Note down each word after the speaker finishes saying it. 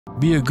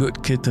Be a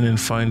good kitten and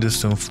find us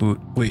some food.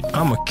 Wait,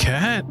 I'm a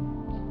cat?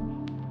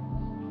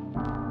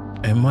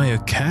 Am I a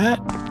cat?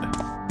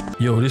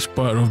 Yo, this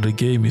part of the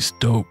game is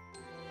dope.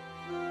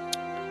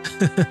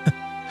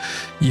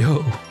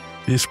 Yo,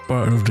 this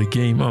part of the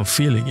game, I'm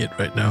feeling it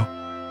right now.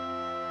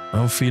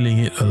 I'm feeling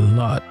it a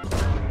lot.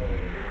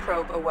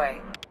 Probe away.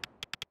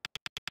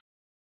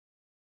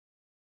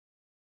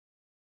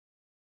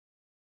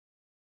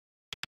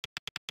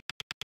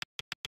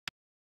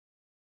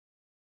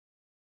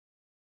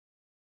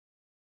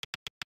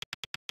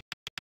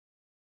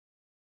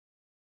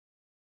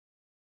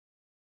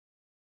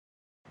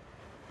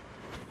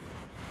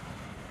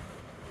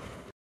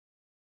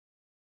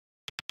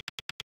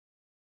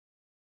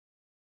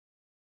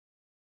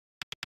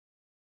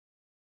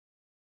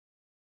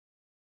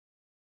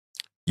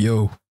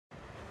 Yo.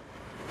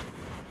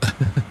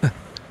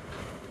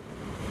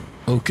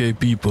 Okay,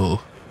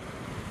 people.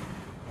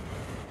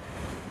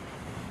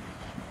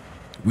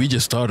 We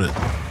just started.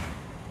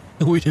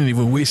 We didn't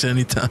even waste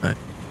any time.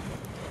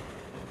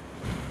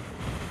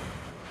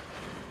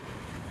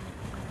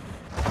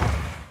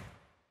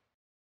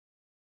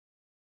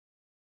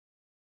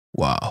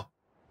 Wow.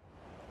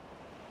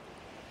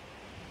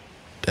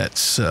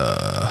 That's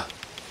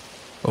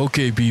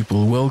okay,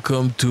 people,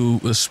 welcome to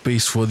a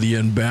space for the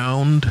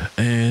Unbound.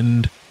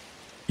 And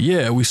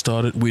yeah, we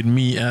started with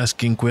me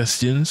asking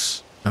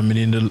questions. I mean,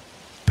 in the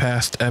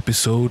past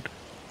episode,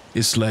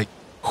 it's like,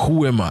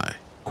 who am I?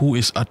 Who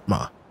is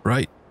Atma,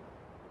 right?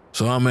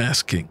 So I'm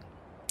asking,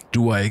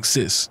 do I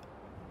exist?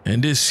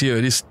 And this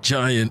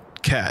giant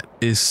cat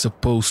is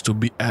supposed to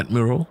be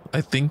Admiral,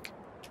 I think.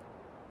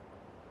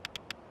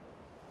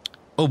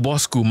 Oh,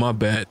 Bosku, my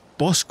bad.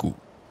 Bosku,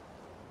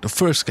 the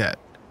first cat,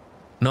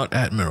 not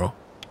Admiral.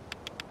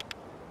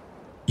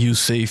 You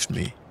saved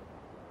me.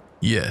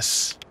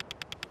 Yes.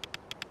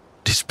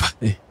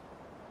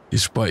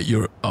 Despite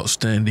your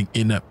outstanding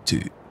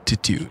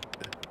ineptitude,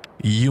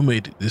 you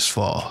made it this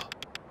far.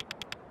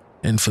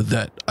 And for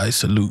that, I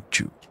salute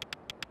you.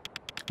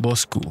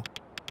 Bosku.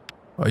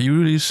 Are you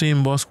really the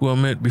same Bosku I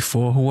met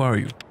before? Who are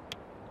you?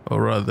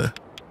 Or rather,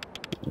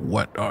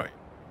 what are you?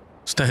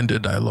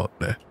 Standard dialogue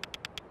there.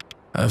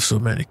 I have so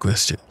many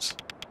questions.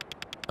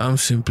 I'm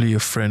simply a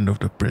friend of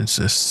the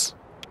princess.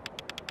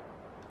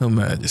 Her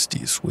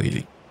Majesty is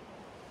waiting.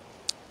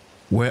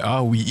 Where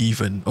are we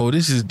even? Oh,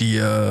 this is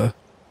the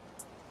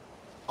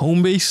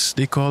home base,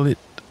 they call it.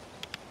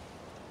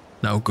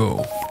 Now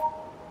go.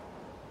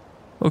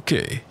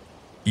 Okay.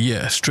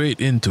 Yeah,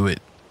 straight into it.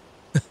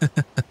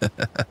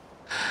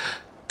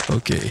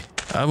 Okay.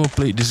 I haven't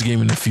played this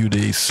game in a few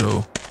days,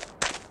 so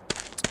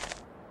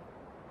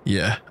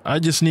yeah, I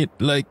just need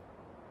like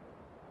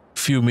a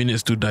few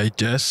minutes to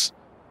digest.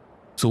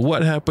 So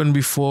what happened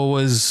before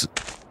was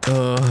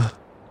a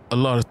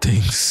lot of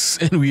things,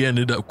 and we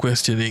ended up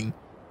questioning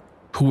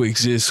who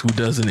exists, who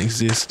doesn't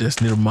exist. There's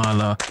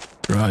Nirmala,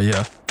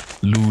 Raya,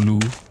 Lulu.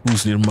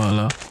 Who's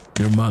Nirmala?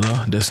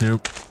 Nirmala, that's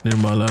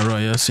Nirmala,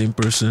 Raya, same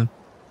person.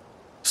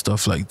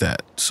 Stuff like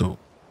that. So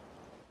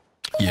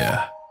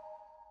yeah.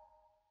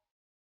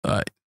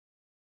 Alright.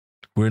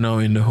 We're now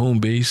in the home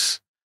base,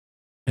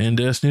 and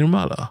there's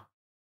Nirmala.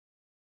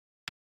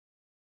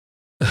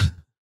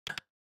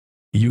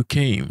 You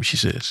came, she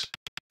says.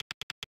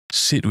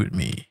 Sit with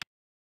me.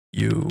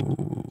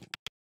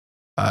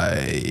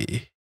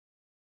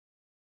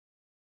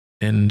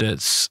 And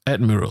that's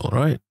Admiral,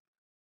 right?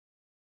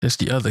 That's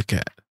the other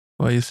cat.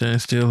 Why are you standing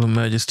still, Her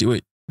Majesty?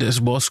 Wait, that's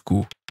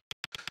Bosku.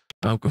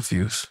 I'm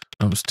confused.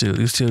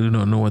 You still do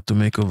not know what to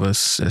make of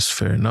us. That's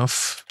fair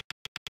enough.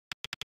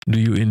 Do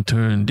you in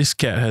turn, this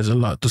cat has a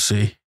lot to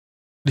say.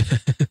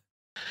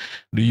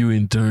 Do you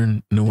in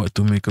turn know what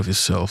to make of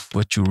yourself?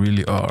 What you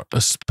really are? A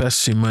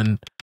specimen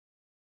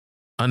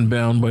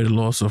unbound by the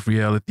laws of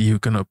reality who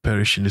cannot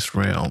perish in this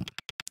realm.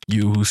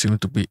 You who seem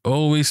to be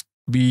always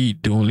be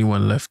the only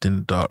one left in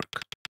the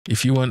dark.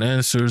 If you want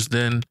answers,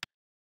 then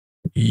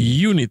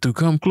you need to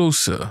come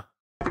closer.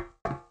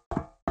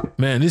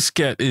 Man, this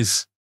cat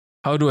is,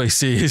 how do I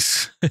say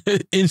this?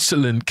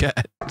 Insolent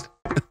cat.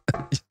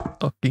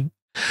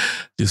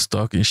 Just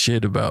talking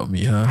shit about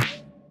me, huh?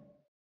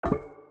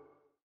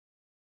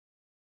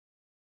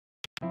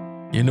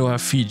 You know I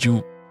feed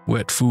you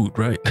wet food,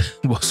 right?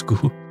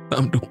 Bosku,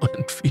 I'm the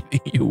one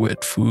feeding you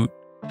wet food.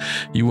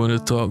 You want to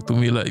talk to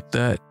me like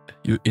that?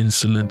 You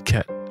insolent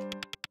cat.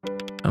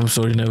 I'm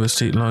sorry, never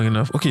stayed long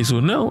enough. Okay,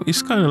 so now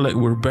it's kind of like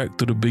we're back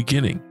to the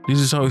beginning. This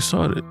is how it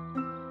started.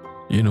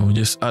 You know,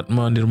 just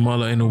Atma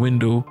Nirmala in a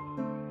window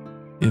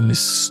in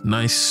this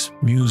nice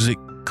music,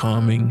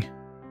 calming.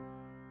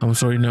 I'm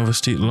sorry, never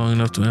stayed long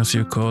enough to answer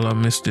your call. I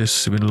missed this.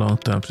 It's been a long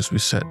time since we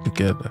sat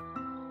together.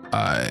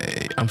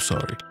 I'm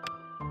sorry.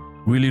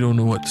 Really don't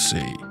know what to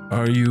say.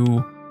 Are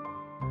you...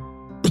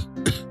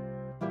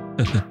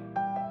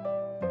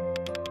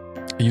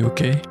 Are you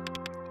okay?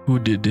 Who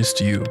did this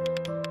to you?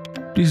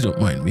 Please don't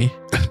mind me.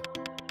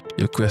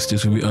 Your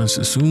questions will be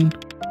answered soon.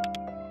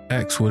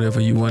 Ask whatever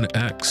you want to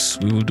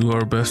ask. We will do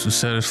our best to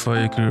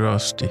satisfy your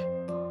curiosity.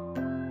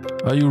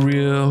 Are you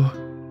real?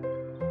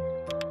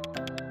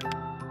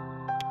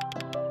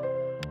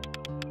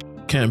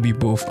 can't be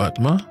both,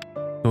 Atma.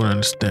 Don't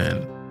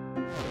understand.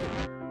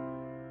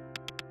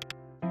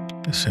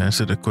 Let's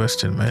answer the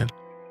question, man.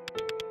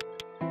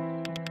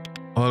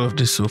 All of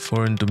this so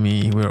foreign to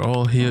me. We're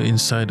all here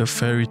inside a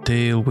fairy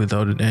tale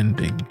without an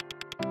ending.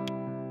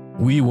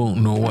 We won't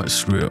know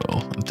what's real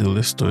until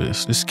this story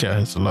is. This cat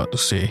has a lot to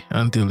say.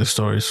 Until the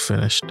story is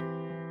finished.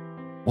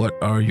 What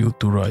are you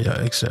to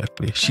Raya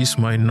exactly? She's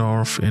my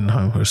North and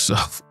I'm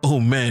herself. Oh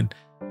man.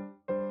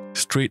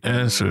 Straight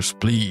answers,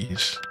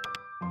 please.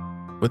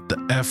 What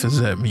the F does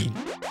that mean?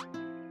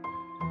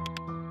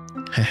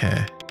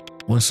 Heh.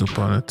 Once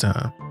upon a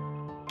time.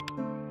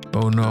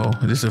 Oh no,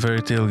 this is a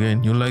fairy tale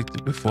again. You liked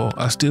it before.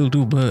 I still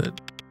do,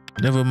 but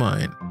never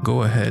mind.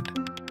 Go ahead.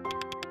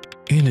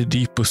 In the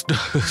deepest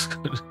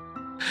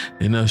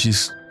and now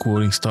she's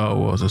quoting Star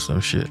Wars or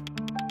some shit.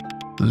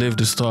 Live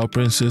the Star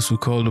Princess who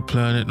called the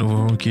planet of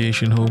her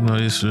vacation home. Now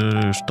this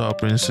Star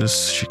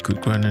Princess, she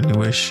could grant any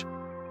wish.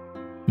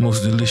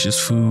 Most delicious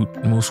food,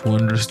 most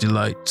wondrous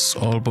delights,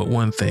 all but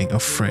one thing, a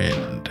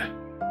friend.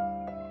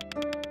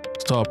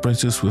 Star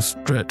Princess was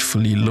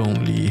dreadfully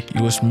lonely.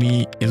 It was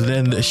me and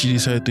then that she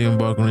decided to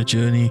embark on a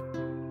journey,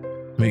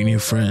 make new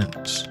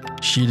friends.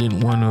 She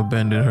didn't want to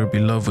abandon her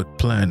beloved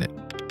planet.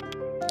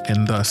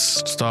 And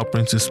thus, Star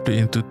Princess split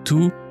into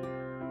two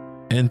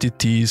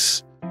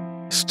entities,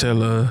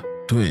 stellar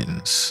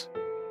twins.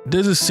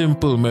 There's a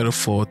simple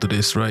metaphor to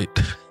this, right?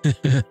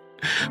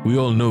 We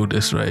all know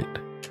this, right?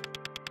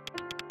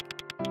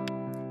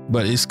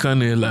 But it's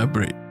kind of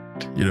elaborate,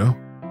 you know?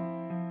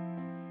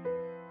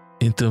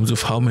 In terms of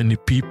how many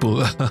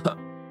people,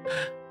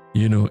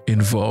 you know,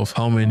 involved,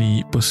 how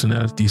many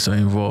personalities are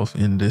involved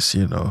in this,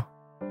 you know?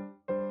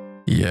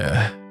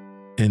 Yeah,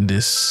 in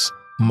this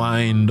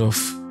mind of,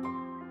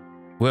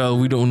 well,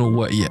 we don't know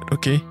what yet,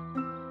 okay?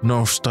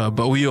 North Star,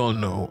 but we all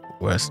know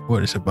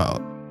what it's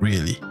about,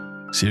 really,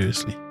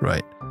 seriously,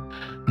 right?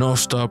 North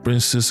Star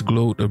Princess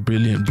glowed a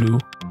brilliant blue,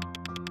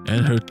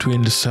 and her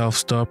twin, the South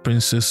Star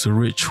Princess, a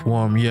rich,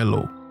 warm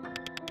yellow.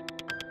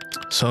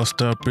 South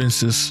Star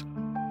Princess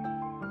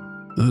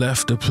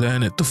left the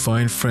planet to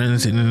find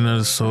friends in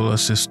another solar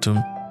system.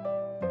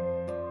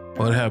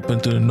 What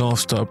happened to the North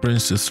Star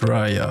Princess,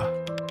 Raya?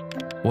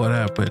 What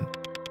happened?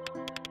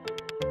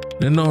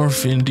 The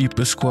North, in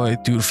deepest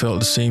quietude, felt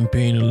the same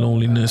pain and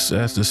loneliness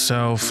as the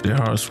South. Their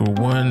hearts were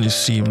one. It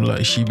seemed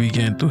like she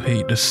began to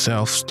hate the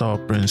South Star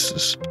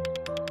Princess.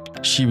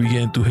 She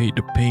began to hate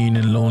the pain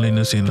and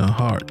loneliness in her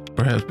heart,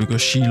 perhaps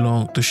because she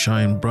longed to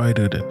shine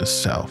brighter than the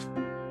South.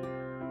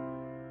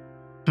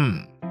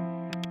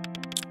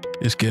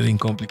 It's getting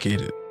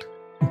complicated.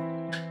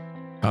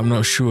 I'm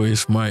not sure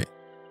if my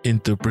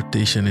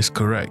interpretation is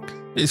correct.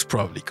 It's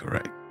probably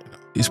correct. You know?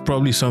 It's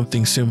probably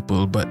something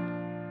simple, but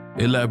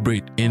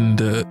elaborate in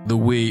the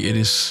way it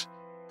is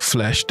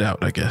flashed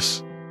out, I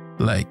guess.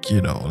 Like,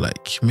 you know,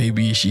 like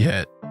maybe she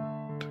had,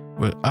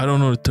 well, I don't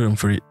know the term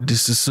for it,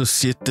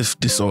 dissociative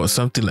disorder,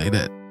 something like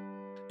that.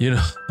 You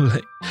know,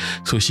 like,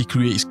 so she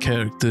creates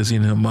characters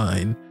in her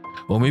mind,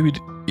 or maybe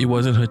it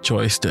wasn't her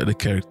choice that the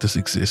characters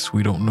exist.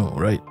 We don't know,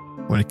 right?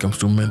 When it comes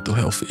to mental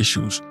health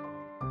issues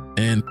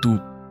and to,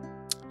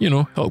 you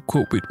know, help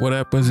cope with what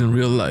happens in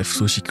real life.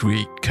 So she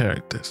creates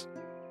characters.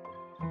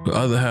 The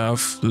other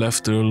half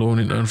left her alone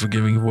in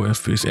unforgiving void and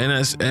space. And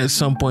at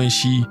some point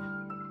she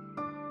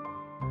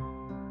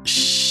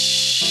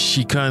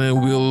kind of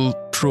will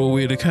throw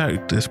away the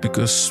characters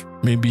because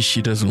maybe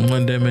she doesn't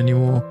want them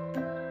anymore,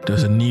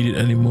 doesn't need it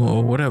anymore,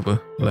 or whatever.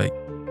 Like,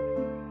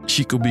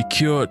 she could be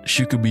cured,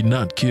 she could be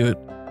not cured.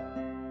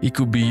 It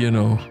could be, you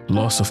know,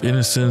 loss of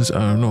innocence.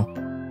 I don't know.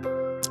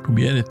 It could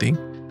be anything.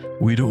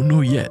 We don't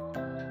know yet.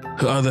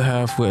 Her other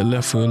half were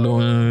left her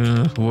alone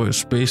in void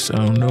space. I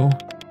don't know.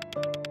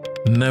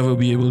 Never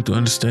be able to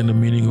understand the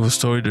meaning of a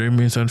story that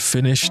remains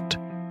unfinished.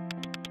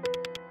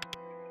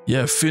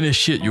 Yeah,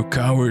 finish it, you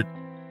coward.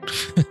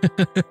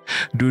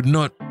 Do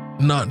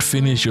not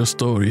finish your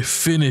story.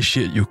 Finish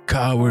it, you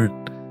coward.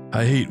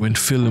 I hate when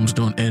films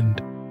don't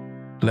end.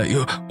 Like,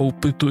 you're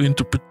open to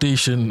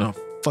interpretation. Oh,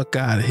 fuck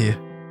out of here.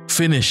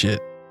 Finish it.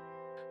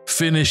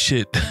 Finish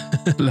it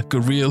like a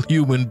real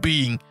human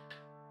being.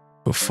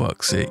 For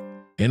fuck's sake.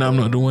 And I'm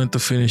not the one to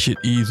finish it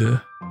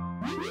either.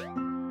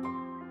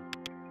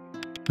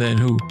 Then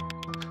who?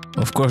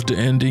 Of course, the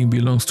ending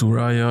belongs to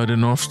Raya, the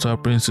North Star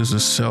Princess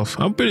herself.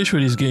 I'm pretty sure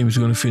this game is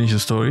going to finish the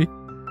story.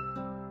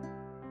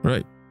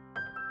 Right?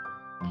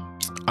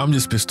 I'm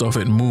just pissed off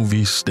at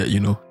movies that, you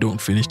know,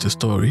 don't finish the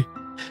story.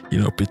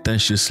 You know,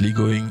 pretentiously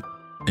going,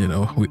 you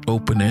know, with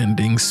open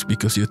endings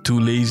because you're too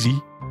lazy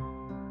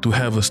to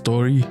have a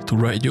story, to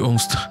write your own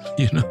story,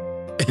 you know,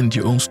 end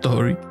your own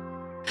story.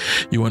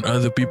 You want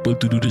other people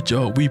to do the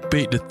job. We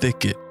paid the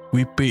ticket.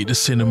 We paid the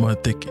cinema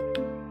ticket.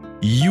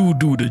 You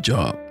do the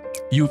job.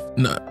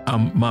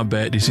 My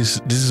bad. This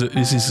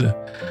is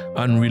a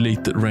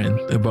unrelated rant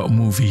about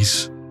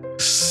movies.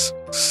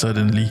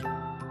 Suddenly,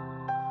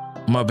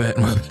 my bad.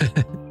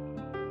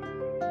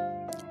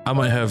 I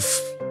might have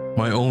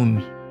my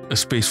own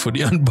space for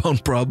the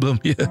Unbound problem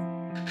here.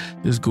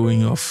 Just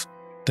going off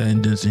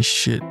tangents and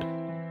shit.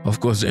 Of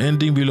course, the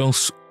ending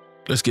belongs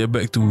let's get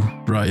back to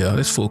Raya.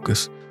 Let's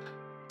focus.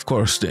 Of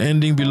course, the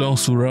ending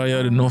belongs to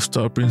Raya, the North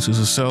Star Princess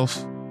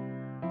herself.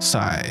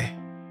 Sigh.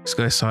 This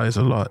guy sighs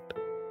a lot.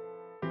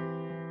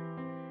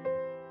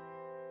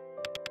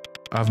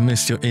 I've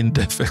missed your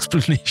in-depth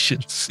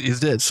explanations. Is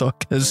that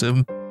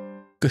sarcasm?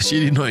 Because she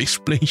did not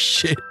explain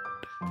shit.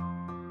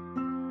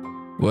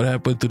 What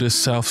happened to the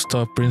South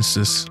Star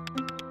Princess?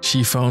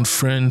 She found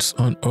friends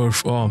on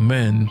Earth. Oh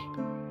man.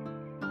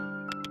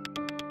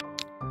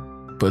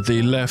 But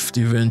they left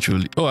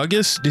eventually. Oh, I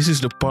guess this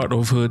is the part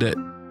of her that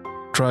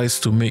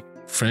tries to make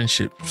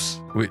friendships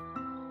with.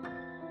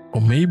 Or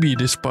maybe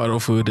this part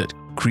of her that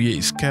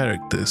creates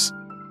characters.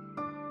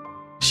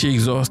 She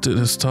exhausted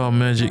her star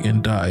magic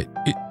and died.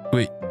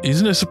 Wait,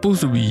 isn't that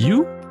supposed to be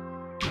you?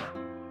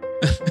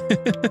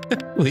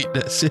 Wait,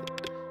 that's it?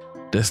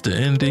 That's the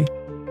ending?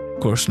 Of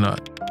course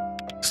not.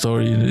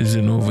 Story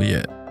isn't over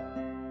yet.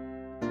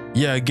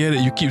 Yeah, I get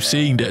it. You keep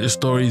saying that the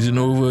story isn't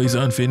over, it's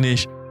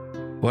unfinished.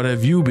 What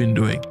have you been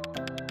doing?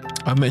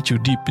 I met you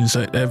deep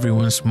inside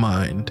everyone's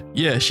mind.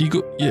 Yeah,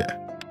 yeah,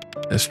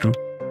 that's true.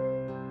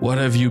 What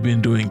have you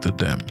been doing to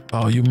them?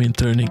 Oh, you mean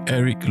turning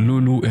Eric,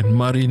 Lulu, and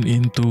Marin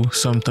into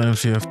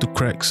sometimes you have to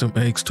crack some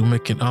eggs to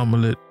make an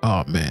omelette?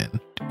 Oh man,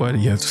 why do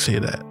you have to say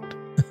that?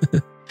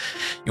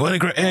 You want to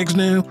crack eggs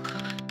now?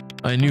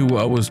 I knew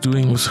what I was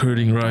doing was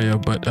hurting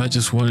Raya, but I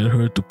just wanted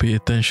her to pay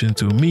attention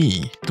to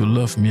me, to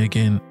love me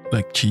again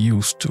like she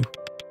used to.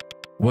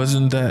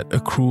 Wasn't that a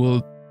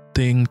cruel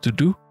thing to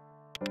do?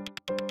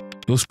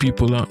 Those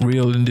people aren't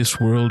real in this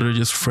world, they're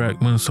just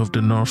fragments of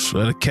the North.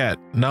 The cat.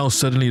 Now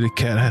suddenly the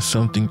cat has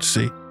something to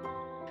say.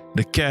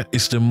 The cat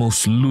is the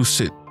most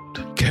lucid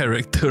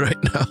character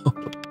right now.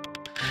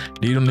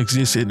 They don't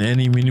exist in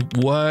any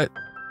what?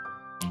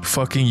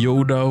 Fucking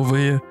Yoda over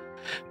here.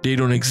 They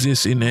don't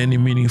exist in any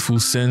meaningful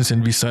sense,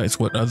 and besides,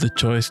 what other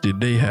choice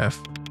did they have?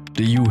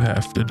 Do you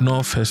have? The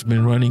North has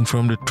been running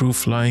from the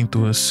truth, lying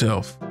to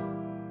herself.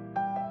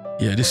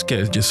 Yeah, this cat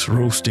is just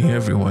roasting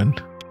everyone,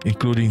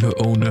 including her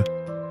owner.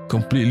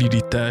 Completely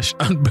detached,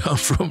 unbound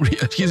from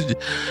reality.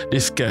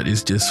 This cat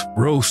is just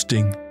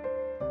roasting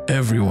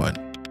everyone,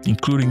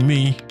 including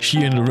me.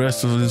 She and the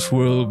rest of this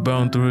world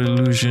bound to her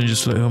illusion,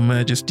 just like Her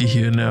Majesty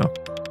here now.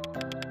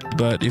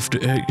 But if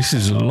this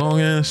is a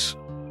long ass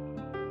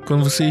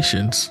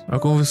conversations. Are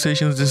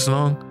conversations this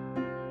long?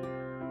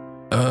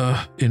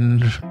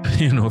 In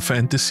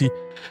fantasy.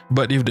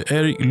 But if the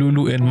Eric,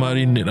 Lulu, and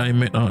Marin that I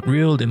met aren't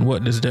real, then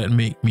what does that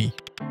make me?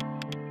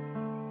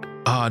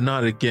 Ah,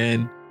 not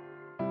again.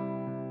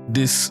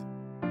 This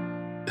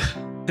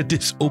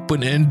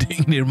open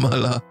ending,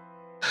 Nirmala.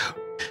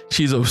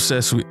 She's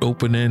obsessed with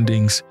open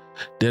endings.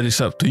 That is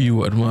up to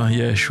you, Atma.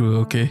 Yeah, sure,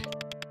 okay.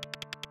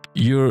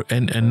 You're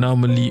an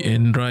anomaly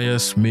in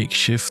Raya's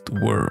makeshift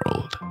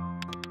world.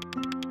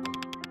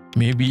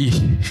 Maybe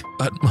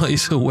Atma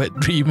is a wet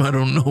dream, I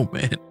don't know,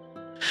 man.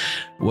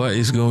 What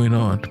is going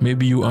on?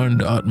 Maybe you aren't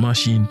the Atma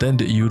she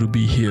intended you to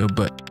be here,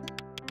 but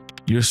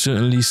you're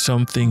certainly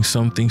something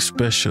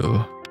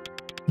special.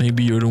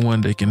 Maybe you're the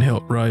one that can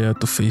help Raya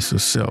to face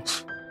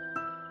herself.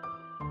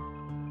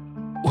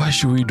 What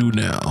should we do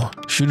now?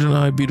 Shouldn't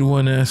I be the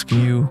one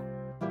asking you?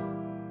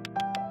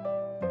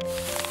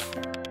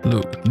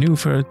 Look, new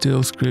fairy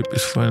tale script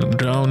is finally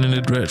drowned in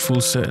the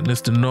dreadful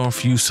sadness. The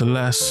North used the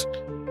last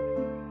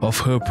of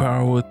her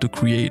power to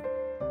create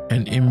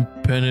an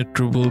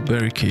impenetrable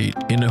barricade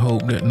in the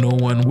hope that no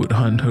one would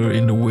hunt her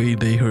in the way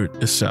they hurt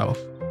the South.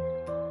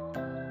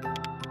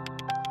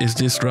 Is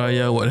this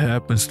Raya? What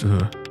happens to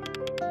her?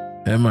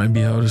 That might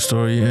be how the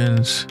story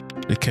ends.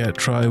 The cat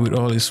tried with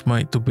all its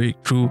might to break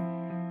through,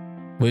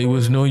 but it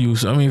was no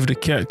use. I mean, if the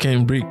cat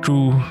can't break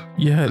through,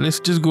 yeah, let's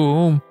just go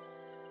home.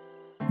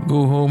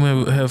 Go home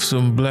and have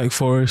some Black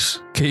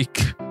Forest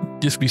cake.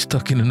 Just be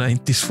stuck in the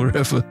 90s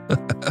forever.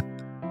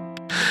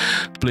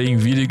 Playing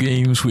video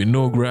games with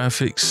no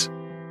graphics.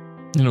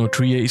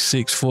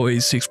 386,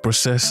 486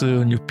 processor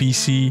on your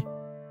PC.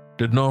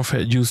 The North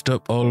had used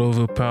up all of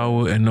her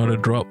power and not a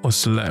drop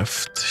was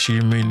left. She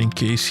remained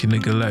encased in a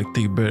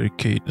galactic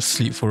barricade,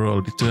 asleep for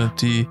all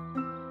eternity.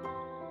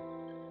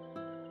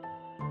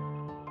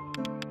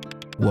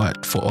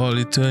 What? For all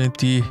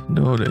eternity?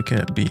 No, that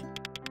can't be.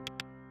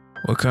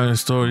 What kind of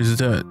story is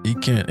that? It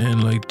can't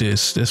end like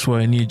this. That's why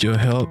I need your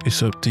help.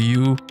 It's up to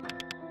you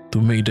to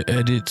make the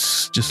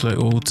edits just like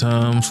old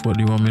times. What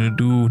do you want me to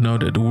do now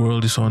that the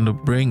world is on the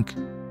brink?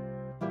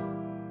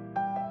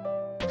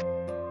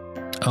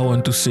 I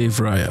want to save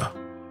Raya.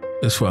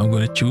 That's what I'm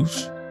gonna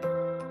choose.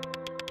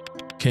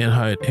 Can't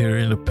hide here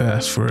in the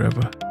past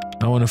forever.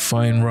 I want to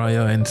find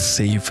Raya and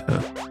save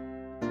her.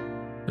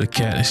 The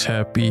cat is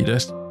happy.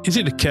 Is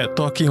it the cat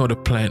talking or the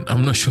plant?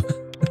 I'm not sure.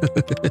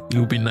 It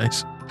would be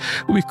nice.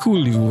 It would be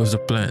cool if it was the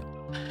plant.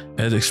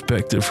 As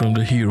expected from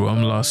the hero,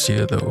 I'm lost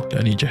here though.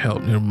 I need your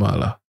help,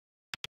 Nirmala.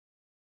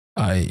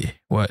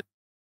 What?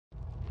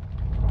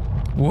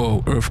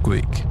 Whoa,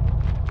 earthquake.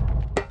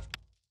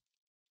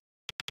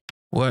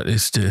 What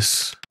is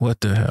this?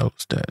 What the hell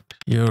is that?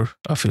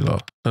 I feel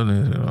off.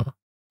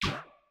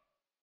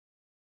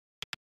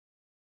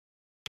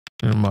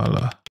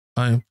 Nirmala,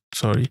 I'm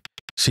sorry.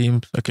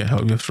 Seems I can't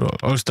help you after all.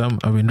 All this time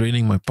I've been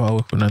draining my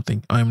power for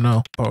nothing. I am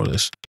now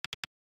powerless.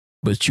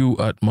 But you,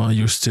 Atma,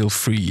 you're still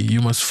free.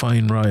 You must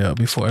find Raya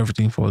before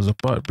everything falls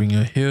apart. Bring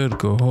her here,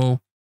 go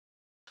home.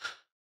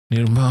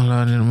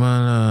 Nirmala,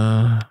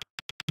 Nirmala.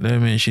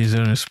 Damn it, she's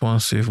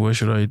unresponsive. What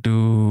should I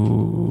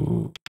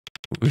do?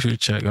 We should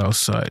check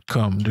outside.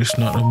 Come, there's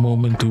not a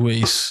moment to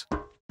waste.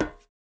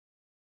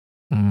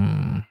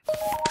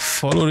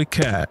 Follow the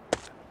cat.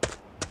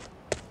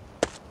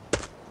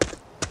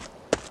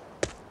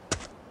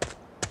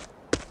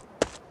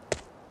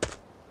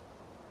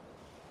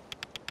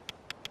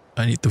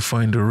 I need to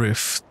find a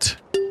rift.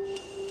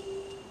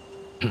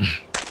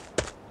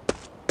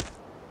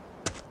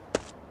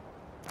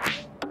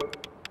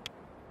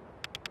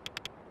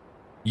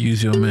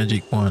 Use your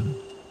magic wand.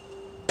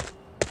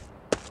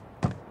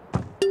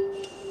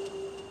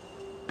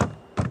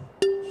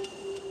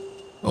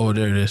 Oh,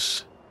 there it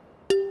is.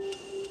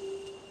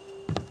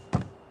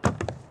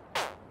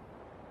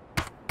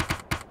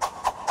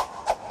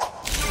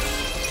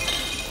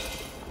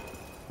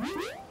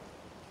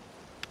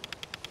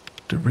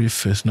 The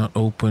rift is not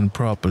open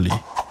properly.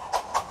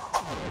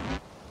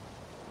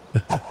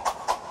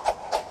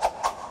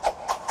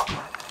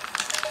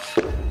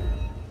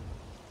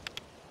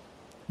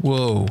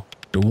 Whoa,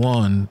 the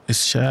wand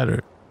is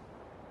shattered.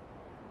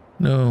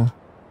 No.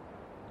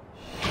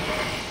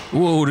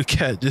 Whoa, the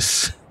cat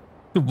just...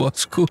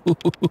 What's cool?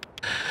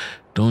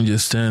 Don't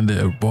just stand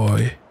there,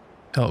 boy.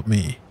 Help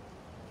me.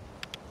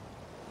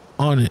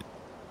 On it.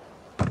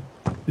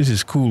 This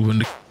is cool when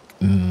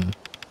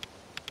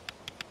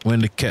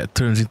the cat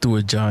turns into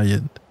a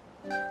giant.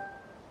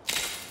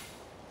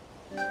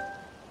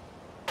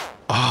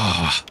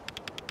 Ah.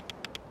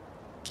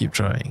 Keep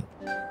trying.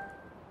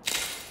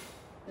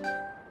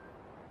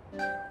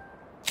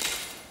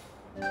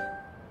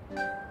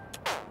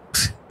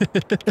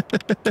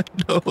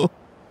 No.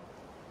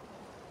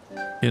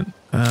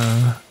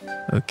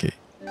 Okay.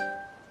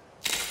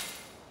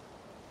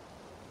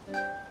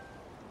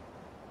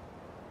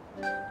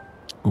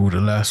 Ooh,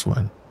 the last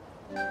one.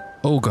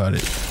 Oh, got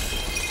it.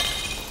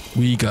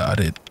 We got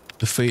it.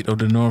 The fate of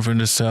the North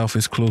and the South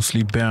is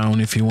closely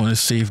bound. If you want to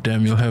save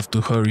them, you'll have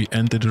to hurry,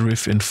 enter the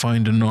rift and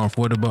find the North.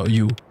 What about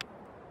you?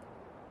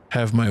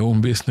 Have my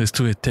own business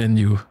to attend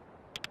you.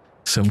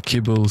 Some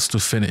kibbles to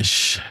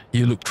finish.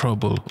 You look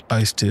troubled.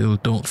 I still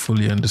don't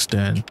fully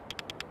understand.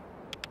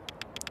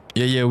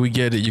 Yeah, we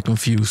get it. You're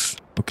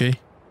confused. Okay?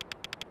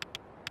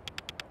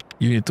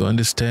 You need to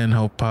understand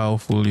how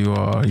powerful you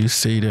are. You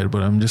say that,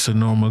 but I'm just a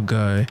normal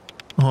guy.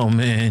 Oh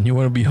man, you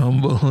want to be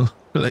humble?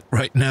 Like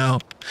right now.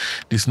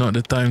 This is not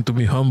the time to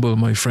be humble,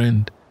 my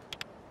friend.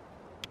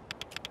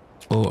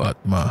 Oh,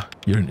 Atma,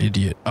 you're an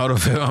idiot. Out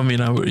of it, I mean,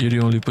 you're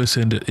the only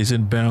person that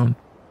isn't bound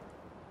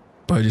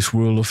by this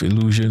world of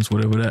illusions,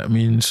 whatever that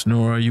means.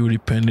 Nor are you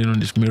dependent on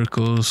these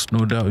miracles.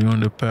 No doubt you're on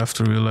the path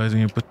to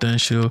realizing your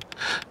potential.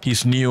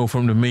 He's Neo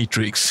from the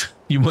Matrix.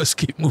 You must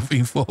keep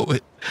moving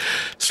forward.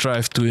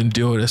 Strive to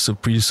endure. That's a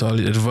pretty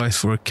solid advice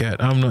for a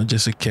cat. I'm not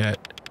just a cat.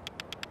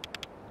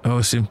 I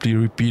was simply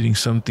repeating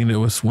something that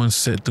was once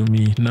said to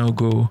me. Now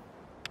go.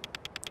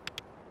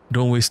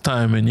 Don't waste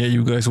time, and yet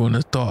you guys want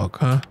to talk,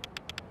 huh?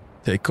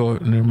 Take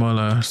out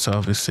Nirmala.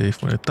 South is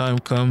safe. When the time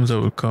comes, I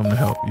will come to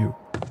help you.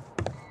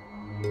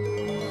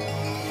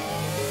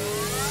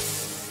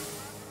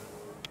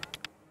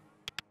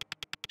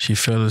 She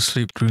fell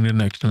asleep during the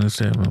next one.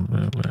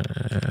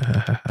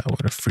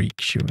 What a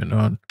freak she went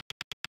on.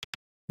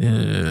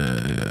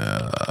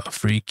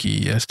 Freaky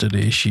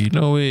yesterday.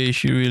 No way,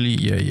 she really,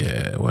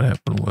 yeah. What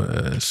happened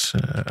was,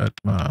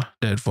 Atma,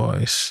 that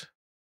voice.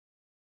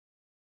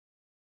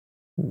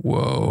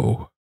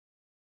 Whoa.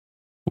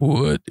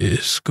 What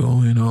is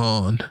going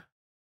on?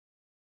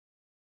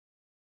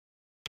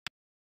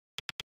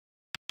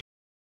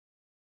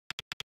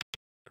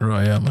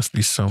 Raya must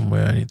be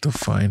somewhere. I need to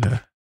find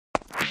her.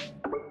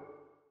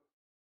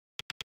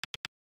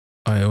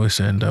 I always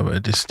end up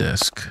at this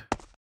desk.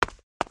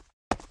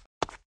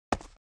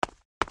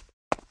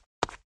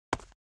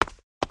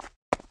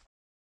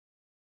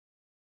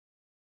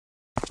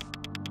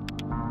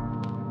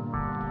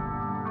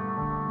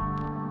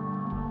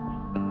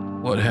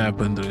 What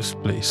happened to this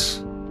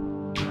place?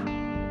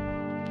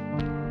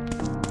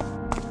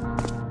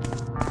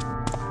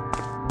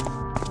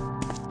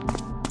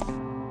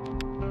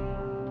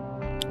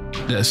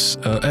 That's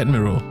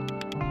Admiral.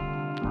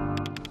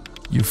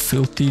 You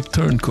filthy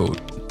turncoat.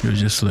 You're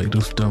just like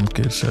those dumb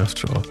kids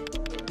after all.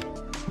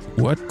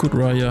 What could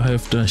Raya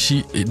have done?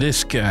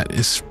 This cat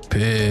is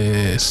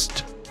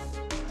pissed.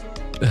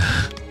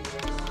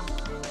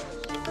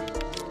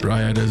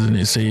 Raya doesn't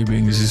need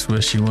saving. This is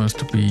where she wants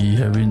to be.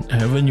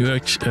 Haven't you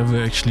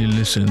ever actually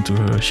listened to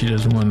her? She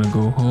doesn't want to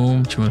go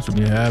home. She wants to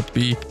be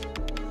happy.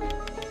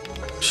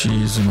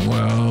 She isn't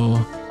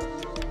well.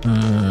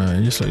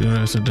 Just like the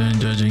rest of them,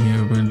 judging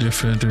her being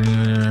different.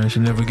 She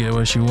never get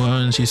what she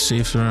wants. She's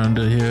safe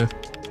surrounded here.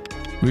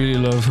 Really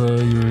love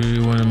her. You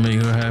really want to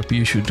make her happy.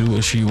 You should do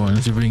what she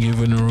wants. You've been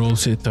given a role,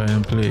 sit tight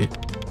and play.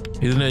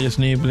 Isn't that just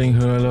enabling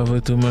her? I love her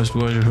too much,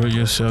 boy. You hurt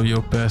yourself.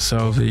 Your past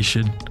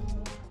salvation.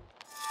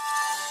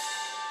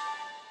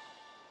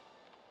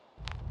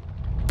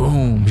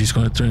 boom, he's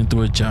gonna turn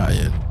into a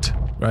giant,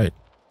 right?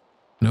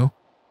 No?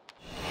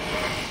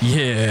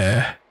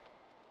 Yeah.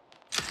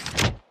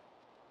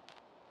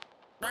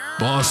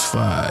 Boss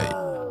fight.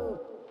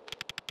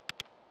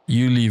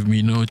 You leave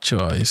me no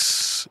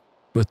choice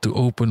but to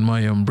open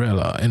my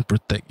umbrella and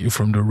protect you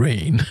from the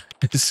rain.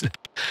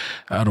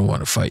 I don't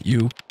want to fight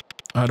you.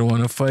 I don't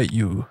want to fight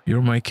you.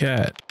 You're my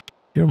cat.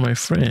 You're my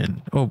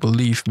friend. Oh,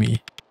 believe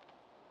me.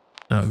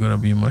 Not gonna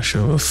be much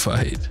of a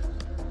fight.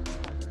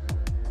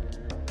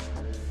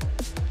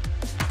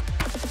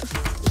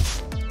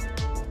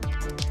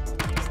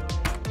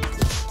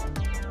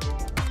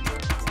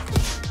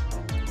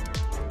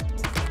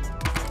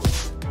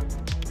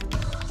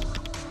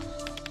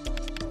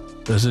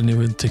 Doesn't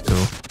even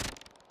tickle.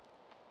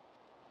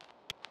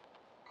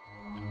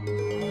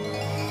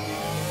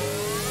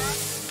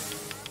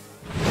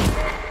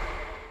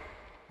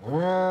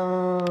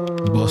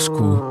 Boss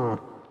cool.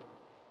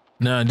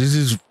 Nah, this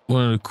is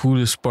one of the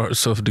coolest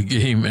parts of the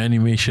game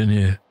animation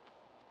here.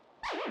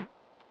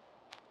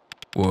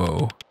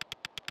 Whoa.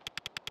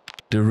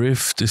 The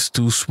rift is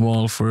too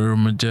small for a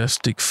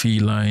majestic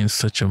feline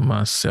such as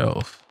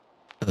myself.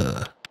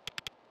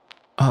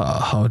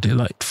 How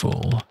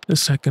delightful. The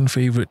second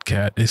favorite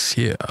cat is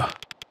here.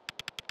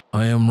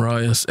 I am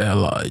Raya's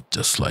ally,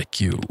 just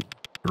like you.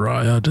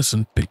 Raya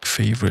doesn't pick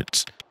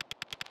favorites.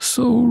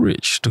 So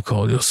rich to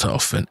call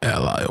yourself an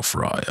ally of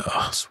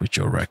Raya. Switch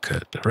your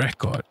record.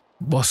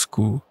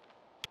 Bosku.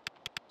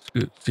 It's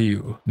good to see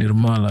you.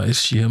 Nirmala,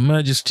 is she? Her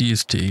Majesty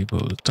is stable.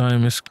 The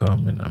time has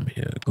come and I'm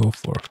here. Go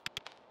for it.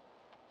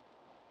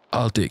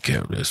 I'll take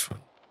care of this one.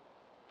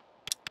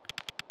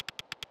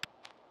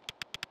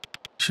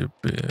 Should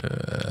be...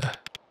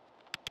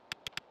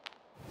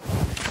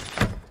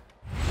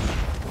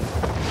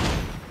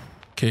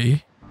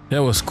 Okay, that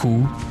was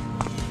cool.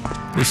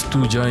 There's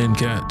two giant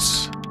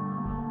cats.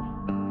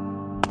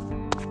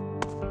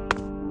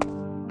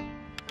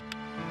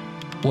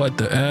 What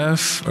the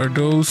F are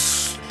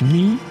those?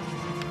 Me?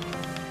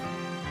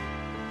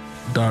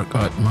 Dark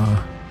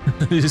Atma.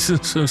 This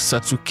is so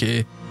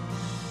Sasuke.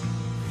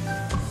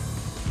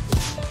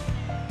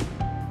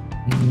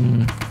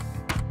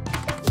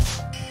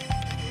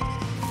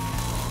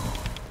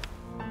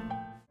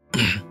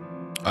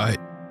 I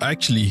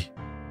actually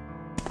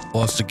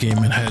paused the game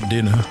and had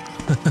dinner.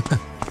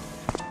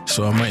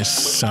 So I might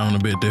sound a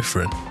bit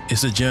different.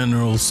 It's a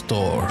general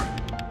store.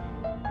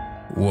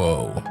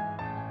 Whoa.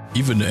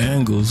 Even the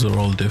angles are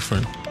all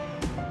different.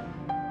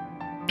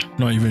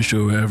 Not even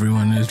sure where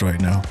everyone is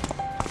right now.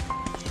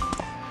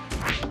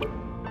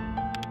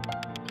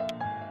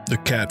 The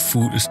cat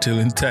food is still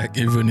intact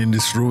even in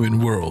this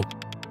ruined world.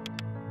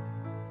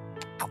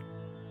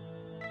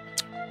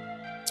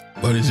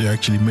 What is it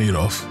actually made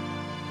of?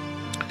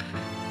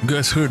 You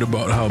guys heard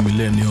about how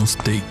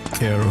millennials take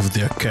care of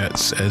their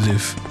cats as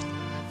if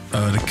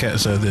the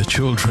cats are their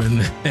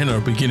children and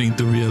are beginning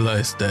to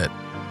realize that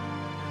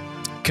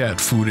cat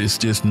food is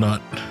just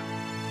not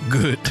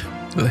good.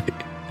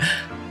 Like,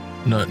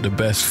 not the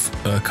best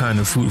kind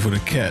of food for the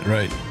cat,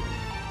 right?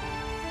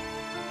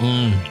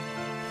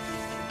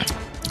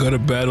 Gotta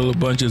battle a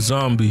bunch of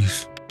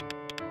zombies.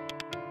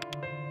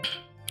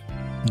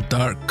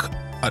 Dark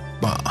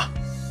Atma.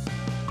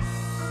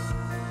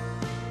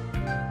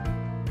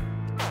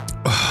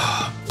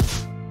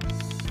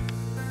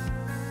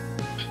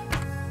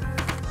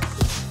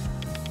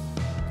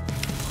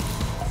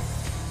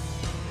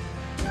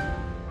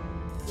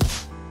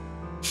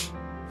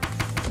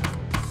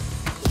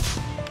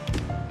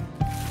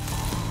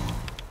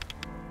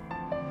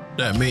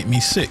 That made me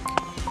sick.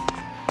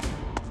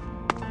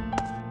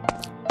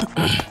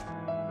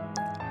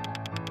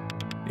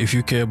 If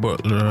you care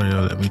about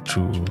let me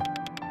through.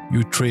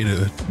 You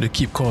traitor. They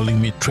keep calling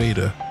me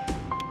traitor.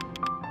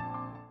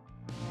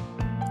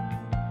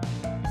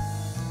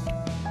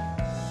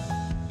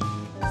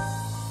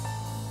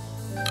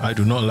 I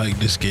do not like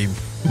this game.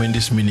 I mean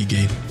this mini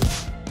game.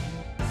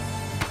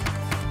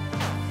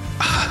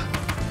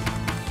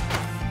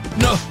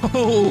 No!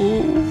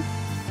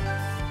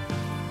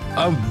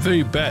 I'm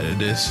very bad at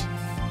this.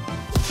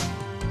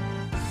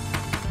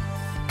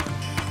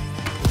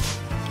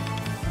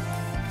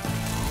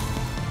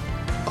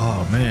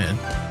 Oh man,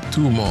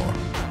 2 more.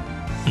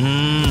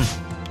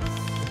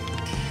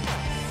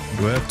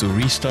 Do I have to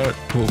restart?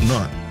 Hope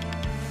not.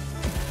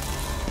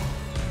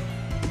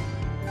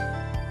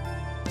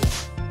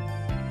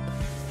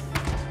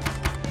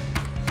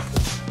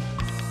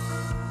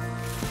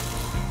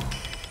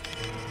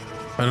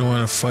 I don't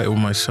want to fight with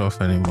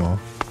myself anymore.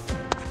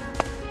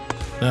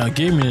 Now,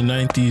 gaming in the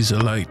 90s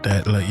are like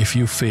that. Like, if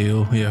you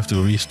fail, you have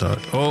to restart.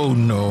 Oh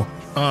no,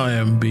 I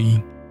am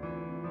being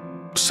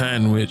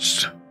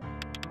sandwiched.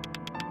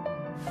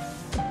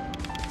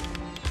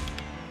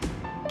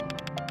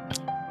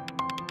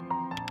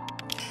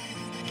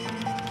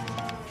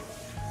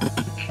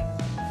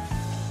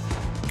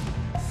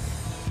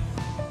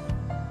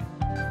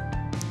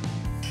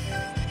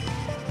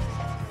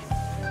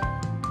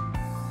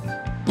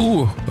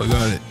 Ooh, I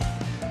got it.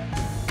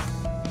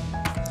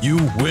 You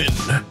win.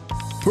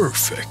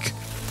 Perfect.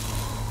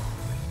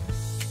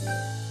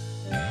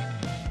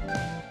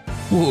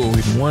 Whoa,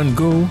 in one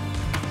go.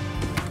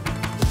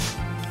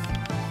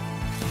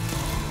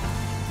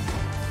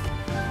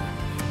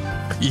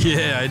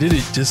 Yeah, I did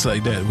it just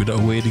like that without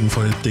waiting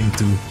for the thing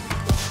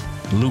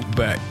to loop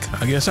back.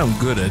 I guess I'm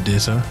good at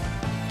this, huh?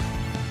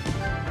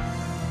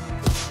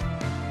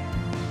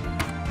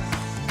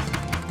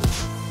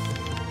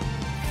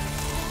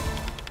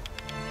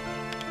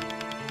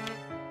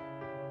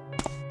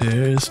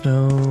 There's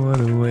no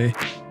other way.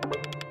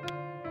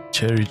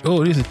 Cherry.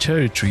 Oh, there's a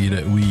cherry tree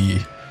that we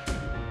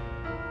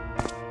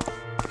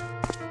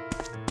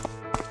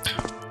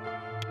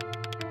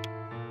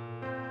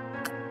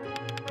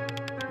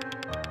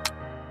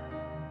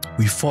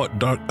fought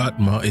Dark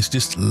Atma. Is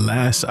this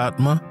last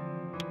Atma?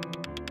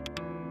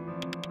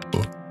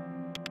 Oh.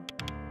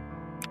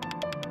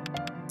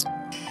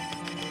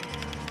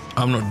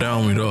 I'm not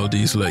down with all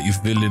these like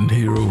villain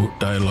hero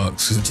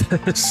dialogues.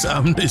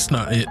 It's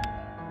not it.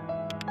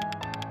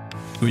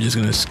 We're just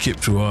gonna skip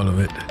through all of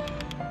it.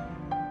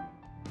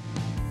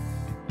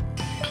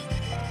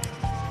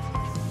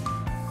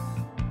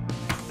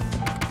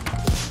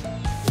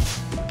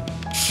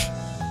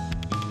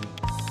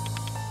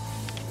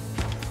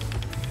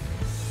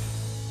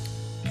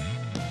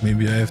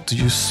 Maybe I have to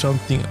use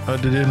something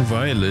other than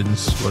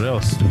violence. What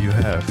else do you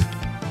have?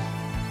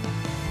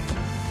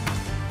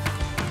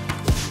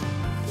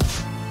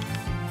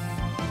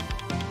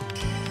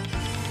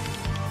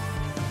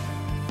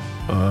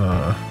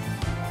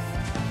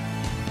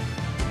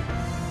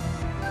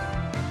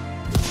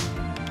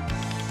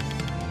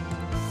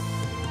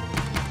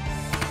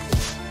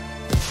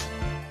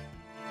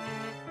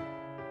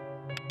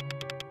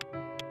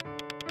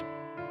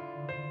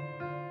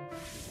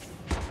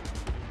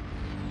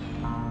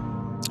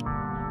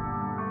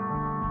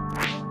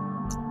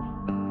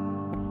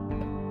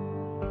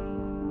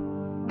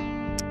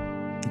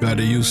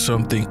 Gotta use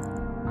something.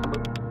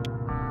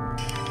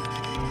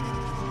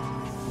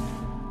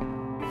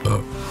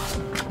 Oh.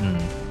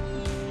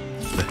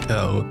 The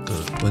hell?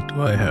 What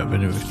do I have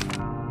anyway?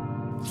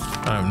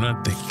 I have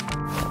nothing.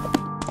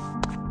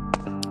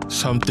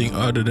 Something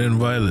other than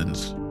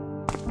violence.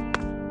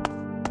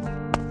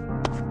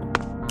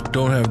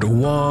 Don't have the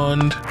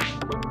wand.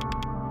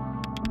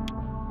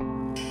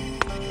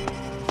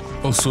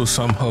 Also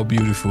somehow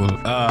beautiful.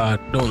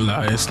 Don't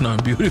lie, it's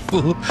not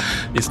beautiful.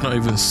 It's not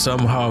even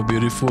somehow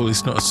beautiful.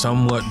 It's not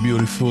somewhat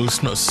beautiful.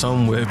 It's not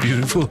somewhere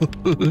beautiful.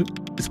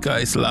 This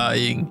guy's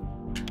lying.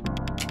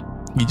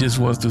 He just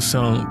wants to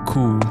sound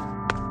cool.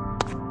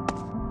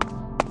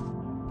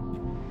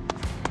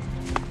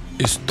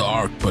 It's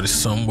dark, but it's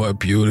somewhat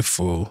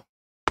beautiful.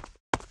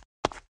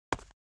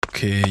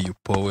 Okay, you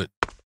poet.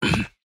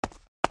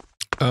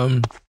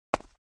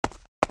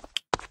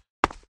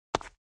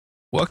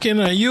 What can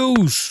I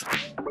use?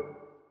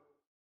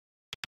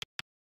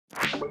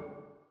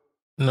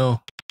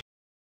 No.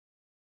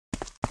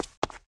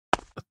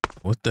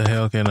 What the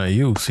hell can I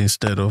use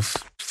instead of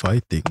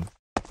fighting?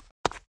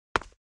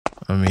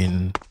 I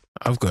mean,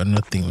 I've got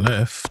nothing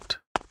left.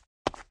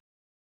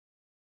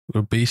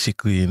 We're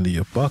basically in the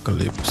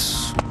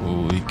apocalypse.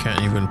 Oh, we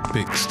can't even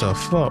pick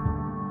stuff up.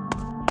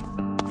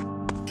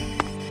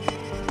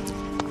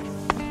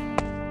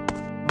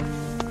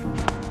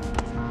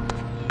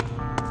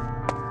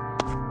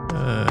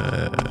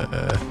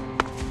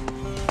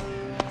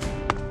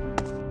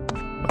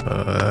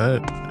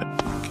 What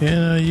can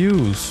I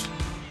use?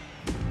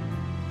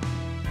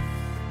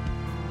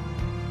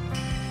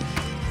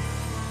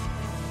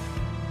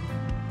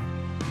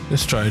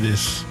 Let's try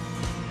this.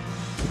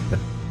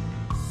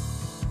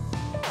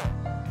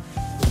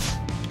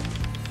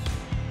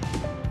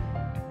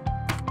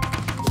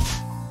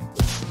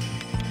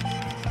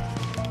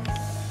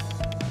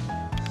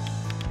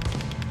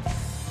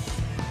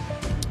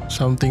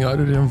 Something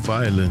other than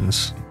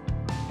violence.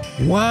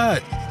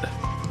 What?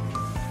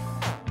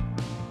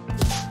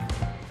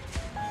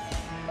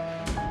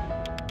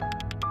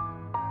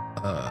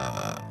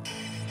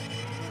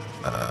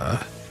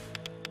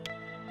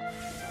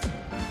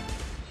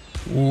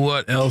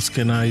 What else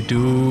can I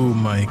do,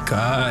 my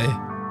guy?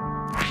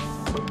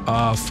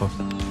 Fuck.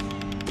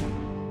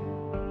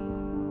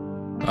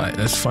 Alright,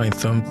 let's find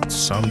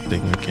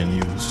something we can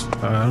use.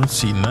 I don't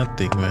see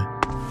nothing, man.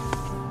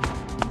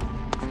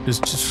 There's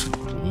just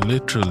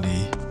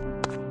literally,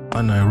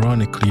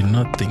 unironically,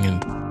 nothing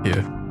in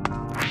here.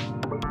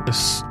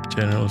 This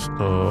general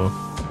store.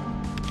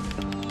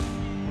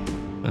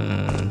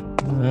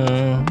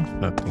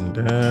 Nothing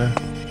there.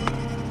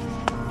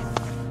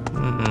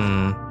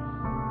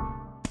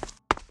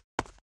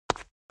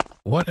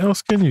 What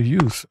else can you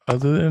use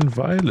other than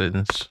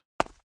violence?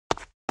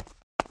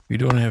 We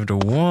don't have the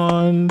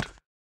wand.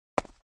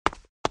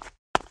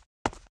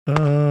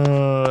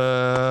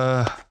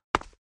 I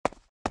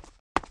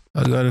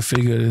gotta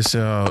figure this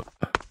out.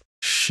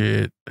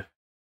 Shit.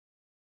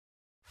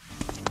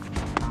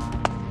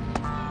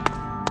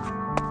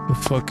 The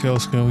fuck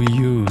else can we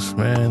use,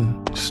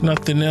 man? There's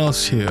nothing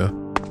else here.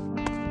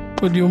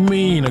 What do you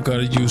mean I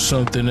gotta use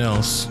something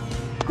else?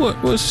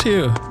 What's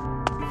here?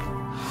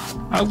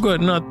 I've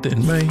got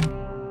nothing, man.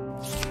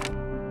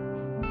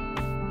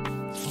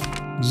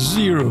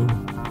 0.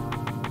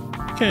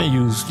 Can't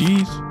use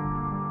these.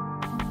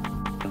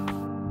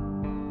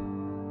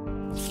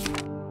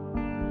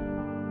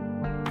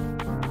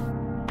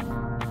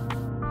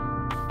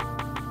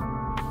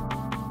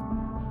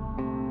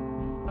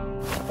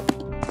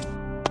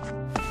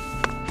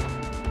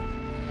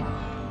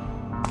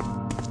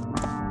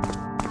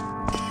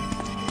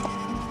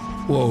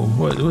 Whoa,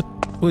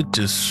 what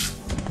just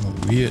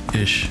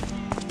weird-ish.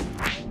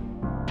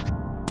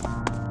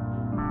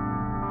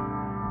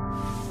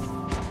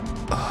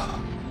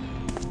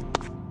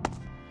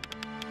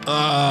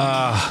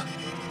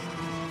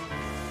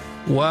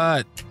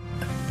 What?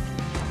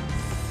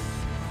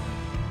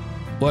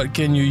 What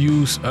can you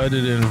use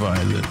other than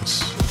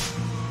violence?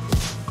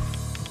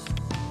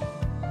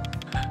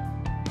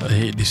 I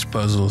hate these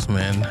puzzles,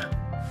 man.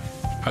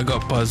 I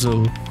got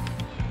puzzle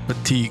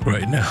fatigue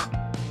right now.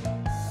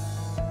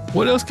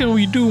 What else can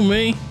we do,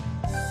 man?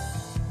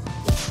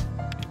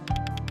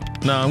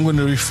 Now I'm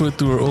gonna refer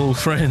to our old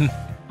friend.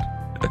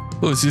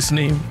 What's his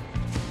name?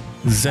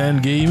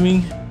 Zan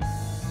Gaming?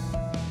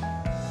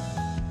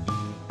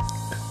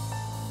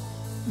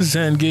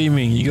 Zan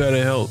Gaming, you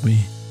gotta help me.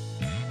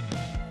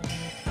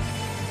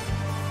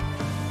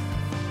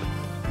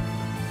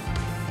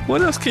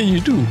 What else can you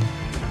do?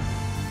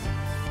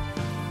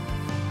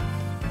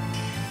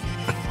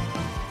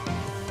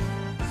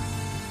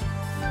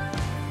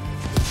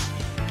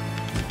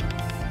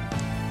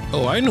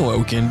 Oh, I know what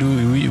we can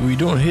do. We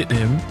don't hit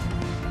him.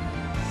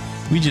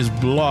 We just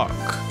block,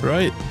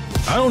 right?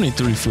 I don't need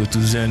to refer to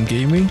Zen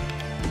Gaming.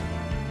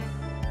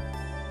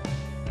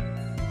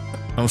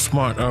 I'm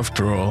smart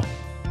after all.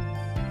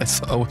 I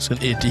thought I was an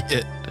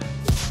idiot.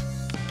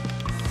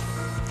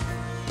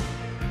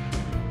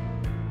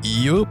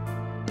 Yup.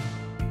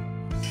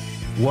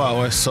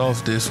 Wow, I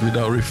solved this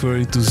without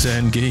referring to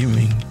Zen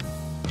Gaming.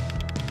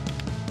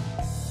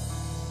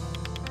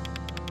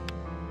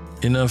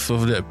 Enough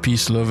of that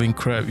peace-loving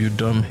crap, you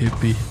dumb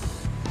hippie.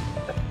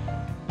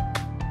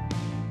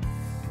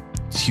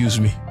 Excuse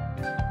me.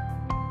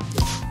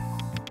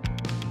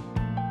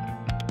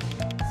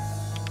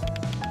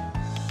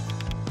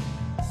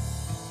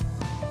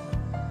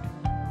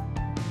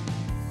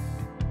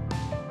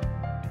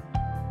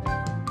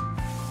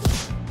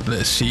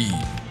 Let's see.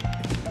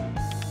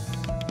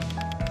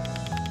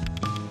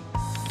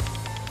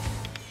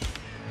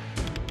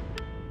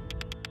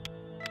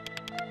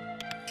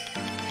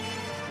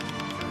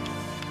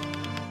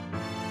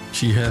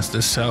 She has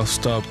the South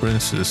Star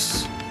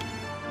Princess.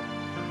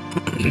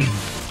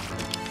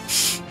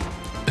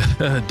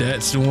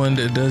 That's the one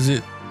that does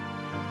it.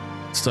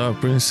 Star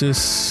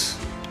Princess.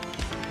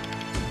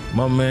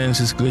 My man's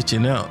just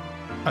glitching out.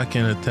 I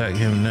can attack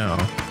him now.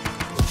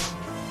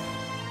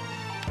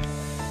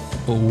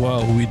 Oh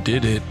wow, we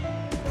did it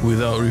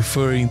without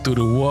referring to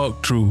the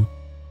walkthrough.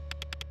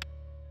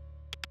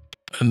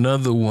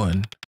 Another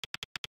one.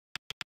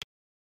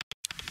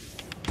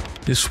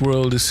 This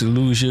world is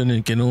illusion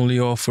and can only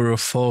offer a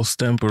false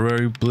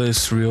temporary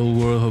bliss. Real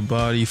world, her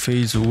body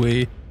fades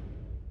away.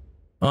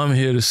 I'm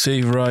here to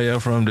save Raya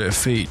from that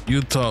fate.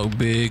 You talk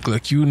big,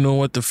 like you know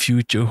what the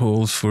future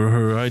holds for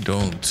her. I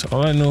don't.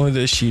 All I know is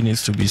that she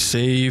needs to be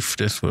safe.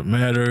 That's what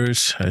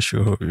matters. I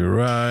sure hope you're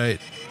right.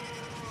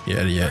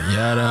 Yada yada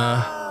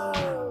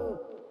yada.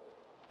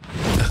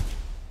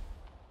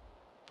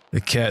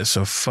 The cats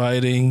are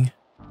fighting.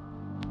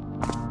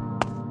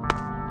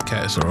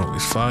 Cats are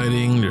always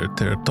fighting, they're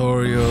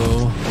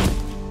territorial.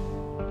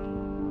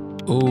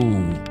 Oh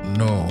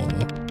no.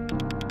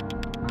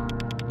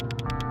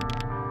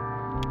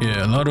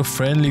 Yeah, a lot of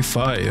friendly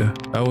fire.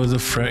 That was a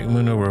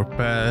fragment of our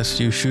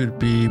past. You should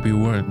be, we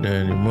weren't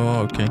there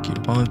anymore. I can't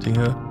keep haunting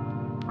her.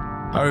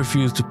 I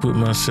refuse to put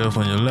myself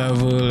on your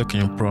level. I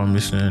can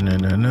promise,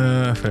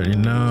 nah. Fair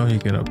enough, you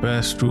cannot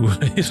pass through.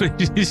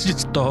 He's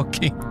just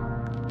talking.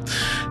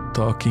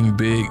 Talking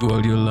big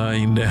while you're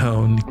lying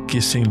down,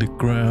 kissing the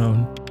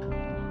ground.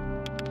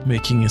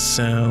 Making a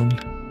sound.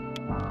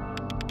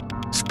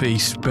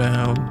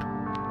 Spacebound.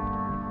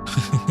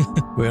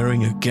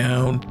 Wearing a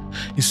gown.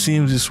 It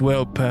seems it's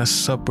well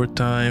past supper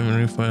time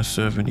and if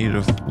myself in need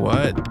of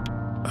what?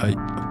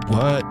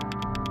 What?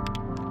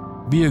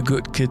 Be a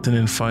good kitten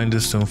and find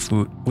us some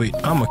food. Wait,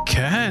 I'm a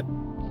cat?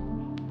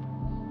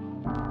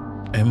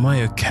 Am I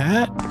a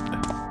cat?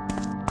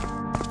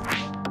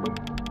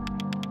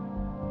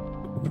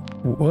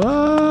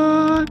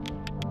 What?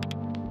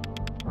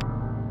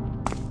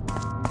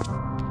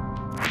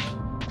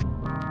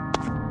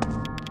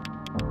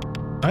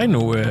 I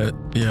know where,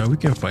 yeah, we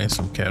can find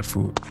some cat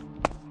food.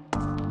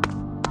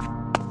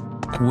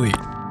 Wait,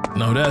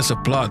 now that's a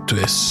plot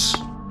twist.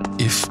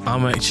 If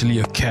I'm actually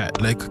a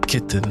cat, like a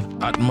kitten,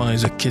 Atma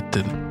is a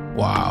kitten.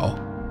 Wow.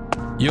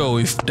 Yo,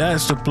 if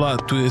that's the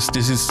plot twist,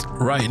 this is,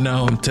 right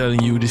now I'm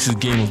telling you, this is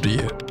game of the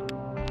year.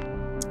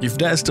 If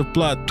that's the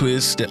plot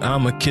twist that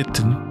I'm a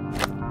kitten,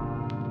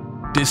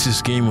 this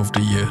is game of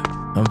the year.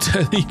 I'm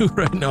telling you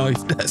right now,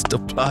 if that's the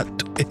plot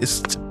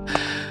twist.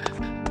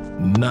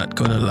 Not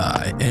gonna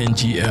lie,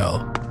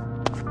 NGL.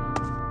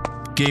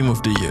 Game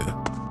of the year.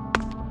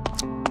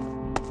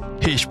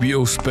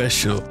 HBO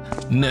special,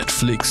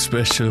 Netflix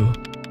special.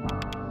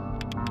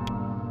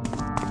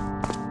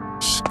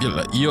 You're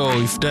like,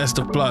 yo, if that's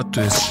the plot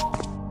twist,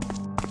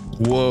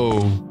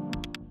 whoa.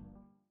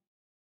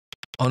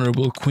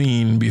 Honorable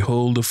Queen,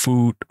 behold the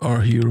food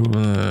our hero.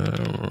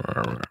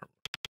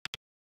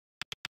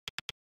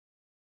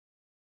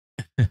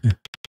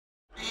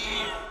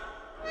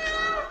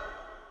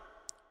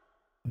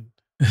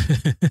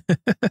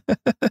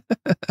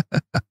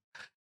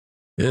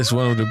 It's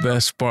one of the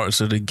best parts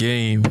of the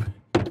game.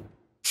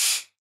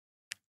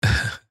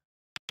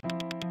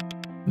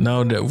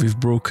 Now that we've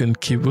broken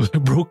kibble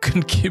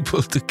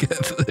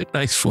together.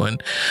 Nice one.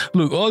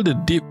 Look, all the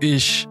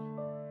deep-ish,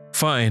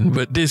 fine,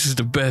 but this is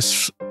the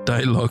best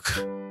dialogue.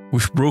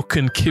 We've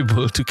broken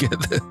kibble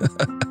together.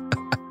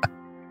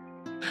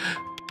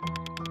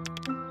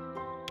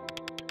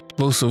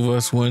 Most of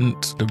us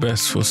want the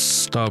best for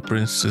Star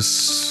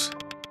Princess.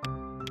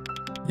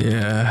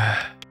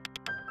 Yeah.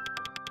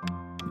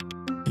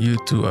 You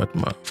too,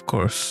 Atma, of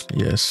course.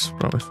 Yes,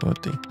 promise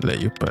nothing.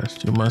 Let you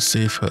pass. You must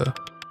save her.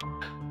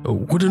 I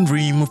wouldn't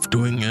dream of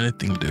doing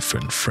anything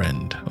different,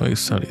 friend. Oh, you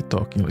started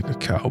talking like a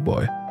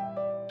cowboy.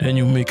 Then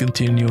you may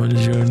continue on the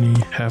journey.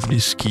 Have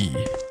this key.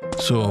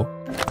 So,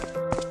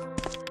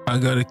 I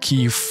got a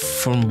key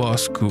from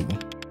Bosco.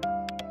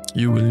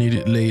 You will need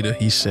it later,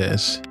 he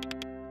says.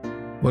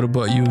 What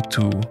about you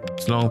two?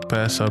 It's long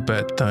past our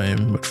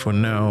bedtime, but for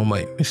now,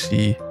 might we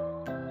see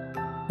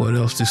what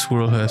else this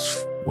world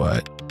has?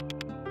 What?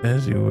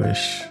 As you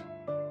wish.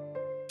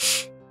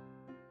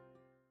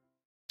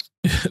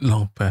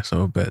 Long past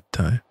our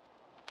bedtime.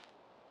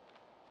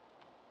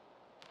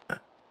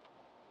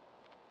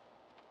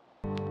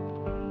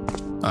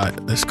 Alright,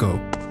 let's go.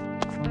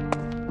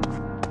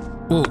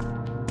 Whoa.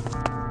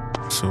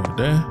 So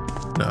there?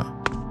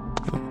 No.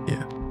 Oh,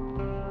 yeah.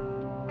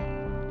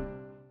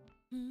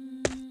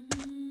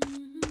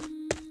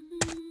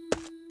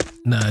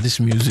 Nah, this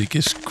music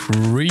is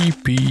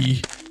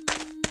creepy.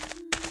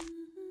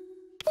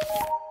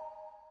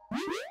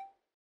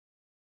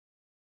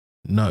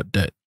 Not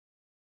that.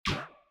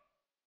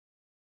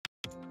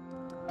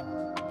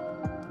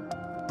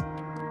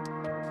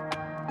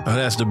 Oh,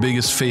 that's the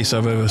biggest face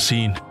I've ever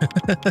seen.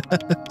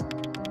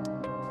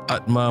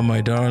 Atma,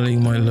 my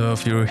darling, my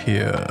love, you're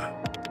here.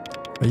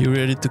 Are you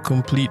ready to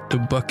complete the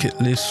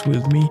bucket list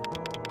with me?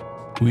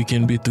 We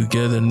can be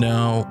together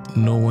now.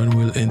 No one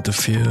will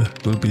interfere.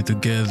 We'll be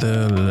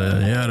together.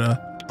 Yada.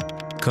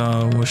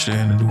 Come, watch the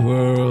end of the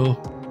world.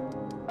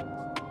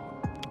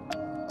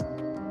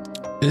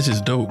 This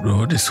is dope,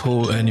 bro. This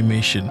whole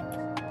animation.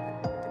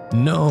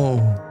 No,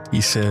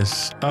 he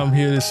says. I'm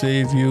here to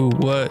save you.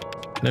 What?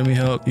 Let me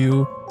help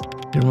you.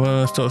 You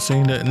wanna stop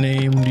saying that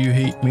name? Do you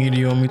hate me? Do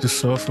you want me to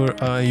suffer?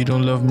 You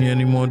don't love me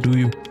anymore, do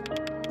you?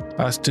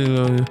 I still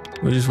love you,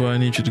 which is why I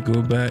need you to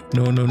go back.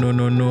 No, no, no,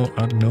 no, no.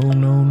 No,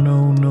 no,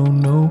 no, no,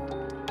 no.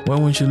 Why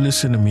won't you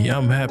listen to me?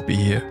 I'm happy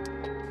here.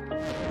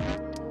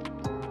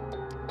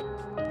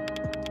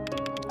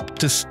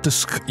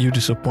 You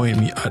disappoint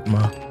me,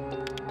 Atma.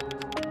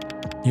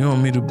 You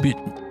want me to beat...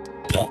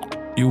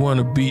 You want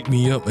to beat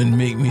me up and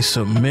make me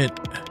submit?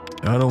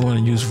 I don't want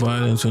to use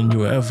violence on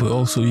you ever.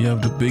 Also, you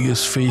have the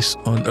biggest face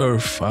on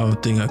earth. I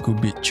don't think I could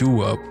beat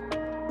you up.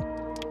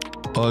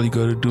 All you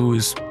gotta do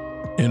is,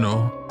 you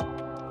know,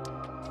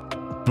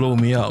 blow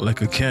me out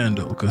like a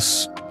candle,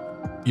 because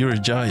you're a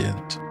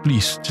giant.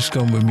 Please, just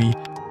come with me.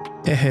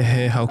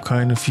 Hehehe, how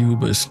kind of you,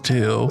 but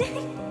still.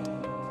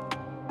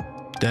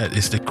 That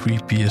is the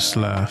creepiest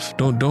laugh.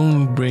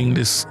 Don't bring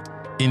this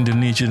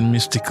Indonesian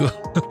mystical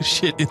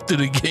shit into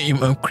the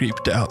game. I'm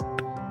creeped out.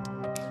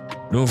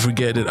 Don't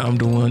forget that I'm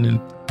the one in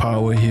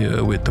power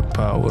here with the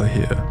power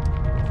here.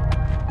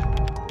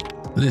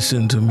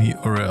 Listen to me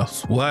or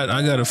else. What?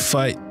 I gotta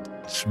fight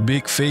this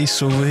big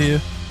face over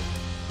here?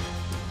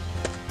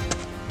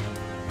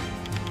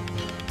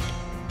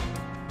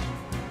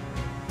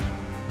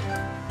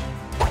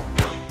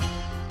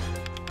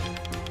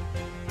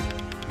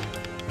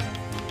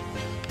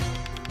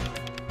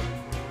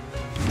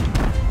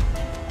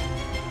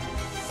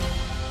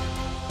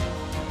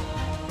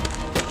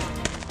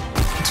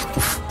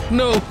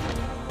 No.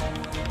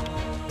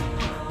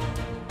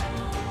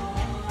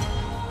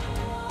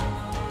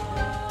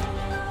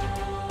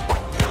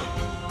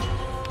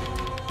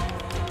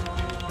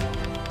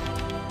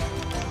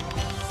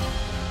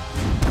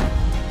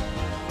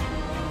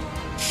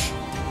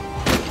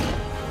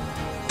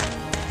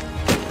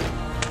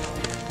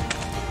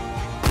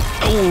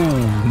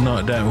 Oh,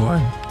 not that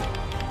one.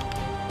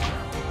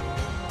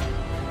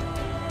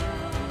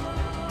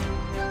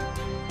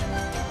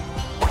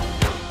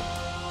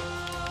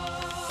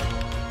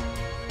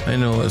 I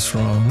know what's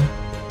wrong,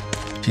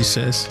 she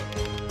says.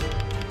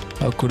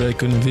 How could I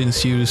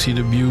convince you to see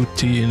the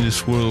beauty in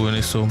this world when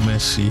it's so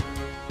messy?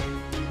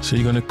 So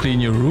you're gonna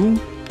clean your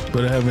room?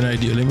 But I have an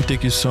idea. Let me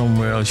take you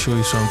somewhere. I'll show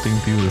you something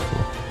beautiful.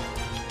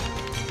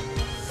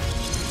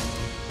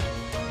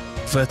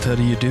 What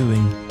are you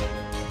doing?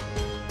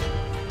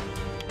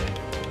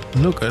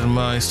 Look,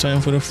 Adma, it's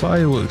time for the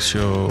fireworks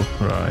show,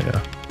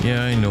 Raya.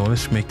 Yeah, I know.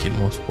 Let's make it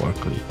more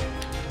sparkly.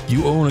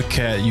 You own a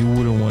cat, you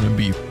wouldn't want to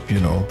be, you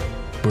know,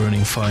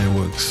 burning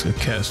fireworks.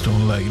 Cats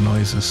don't like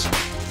noises,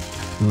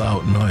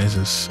 loud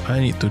noises. I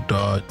need to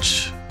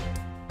dodge.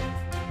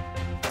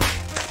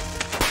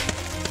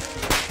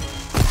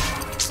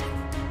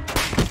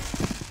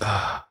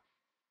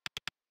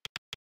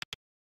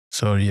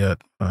 Sorry,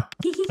 yet.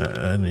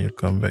 I need to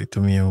come back to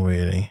me. I'm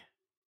waiting.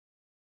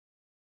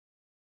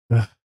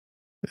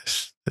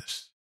 This.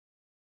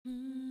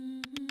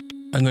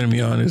 I'm gonna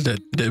be honest.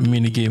 That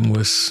mini game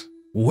was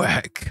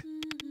whack.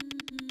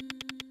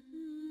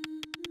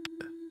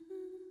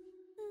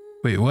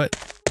 Wait, what?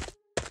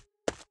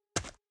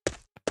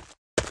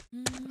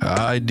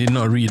 I did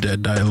not read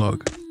that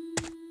dialogue.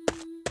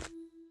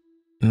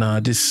 Nah,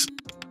 this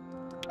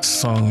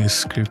song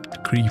is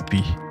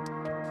creepy.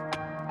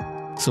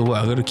 So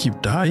what, I gotta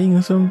keep dying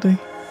or something?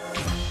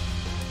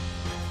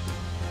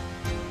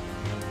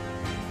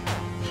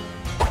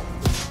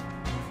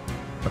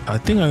 I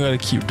think I gotta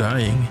keep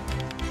dying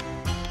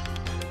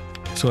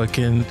so I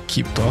can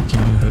keep talking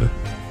to her.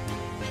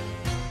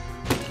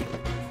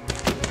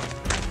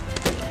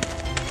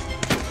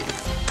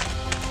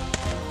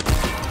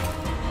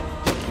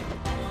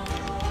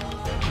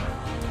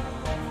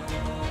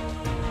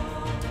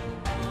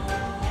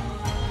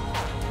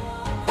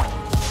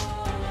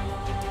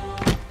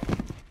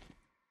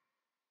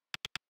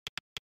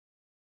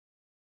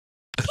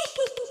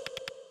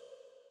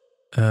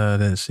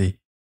 Let's see.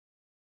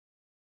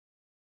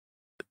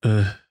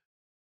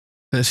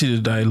 Let's see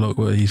the dialogue,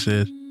 what he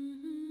said.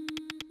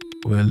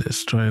 Well,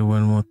 let's try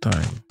one more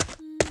time.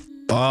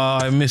 Oh,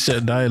 I missed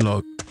that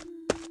dialogue.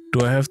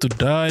 Do I have to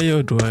die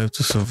or do I have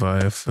to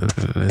survive?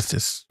 Let's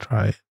just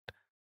try it.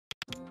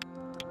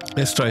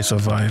 Let's try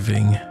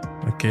surviving,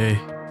 okay?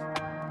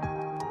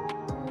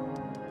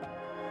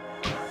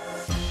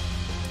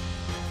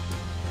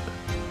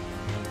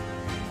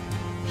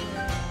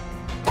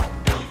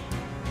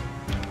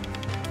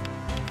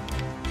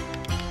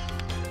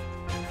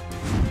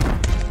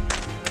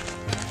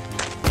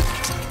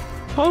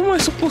 How am I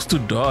supposed to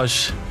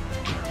dodge?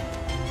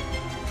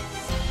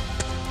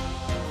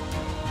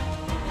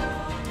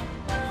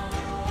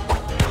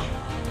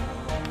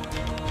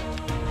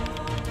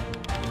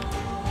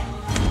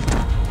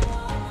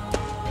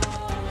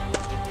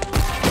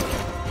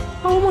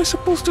 How am I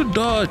supposed to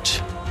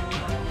dodge?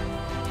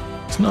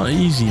 It's not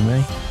easy,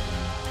 man.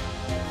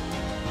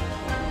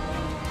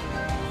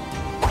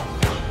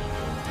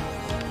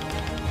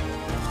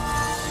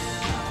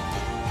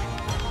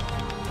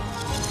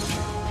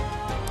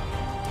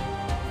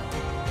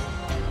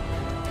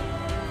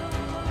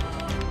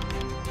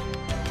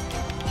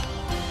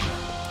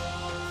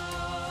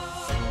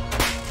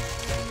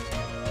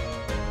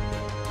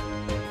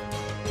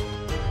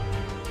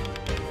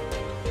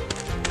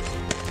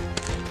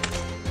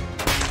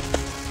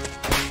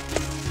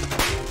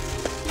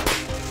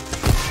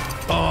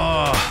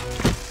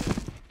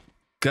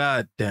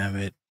 God damn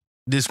it.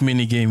 This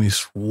mini game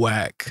is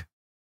whack,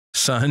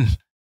 son.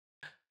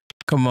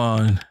 Come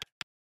on.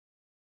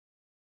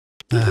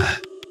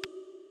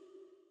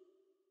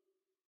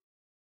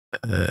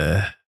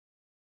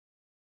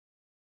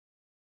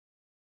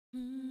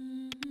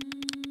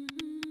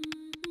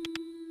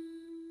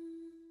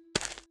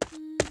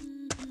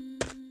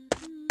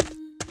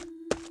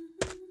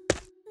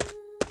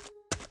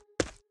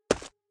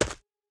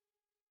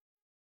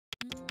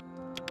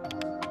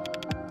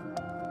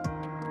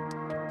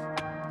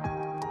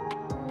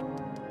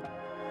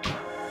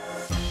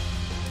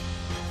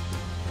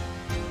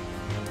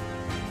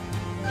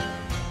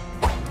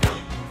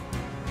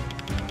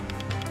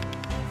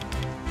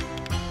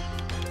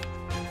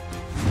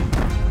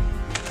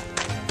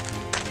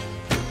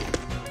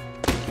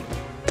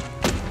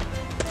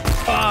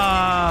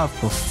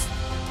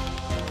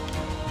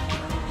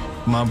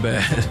 My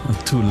bad. I'm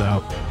too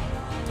loud.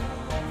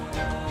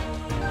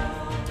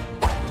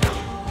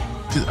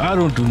 I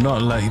do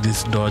not like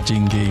this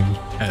dodging game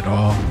at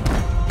all.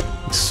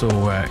 It's so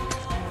whack.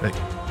 Like,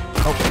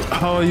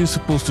 how are you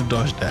supposed to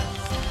dodge that?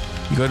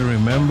 You gotta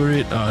remember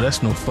it. Oh,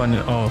 that's no fun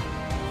at all.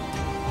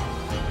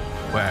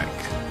 Whack.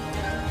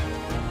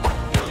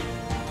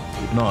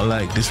 Not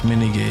like this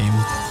mini game.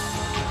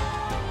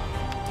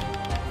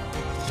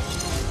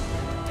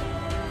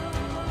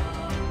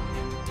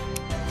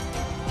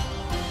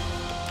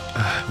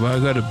 But I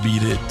gotta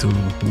beat it to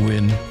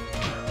win.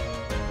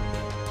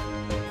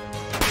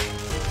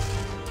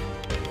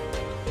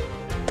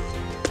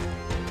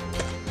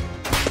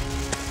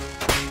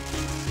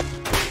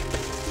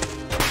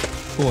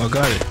 Oh, I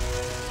got it.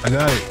 I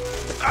got it.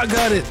 I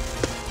got it.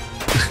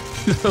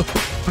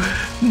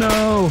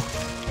 No.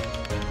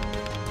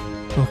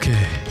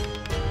 Okay.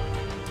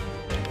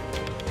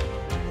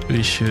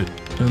 We should.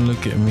 Don't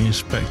look at me.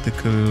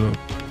 Spectacle. Look.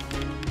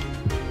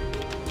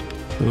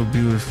 So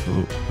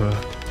beautiful.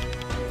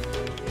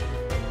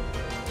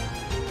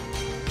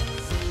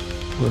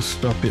 Let's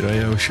stop it right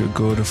here. We should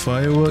go to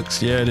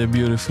fireworks. Yeah, they're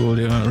beautiful.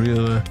 They aren't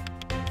real.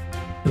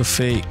 They're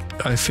fake.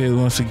 I failed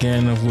once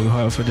again. I've worked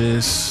hard for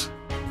this.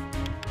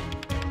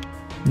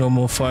 No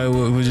more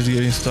fireworks. We're just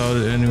getting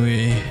started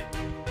anyway.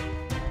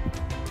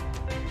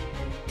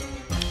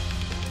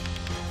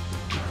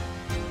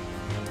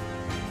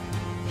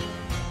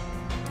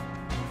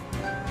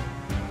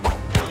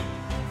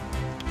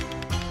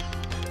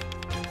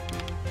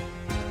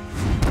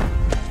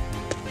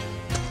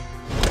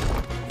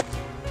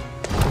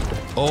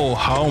 Oh,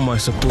 how am I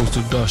supposed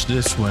to dodge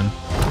this one?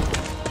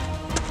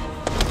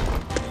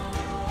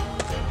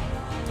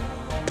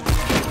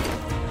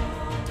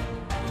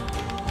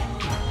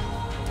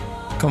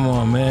 Come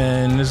on,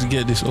 man. Let's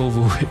get this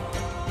over with.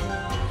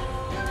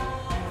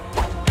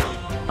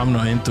 I'm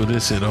not into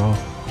this at all.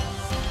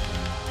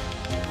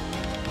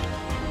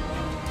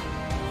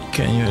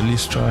 Can you at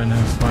least try and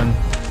have fun?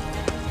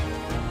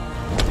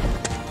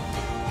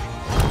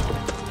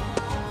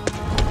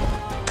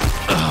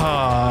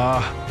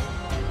 Ah!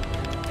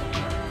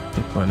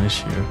 To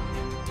punish you.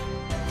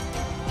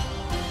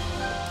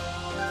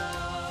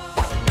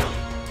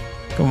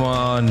 Come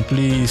on,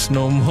 please,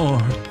 no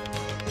more.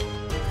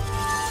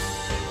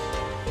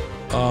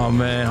 Oh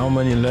man, how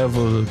many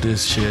levels of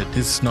this shit?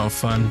 It's not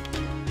fun.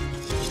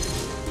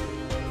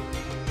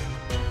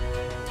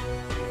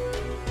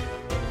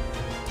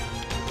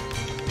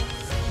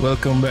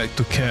 Welcome back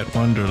to Cat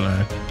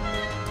Wonderland.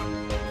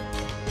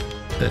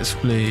 Let's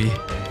play.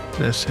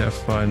 Let's have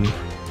fun.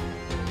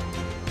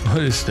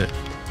 What is that?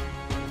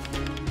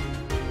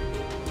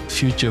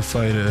 Future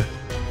Fighter.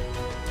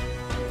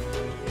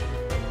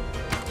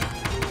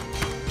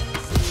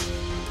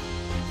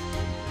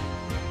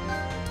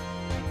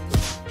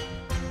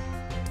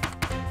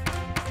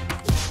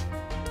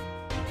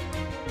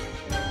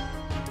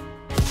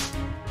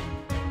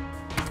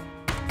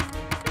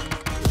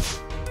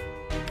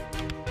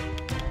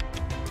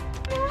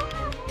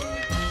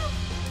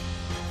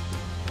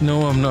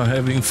 No, I'm not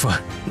having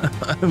fun.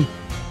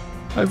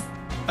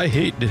 I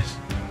hate this.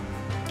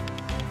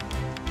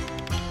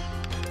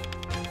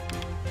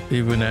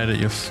 Even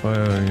added your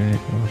fire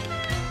uniform.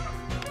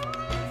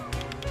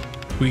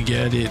 We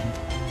get it.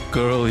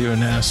 Girl, you're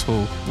an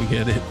asshole. We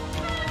get it.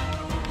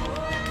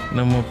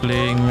 No more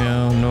playing,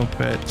 meow, no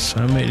pets.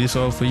 I made this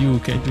all for you.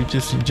 Can't you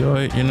just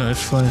enjoy it? You know,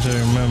 as fun as I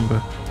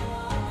remember.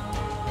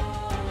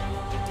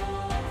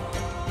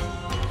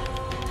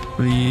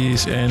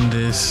 Please end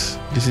this.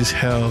 This is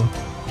hell.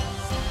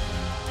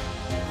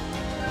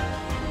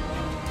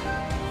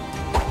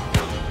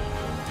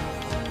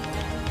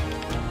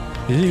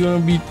 Is it gonna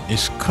be?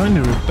 It's kind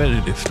of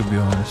repetitive, to be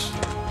honest.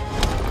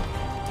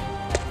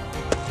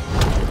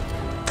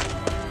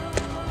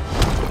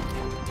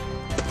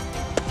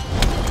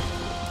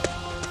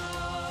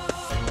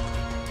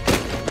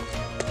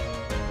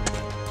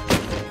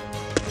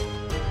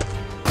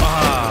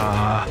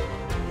 Ah,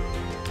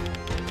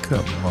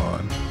 come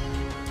on.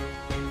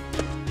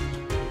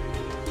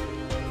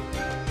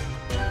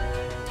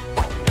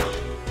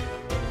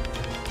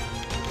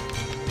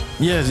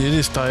 Yes, it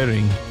is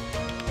tiring.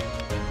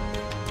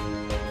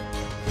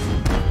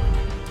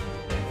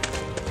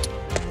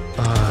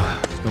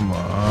 Come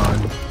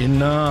on,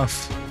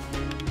 enough.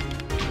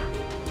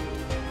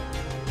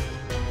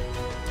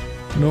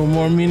 No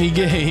more mini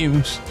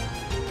games.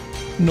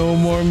 No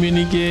more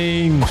mini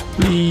games,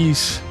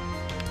 please.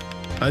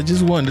 I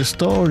just want the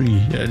story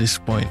at this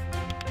point.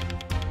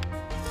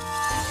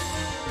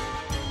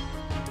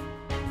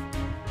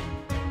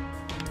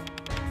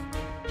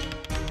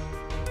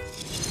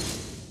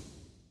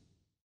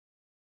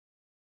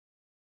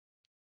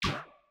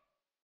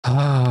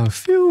 Ah,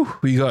 phew,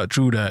 we got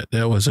through that.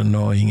 That was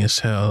annoying as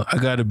hell. I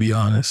gotta be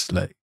honest,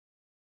 like,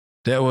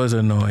 that was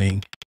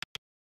annoying.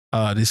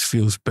 Ah, this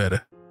feels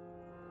better.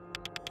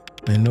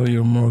 I know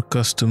you're more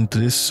accustomed to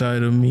this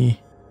side of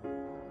me.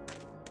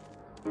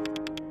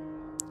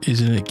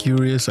 Isn't it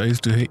curious? I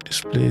used to hate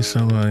this place.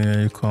 Somehow,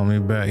 yeah, you call me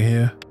back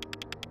here.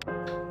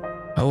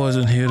 I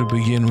wasn't here to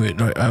begin with,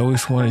 right? I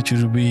always wanted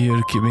you to be here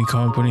to keep me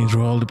company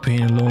through all the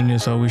pain and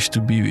loneliness. I wish to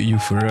be with you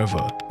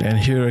forever. And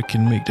here I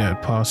can make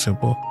that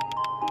possible.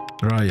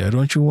 Raya,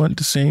 don't you want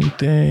the same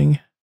thing?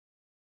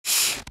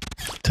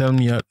 Tell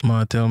me,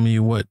 Atma, tell me,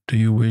 what do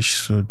you wish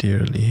so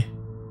dearly?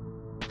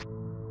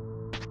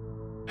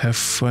 Have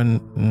fun.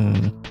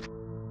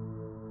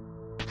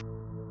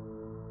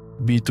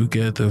 Be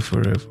together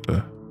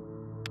forever.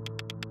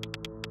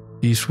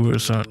 These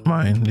words aren't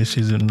mine. This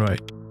isn't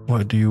right.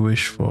 What do you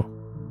wish for?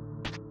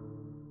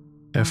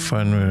 Have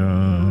fun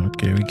with...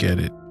 okay, we get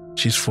it.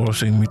 She's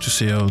forcing me to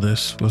say all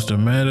this. What's the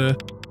matter?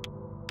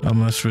 I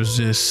must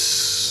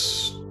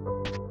resist.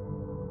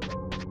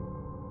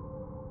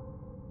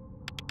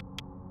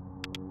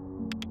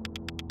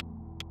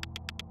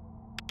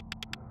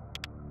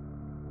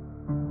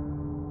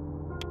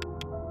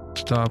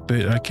 Stop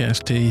it. I can't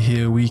stay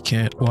here. We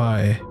can't.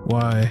 Why?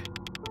 Why?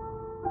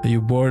 Are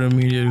you bored of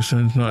me? It's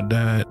not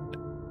that.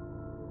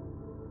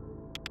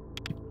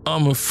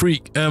 I'm a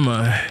freak, am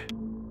I?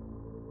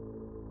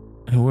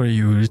 And what are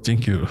you? You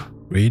think you're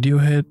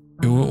Radiohead?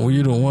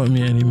 You don't want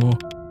me anymore.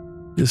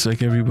 Just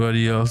like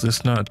everybody else.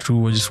 That's not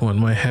true. I just want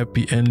my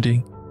happy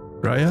ending.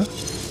 Raya?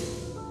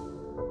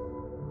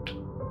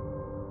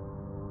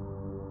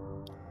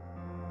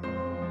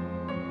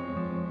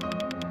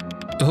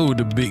 Oh,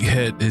 the big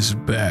head is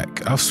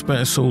back. I've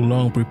spent so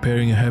long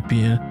preparing a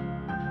happy end.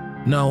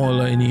 Now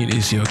all I need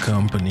is your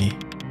company.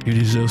 You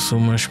deserve so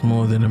much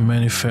more than a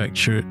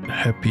manufactured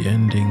happy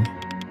ending.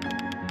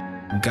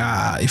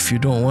 God, if you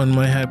don't want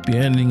my happy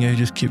ending, I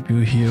just keep you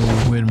here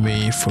with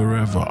me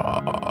forever.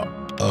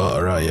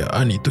 Right, yeah,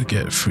 I need to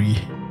get free.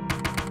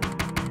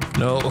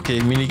 No, okay,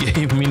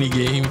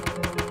 minigame.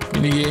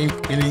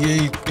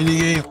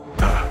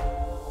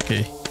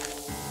 Okay.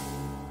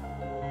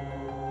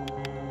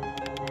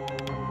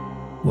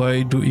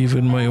 Why do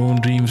even my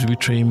own dreams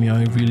betray me?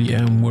 I really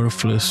am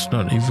worthless.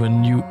 Not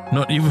even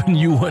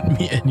you want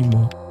me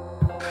anymore.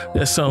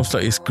 That sounds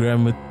like it's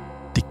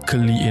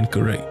grammatically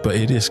incorrect, but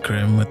it is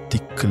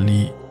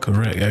grammatically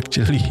correct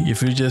actually.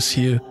 If you're just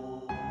here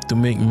to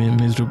make me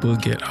miserable,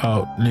 get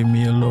out. Leave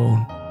me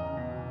alone.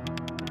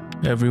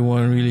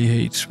 Everyone really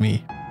hates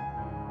me.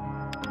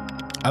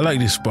 I like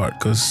this part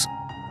because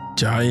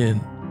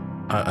giant.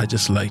 I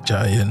just like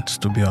giants,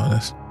 to be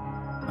honest.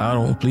 I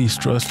don't. Please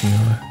trust me.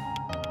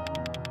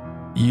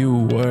 You,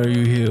 why are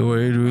you here? Why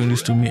are you doing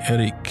this to me,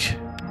 Eric?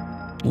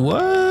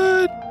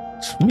 What?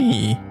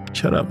 Me?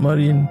 Shut up,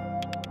 Marin.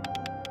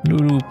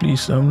 Lulu,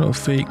 please, I'm not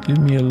fake. Leave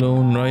me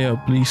alone. Raya,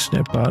 please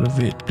snap out of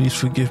it. Please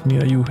forgive me.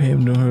 Are you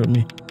him? Don't hurt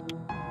me.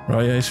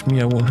 Raya, it's me.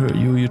 I won't hurt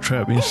you. You're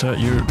trapped inside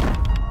your...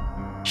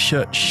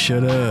 Shut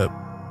up.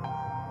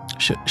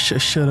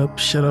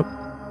 Shut up.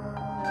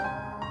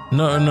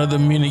 Not another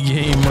mini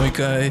game, my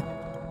guy.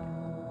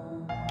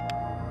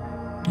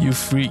 You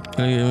freak.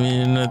 I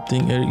mean,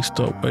 nothing. Eric,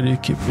 stop. Why do you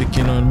keep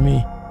picking on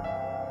me?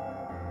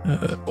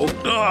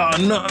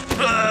 No.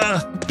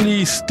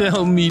 Please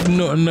tell me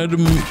not another...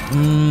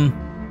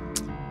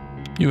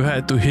 You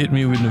had to hit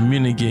me with a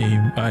mini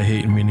game. I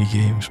hate mini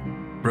games,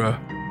 bruh.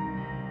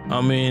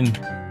 I mean,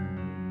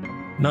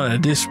 not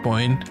at this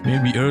point.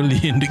 Maybe early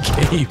in the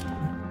game.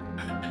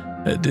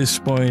 At this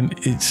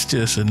point, it's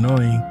just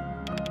annoying.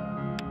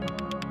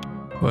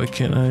 Why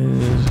can't I?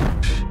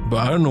 But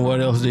I don't know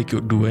what else they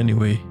could do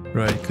anyway,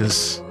 right?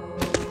 Because,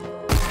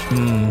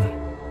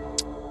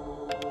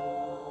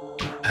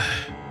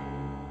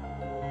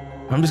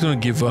 I'm just gonna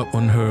give up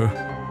on her.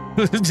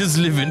 Just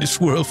live in this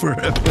world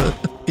forever.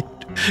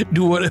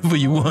 Do whatever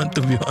you want,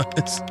 to be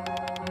honest.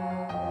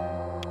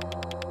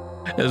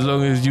 As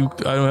long as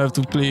I don't have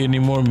to play any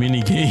more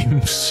mini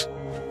games.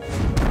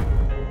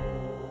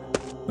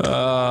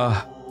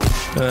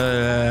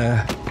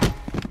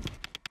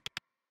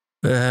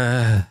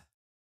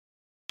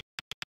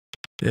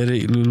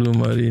 Eric, Lulu,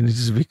 Marin, this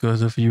is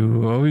because of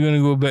you. Are we gonna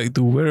go back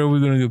to? Where are we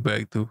gonna go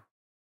back to?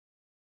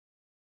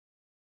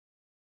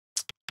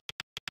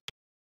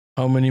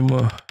 How many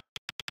more?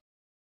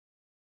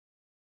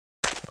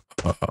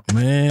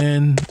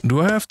 Man,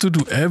 do I have to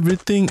do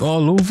everything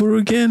all over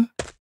again?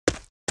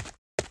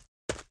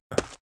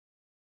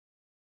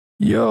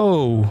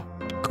 Yo,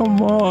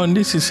 come on,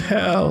 this is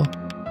hell.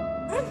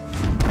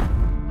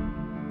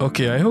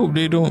 Okay, I hope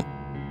they don't.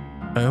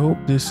 I hope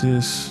this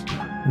is.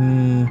 I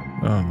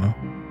don't know.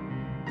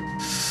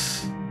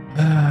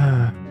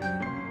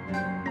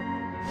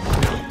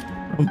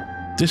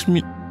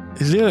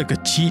 Is there like a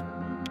cheat?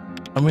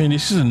 I mean,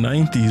 this is the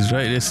 90s,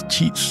 right? There's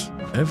cheats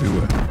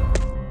everywhere.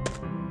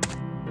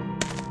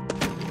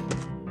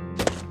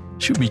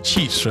 Should be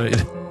cheats, right?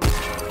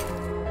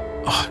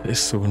 Oh, that's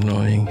so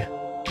annoying.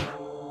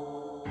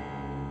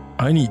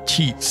 I need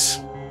cheats.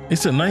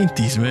 It's the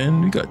 90s,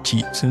 man. We got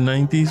cheats in the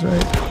 90s,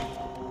 right?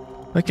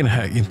 I can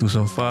hack into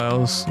some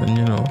files and,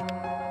 you know,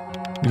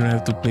 you don't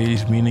have to play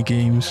these mini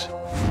games.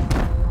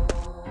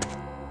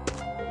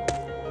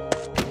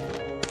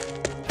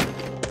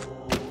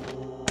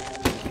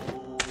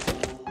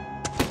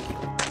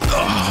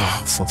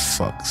 Oh, for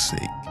fuck's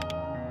sake.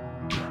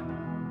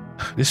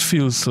 This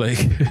feels like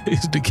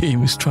the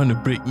game is trying to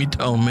break me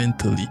down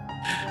mentally.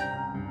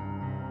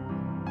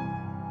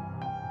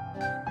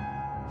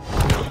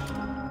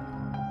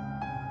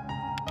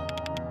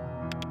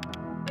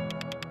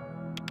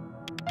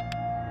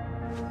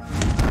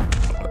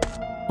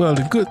 Well,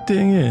 the good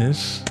thing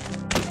is...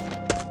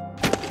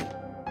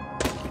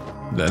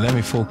 Let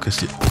me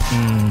focus it.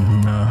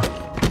 No.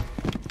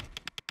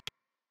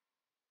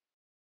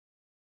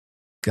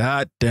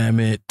 God damn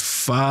it.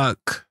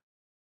 Fuck.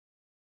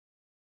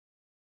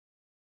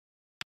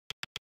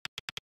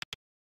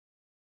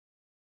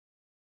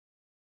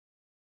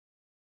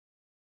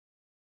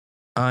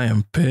 I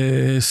am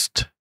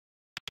pissed.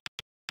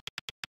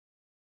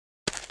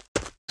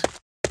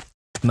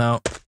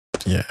 Now,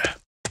 yeah.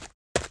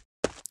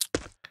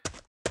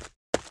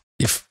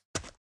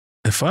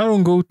 If I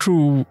don't go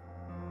through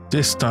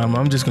this time,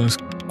 I'm just gonna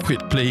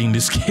quit playing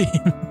this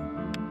game.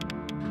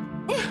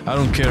 I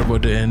don't care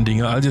about the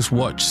ending. I'll just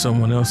watch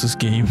someone else's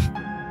game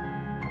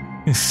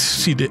and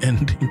see the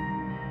ending.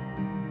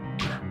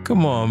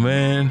 Come on,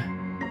 man.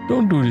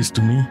 Don't do this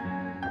to me.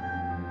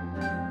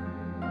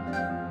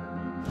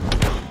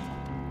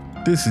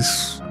 This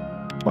is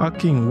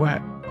fucking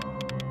whack.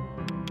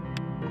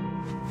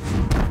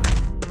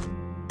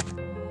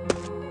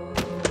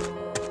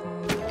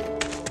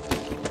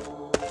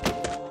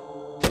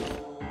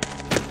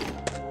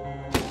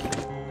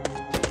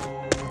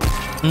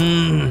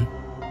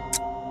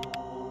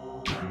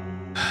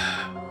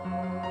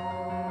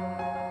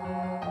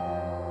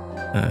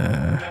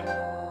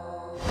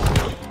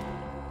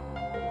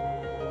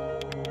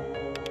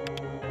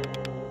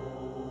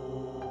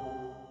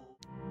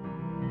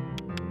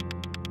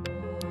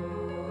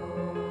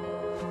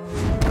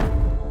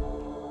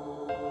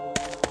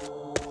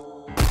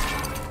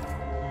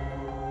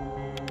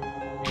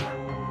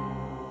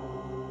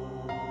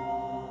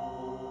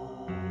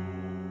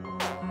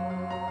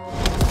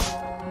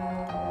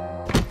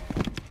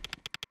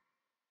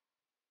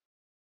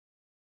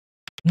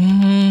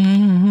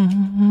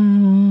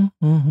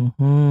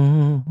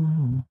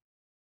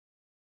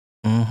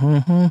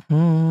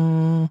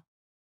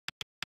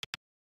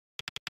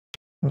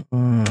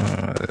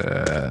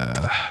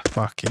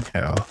 Fucking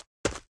hell.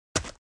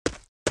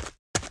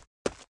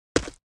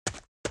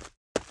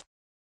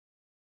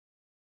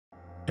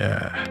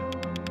 Yeah.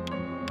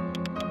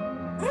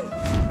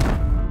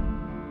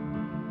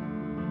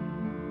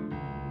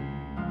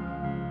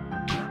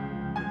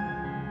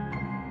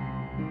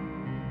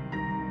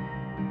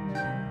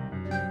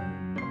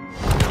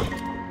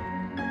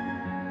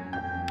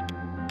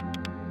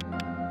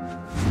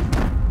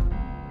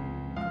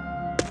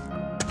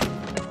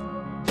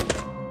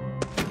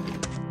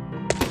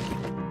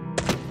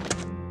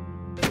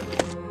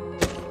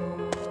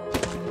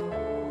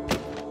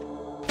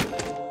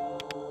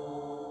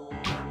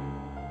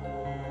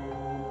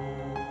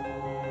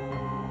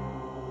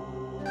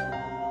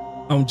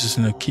 I'm just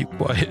gonna keep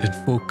quiet and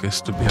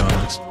focus, to be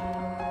honest.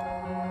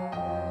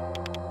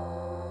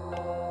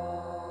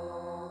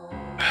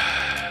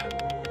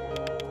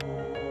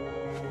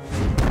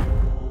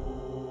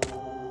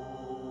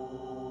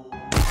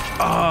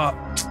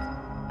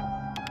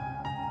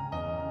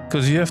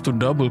 Because you have to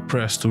double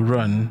press to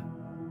run.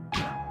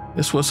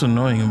 That's what's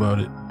annoying about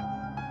it.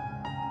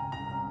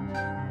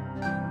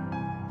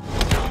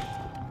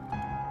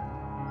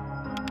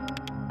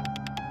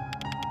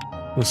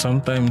 But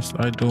sometimes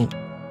I don't,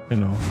 you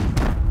know.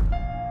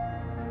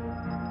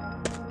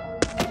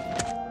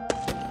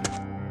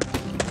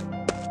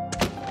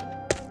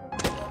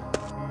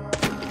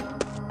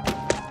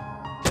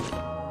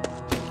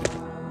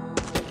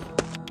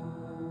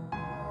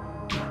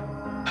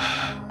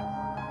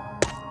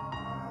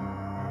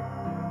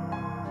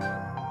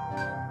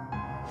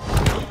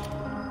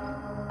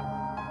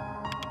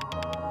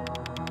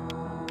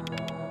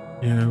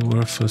 Yeah,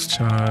 worthless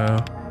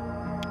child.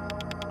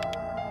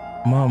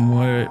 Mom,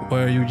 why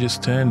are you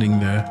just standing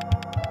there?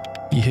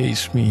 He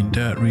hates me.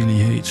 Dad really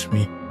hates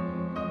me.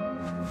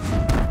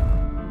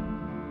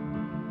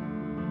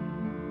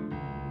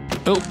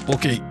 Oh,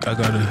 okay. I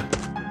gotta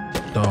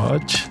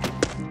dodge.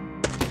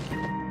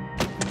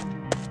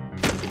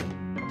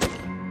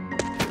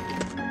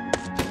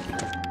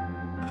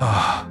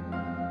 Ah.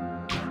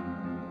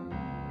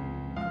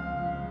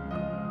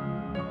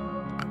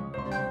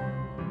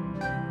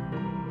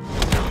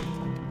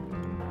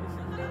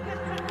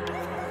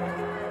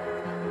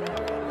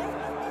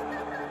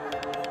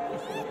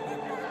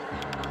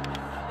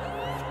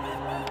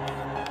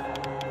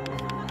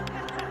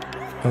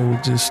 I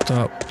will just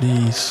stop,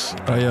 please.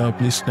 Raya,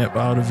 please snap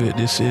out of it.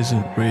 This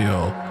isn't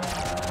real.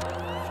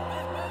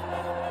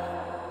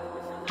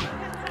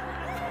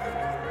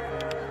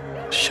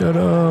 Shut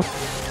up.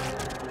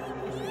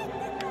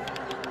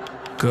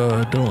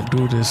 God, don't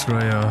do this,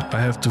 Raya. I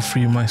have to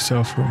free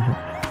myself from her.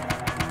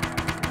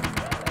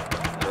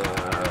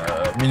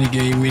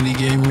 Minigame,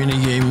 minigame,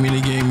 minigame,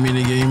 minigame,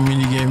 minigame,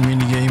 minigame,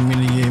 minigame,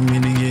 minigame,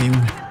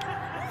 minigame.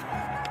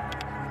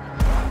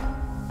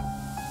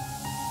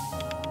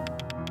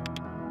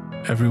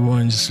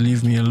 Everyone, just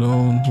leave me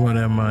alone. What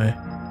am I?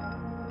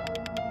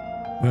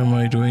 Why am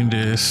I doing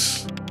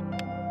this?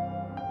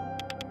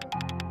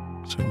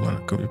 Someone I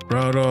could be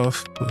proud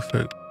of.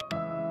 Perfect.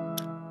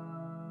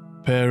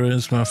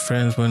 Parents, my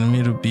friends wanted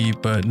me to be,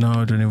 but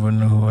now I don't even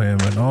know who I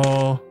am at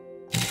all.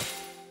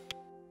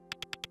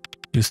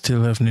 You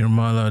still have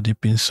Nirmala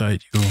deep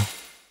inside you.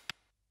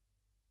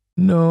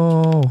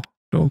 No,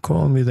 don't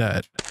call me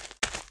that.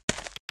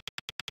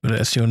 But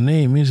that's your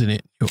name, isn't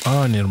it? You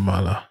are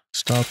Nirmala.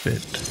 Stop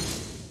it.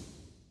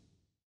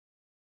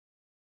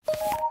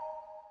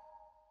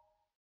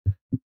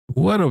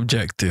 What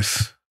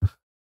objective?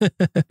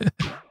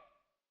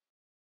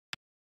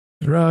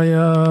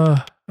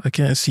 Raya, I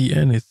can't see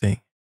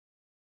anything.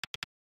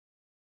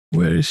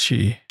 Where is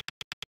she?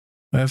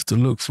 I have to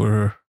look for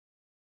her.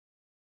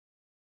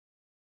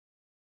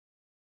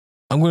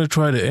 I'm going to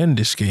try to end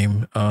this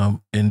game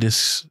in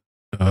this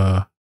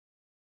I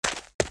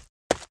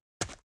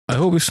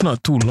hope it's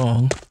not too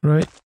long,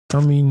 right?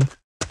 I mean,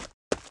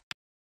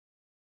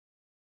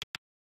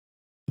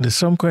 there's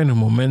some kind of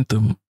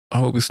momentum. I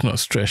hope it's not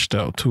stretched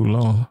out too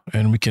long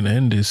and we can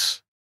end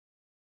this.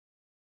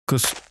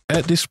 Because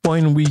at this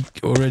point, we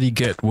already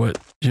get what,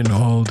 you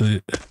know,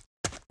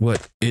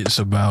 what it's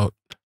about.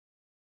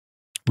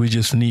 We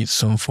just need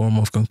some form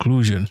of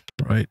conclusion,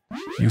 right?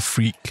 You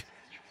freak.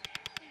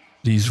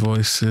 These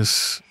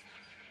voices.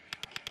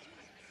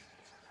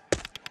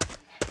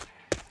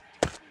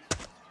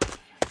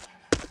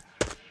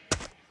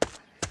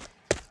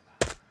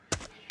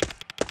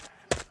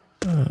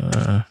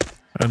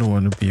 I don't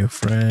want to be a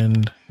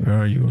friend.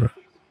 Where are you?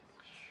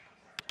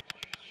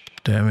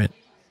 Damn it.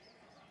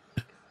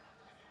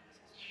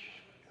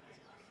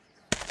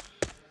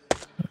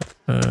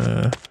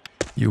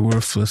 You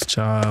worthless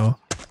child.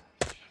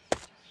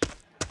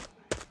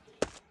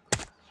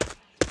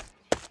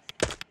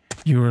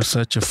 You are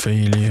such a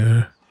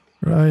failure.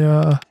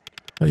 Raya,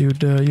 are you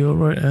there? You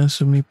alright?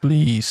 Answer me,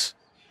 please.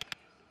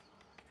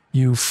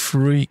 You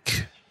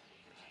freak.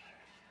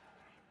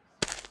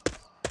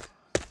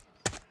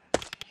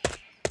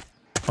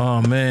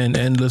 Oh man,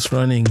 endless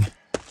running.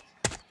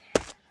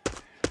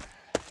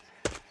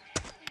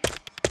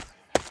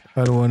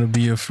 I don't want to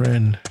be your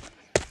friend.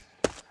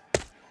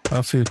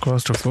 I feel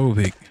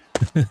claustrophobic.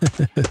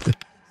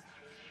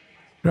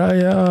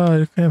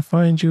 Raya, I can't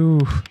find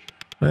you.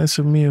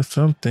 Answer me or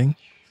something.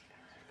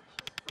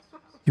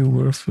 You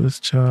worthless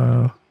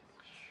child.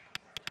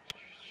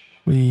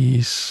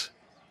 Please.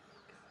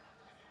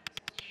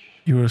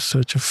 You are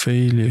such a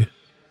failure.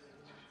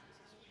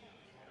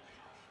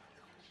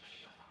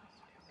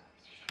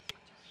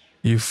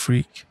 You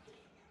freak.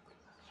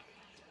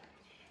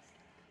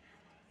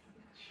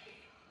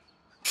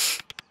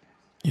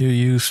 You're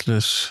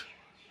useless.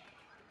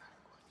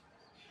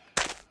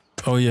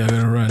 Oh yeah, I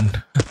gotta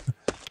run.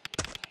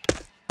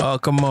 Oh,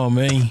 come on,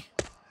 man.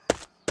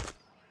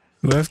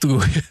 Do I have to go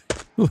here?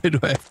 Where do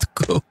I have to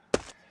go?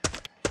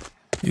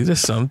 Is there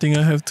something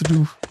I have to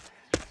do?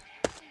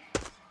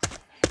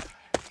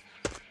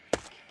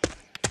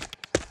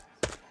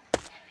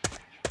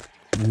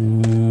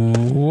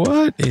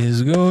 What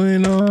is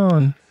going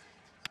on?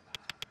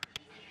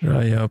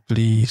 Raya,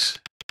 please.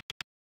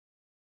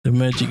 The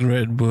magic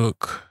red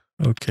book.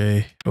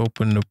 Okay,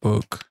 open the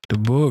book. The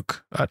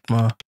book,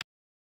 Atma.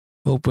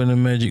 Open the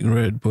magic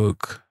red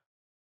book.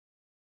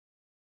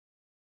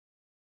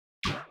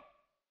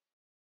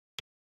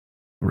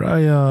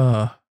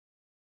 Raya.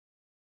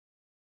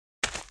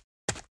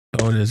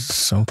 Oh, there's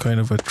some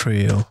kind of a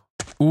trail.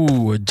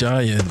 Ooh, a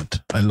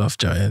giant. I love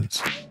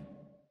giants.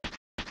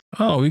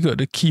 Oh, we got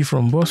the key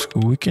from Bosco.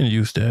 We can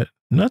use that.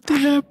 Nothing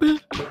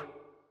happened?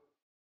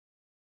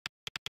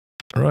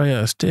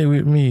 Raya, stay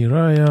with me.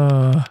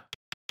 Raya.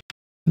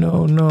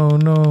 No, no,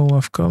 no.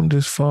 I've come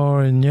this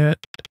far and yet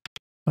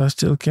I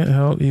still can't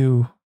help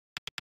you.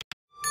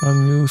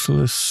 I'm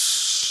useless.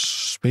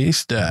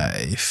 Space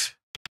dive.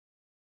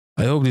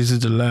 I hope this is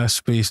the last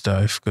space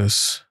dive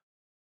because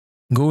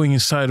going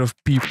inside of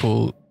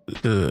people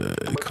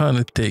kind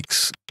of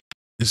takes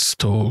its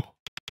toll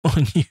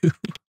on you.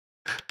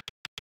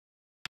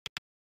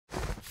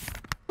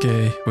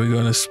 Okay, we're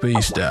gonna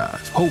space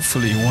dive.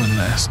 Hopefully one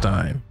last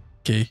time.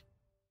 Okay.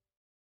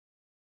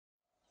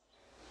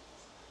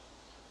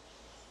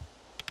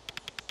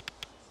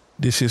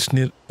 This is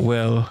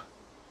Nitwell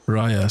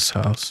Raya's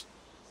house,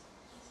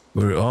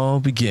 where it all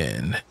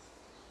began.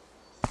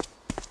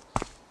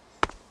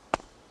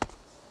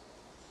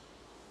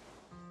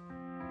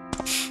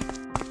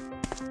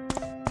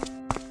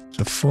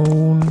 The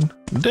phone.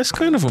 That's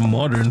kind of a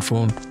modern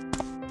phone.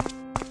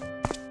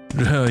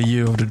 The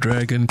Year of the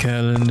Dragon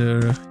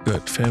calendar.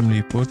 Got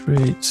family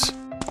portraits.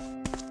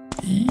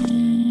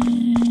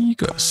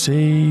 Got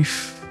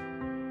safe.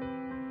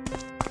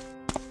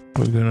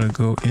 We're gonna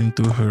go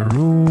into her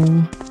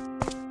room.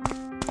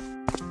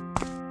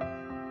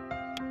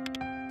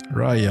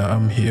 Raya,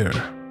 I'm here.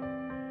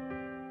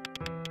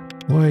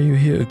 Why are you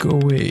here? Go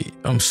away.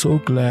 I'm so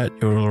glad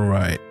you're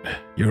alright.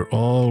 You're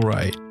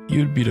alright.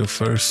 You'd be the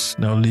first.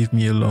 Now leave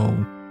me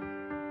alone.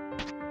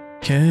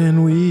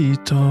 Can we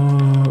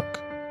talk?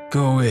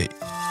 Go away.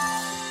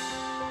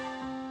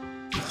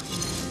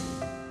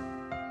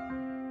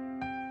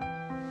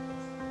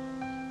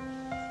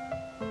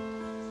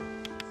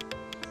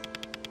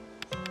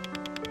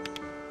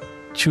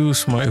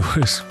 Choose my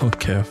words more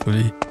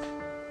carefully.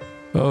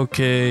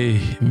 Okay,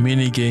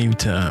 mini game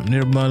time.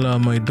 Nirmala,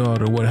 my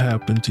daughter, what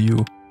happened to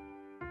you?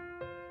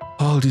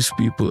 All these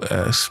people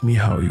ask me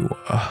how you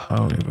are. I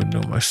don't even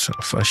know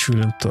myself. I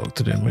shouldn't talk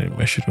to them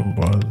anymore. I shouldn't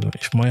bother them.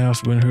 If my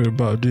husband heard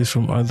about this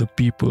from other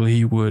people,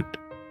 he would.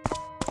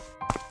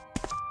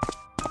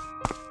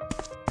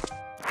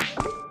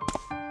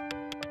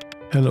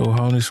 Hello,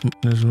 how is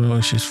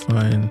Nirmala? She's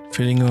fine.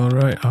 Feeling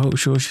alright? I hope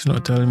sure she's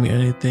not telling me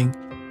anything.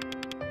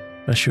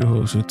 I sure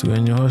hope so too.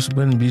 And your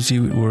husband busy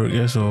with work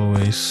as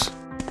always.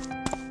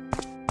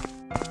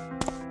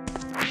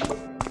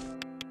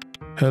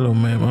 Hello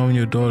ma'am, I'm in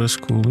your daughter's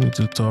school. We need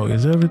to talk.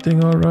 Is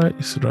everything alright?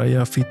 It's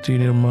Raya Fitri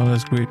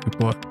Nirmala's great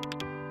report.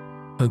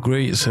 Her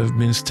grades have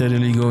been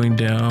steadily going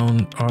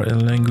down. Art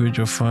and language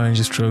are fine.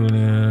 She's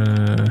struggling.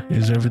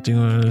 Is everything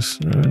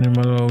honest?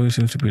 Nirmala always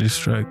seems to be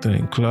distracted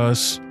in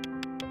class.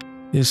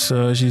 She's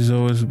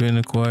always been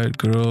a quiet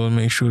girl.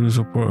 Make sure to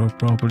support her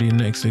properly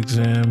next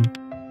exam.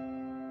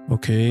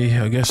 Okay,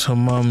 I guess her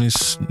mom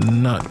is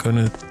not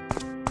gonna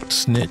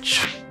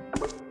snitch.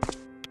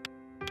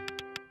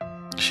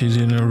 She's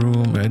in her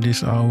room at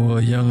this hour.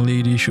 A young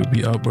lady should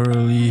be up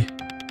early.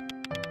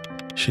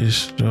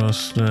 She's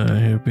just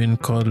been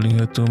coddling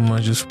her too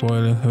much, just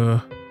spoiling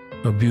her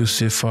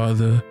abusive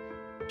father.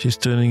 She's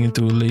turning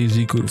into a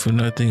lazy, good for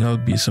nothing. I'll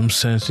beat some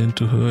sense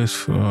into her.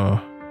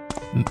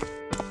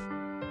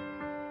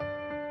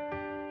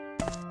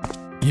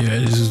 Yeah,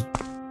 this is.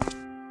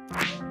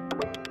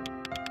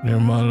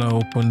 Nirmala,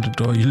 open the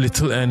door, you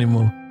little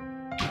animal.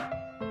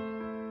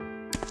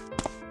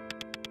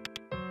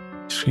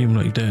 Scream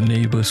like that,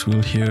 neighbors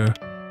will hear.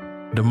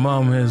 The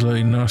mom has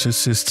like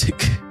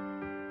narcissistic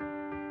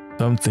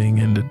something,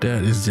 and the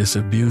dad is just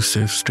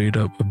abusive, straight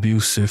up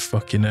abusive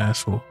fucking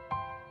asshole.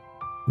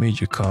 Made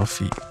your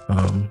coffee.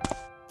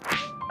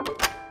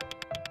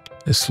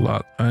 It's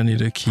locked. I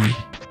need a key.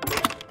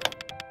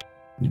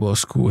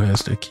 Bosco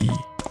has the key.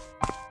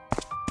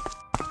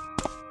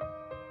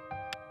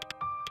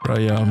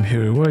 Raya, I'm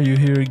here. Why are you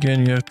here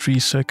again? You have 3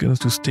 seconds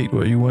to state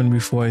what you want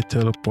before I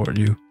teleport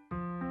you.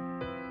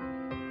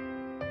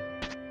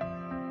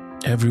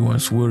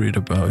 Everyone's worried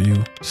about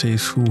you.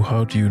 Says who?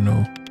 How do you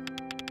know?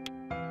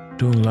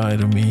 Don't lie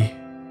to me.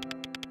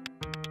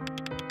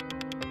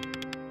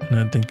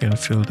 Nothing can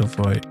fill the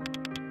void.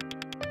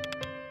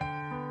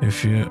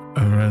 If you,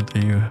 I'd rather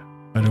you.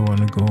 I don't want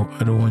to go.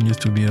 I don't want you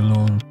to be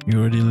alone. You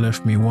already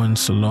left me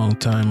once a long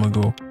time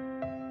ago.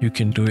 You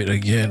can do it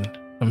again.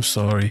 I'm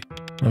sorry.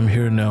 I'm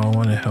here now. I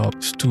want to help.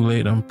 It's too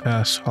late. I'm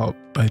past help,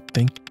 I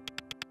think.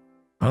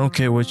 I don't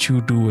care what you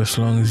do as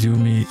long as you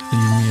leave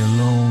me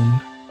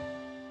alone.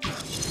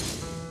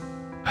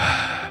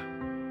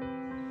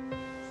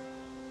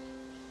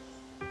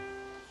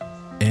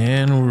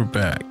 And we're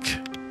back.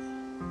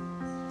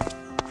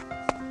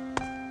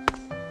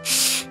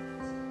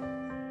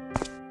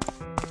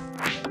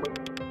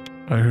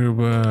 I heard,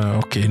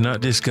 okay,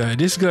 not this guy.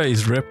 This guy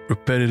is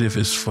repetitive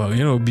as fuck.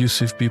 You know,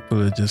 abusive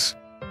people are just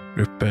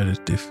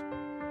repetitive.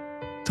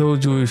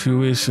 Told you if you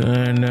wish,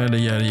 yada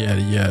yada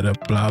yada yada,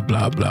 blah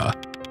blah blah.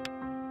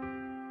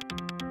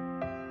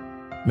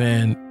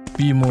 Man,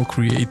 be more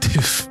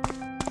creative.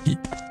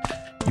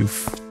 You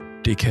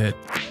dickhead.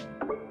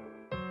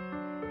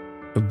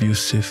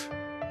 Abusive.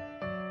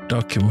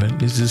 Document.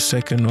 This is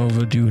second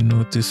overdue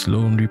notice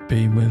loan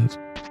repayment.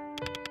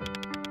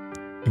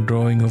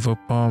 Drawing of a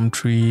palm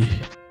tree.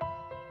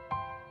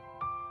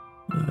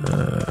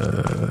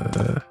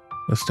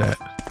 What's that?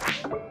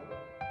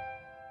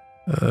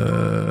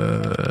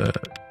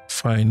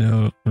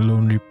 Final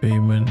loan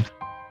repayment.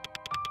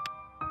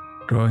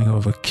 Drawing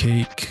of a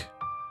cake.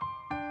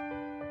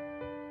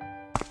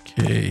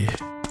 Okay.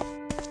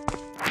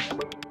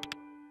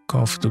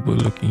 Comfortable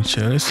looking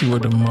chair. Let's see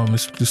what the mom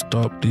is. Please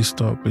stop, please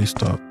stop, please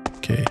stop.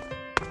 Okay.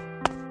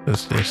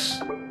 What's this?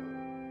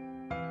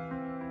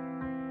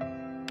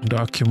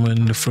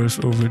 Document the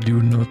first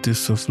overdue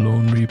notice of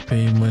loan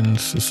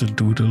repayments. It's a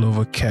doodle of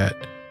a cat.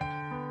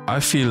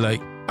 I feel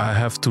like I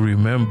have to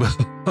remember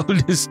all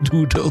these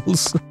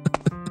doodles.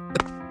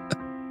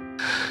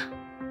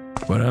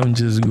 But I'm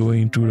just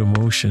going through the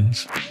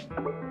motions.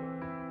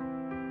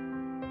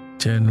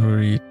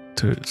 January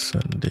 3rd,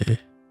 Sunday.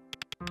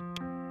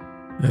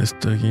 Let's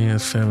taking a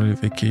family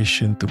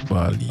vacation to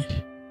Bali.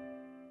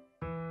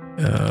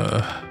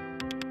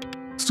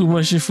 It's too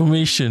much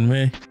information,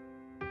 man.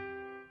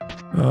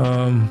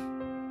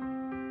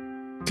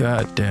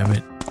 God damn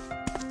it.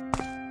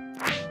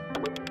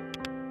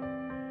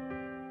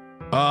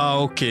 Ah,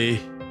 okay.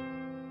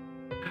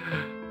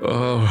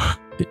 Oh,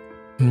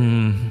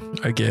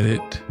 I get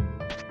it.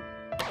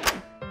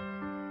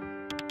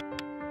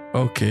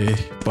 Okay,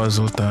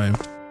 puzzle time.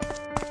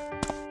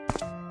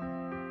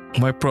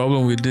 My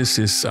problem with this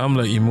is I'm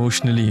like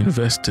emotionally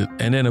invested,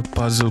 and then a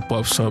puzzle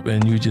pops up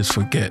and you just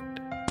forget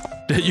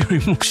that you're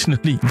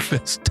emotionally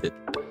invested.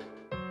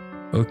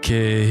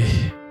 Okay.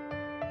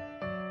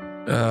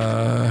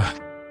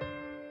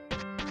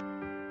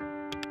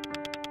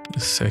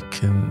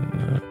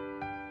 Second.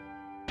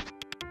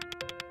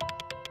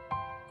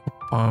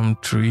 Palm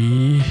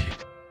tree.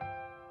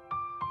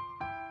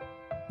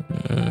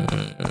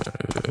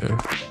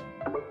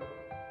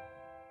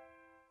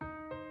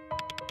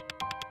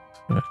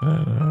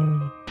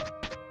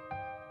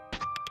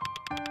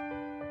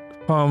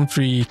 Palm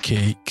tree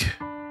cake.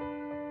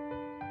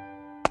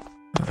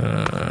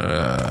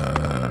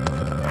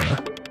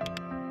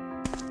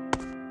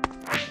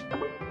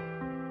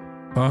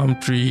 Palm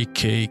tree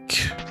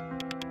cake.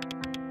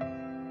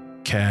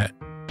 Cat.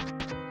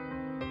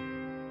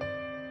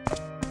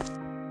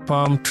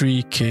 Palm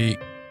tree cake.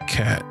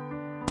 Cat.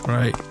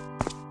 Right.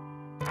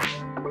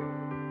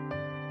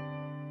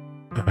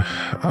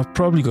 I've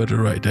probably got to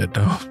write that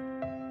down.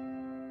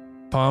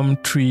 Palm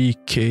tree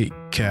cake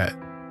cat.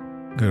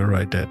 Gotta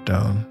write that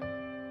down.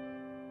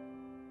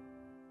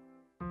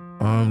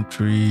 Palm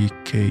tree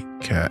cake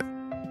cat.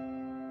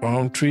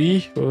 Palm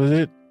tree, what was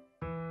it?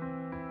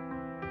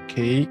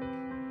 Cake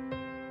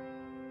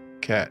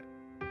cat.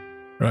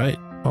 Right?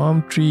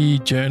 Palm tree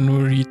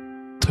January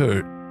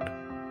 3rd.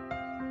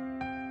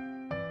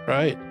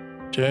 Right?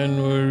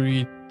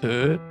 January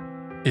 3rd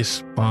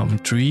is palm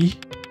tree.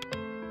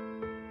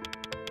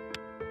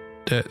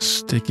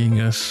 That's taking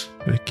us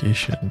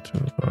vacation to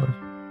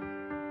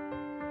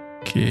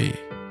okay.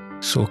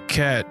 So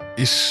cat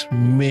is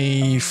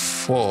May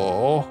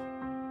 4.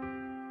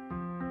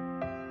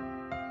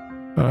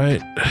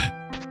 Right.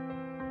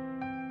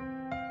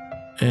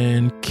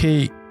 And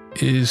cake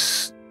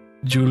is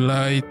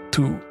July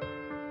 2.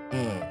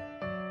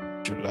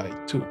 July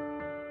 2.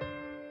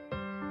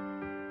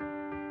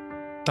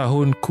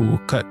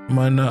 Tahunku, kat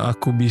mana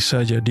aku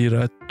bisa jadi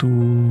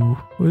ratu?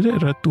 What is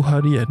it? Ratu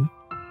harian?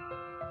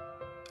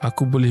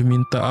 Aku boleh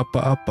minta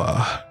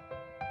apa-apa.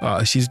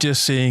 She's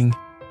just saying,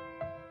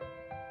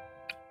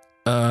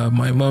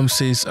 my mom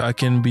says I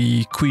can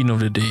be queen of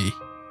the day.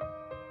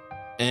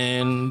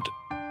 And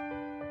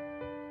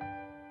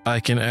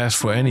I can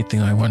ask for anything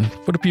I want.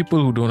 For the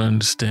people who don't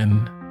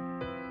understand,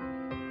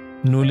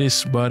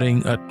 nulis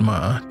bareng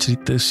Atma,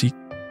 cerita si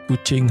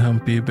kucing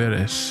hampir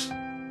beres.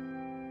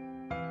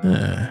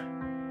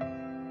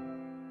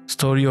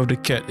 Story of the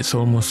cat is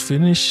almost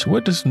finished.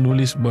 What does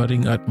nulis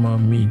baring atma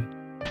mean?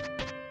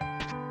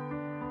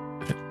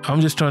 I'm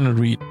just trying to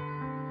read.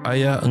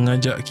 Ayah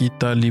ngajak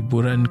kita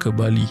liburan ke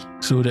Bali.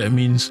 So that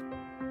means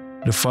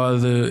the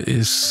father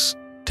is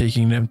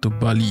taking them to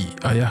Bali.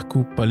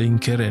 Ayahku paling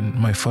keren.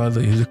 My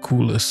father is the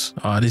coolest.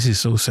 This is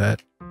so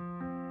sad.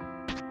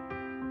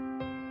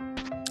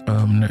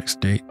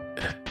 Next date.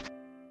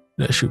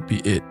 That should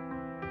be it.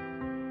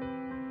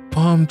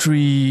 Palm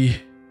tree,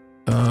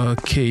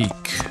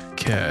 cake,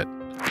 cat.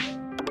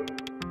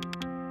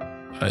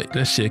 Alright,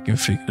 let's see if I can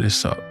figure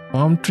this out.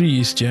 Palm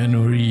tree is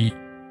January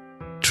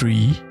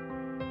 3.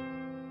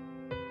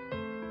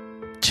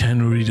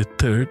 January the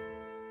 3rd,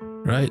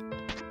 right?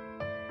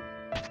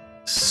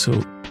 So,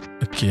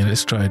 okay,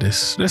 let's try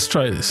this.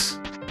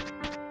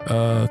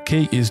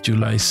 Cake is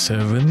July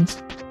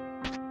 7th.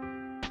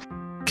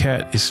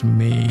 Cat is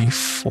May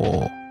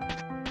 4.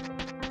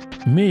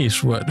 May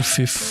is what, the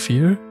 5th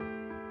year?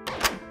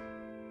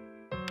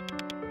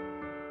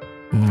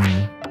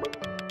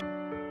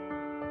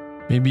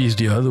 Maybe it's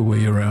the other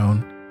way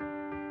around.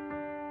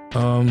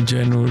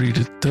 January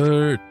the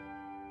 3rd,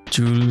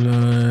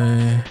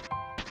 July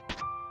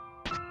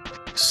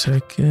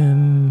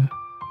 2nd.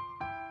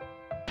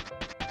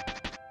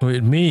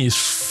 Wait, May is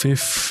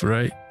 5th,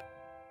 right?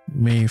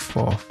 May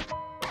 4th.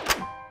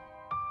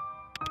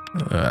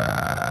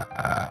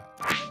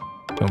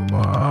 Come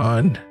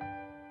on.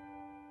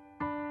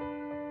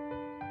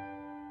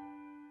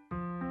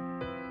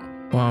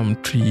 Palm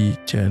tree,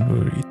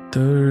 January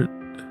 3rd.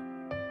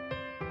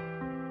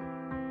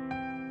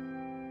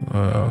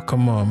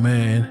 Come on,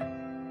 man.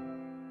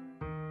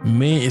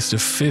 May is the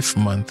 5th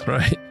month,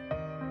 right?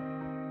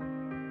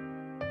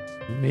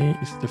 May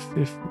is the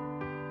 5th.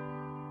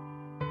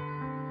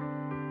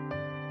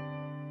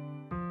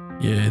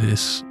 Yeah, it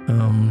is.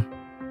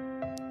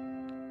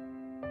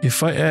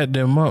 If I add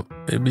them up,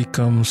 it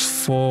becomes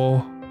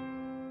 4,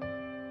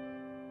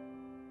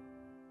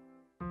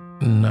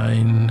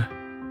 9.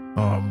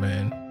 Oh,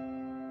 man.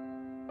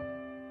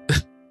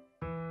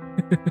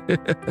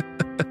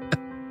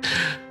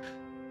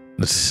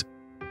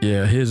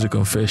 Yeah, here's a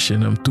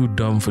confession. I'm too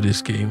dumb for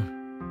this game.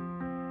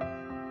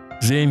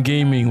 Zane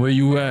Gaming, where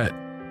you at?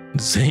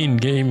 Zane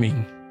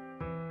Gaming.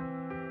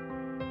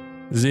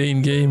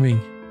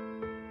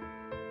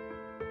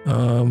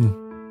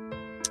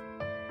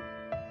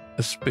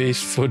 A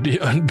space for the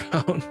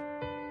Unbound.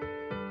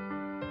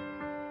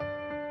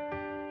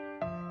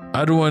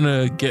 I don't want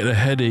to get a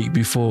headache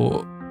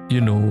before,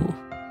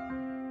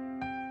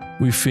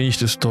 we finish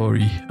the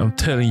story. I'm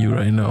telling you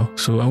right now.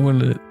 So I'm going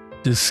to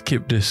just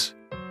skip this.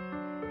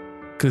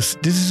 Because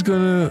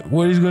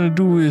what he's going to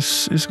do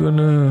is it's going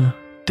to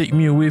take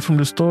me away from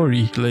the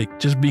story. Like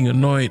just being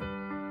annoyed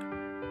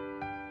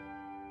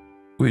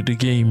with the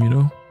game,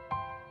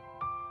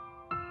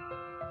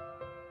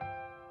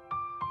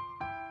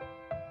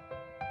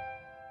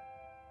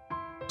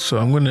 So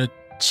I'm going to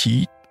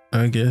cheat,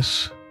 I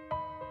guess.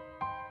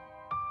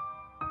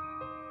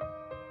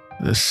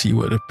 Let's see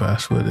what the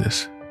password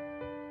is.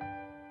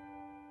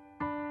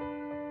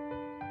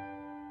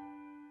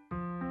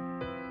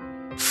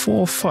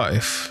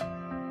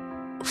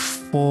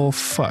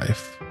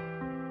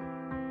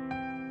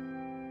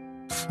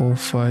 4531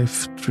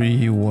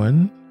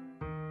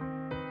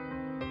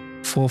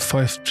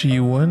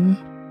 4531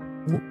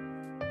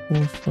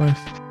 45.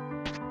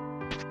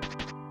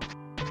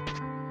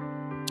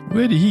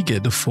 Where did he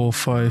get the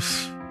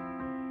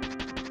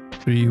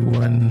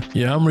 4531?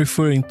 Yeah, I'm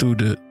referring to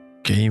the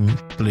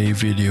gameplay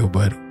video,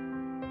 but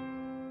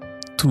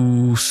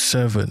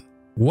 27.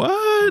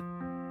 What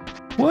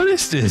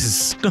is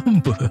this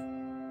number?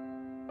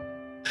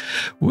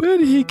 Where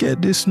did he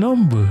get this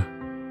number?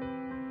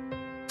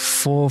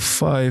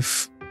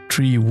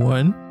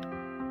 4531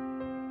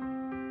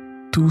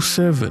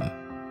 27.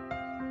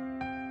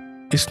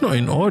 It's not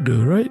in order,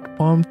 right?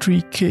 Palm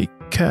tree, cake,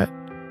 cat.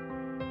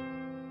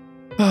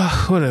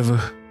 Whatever.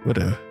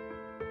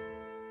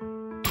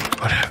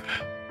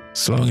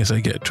 As long as I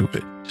get through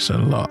it. It's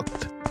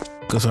unlocked.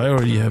 Because I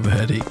already have a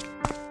headache.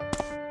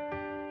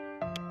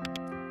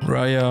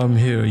 Raya, I'm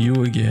here.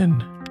 You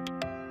again.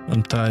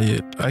 I'm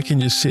tired. I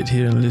can just sit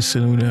here and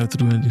listen. We don't have to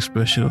do anything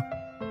special.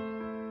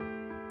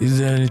 Is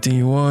there anything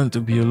you want? To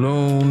be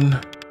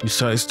alone?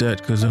 Besides that,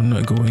 because I'm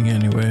not going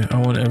anywhere. I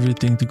want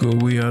everything to go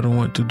away. I don't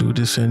want to do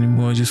this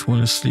anymore. I just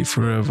want to sleep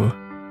forever.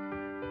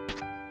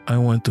 I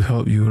want to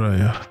help you,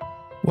 Raya.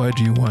 Why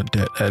do you want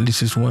that? At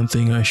least it's one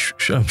thing I'm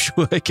sure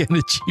I can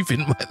achieve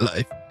in my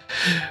life.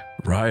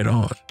 Right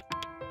on.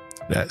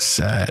 That's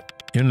sad.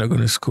 You're not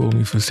going to scold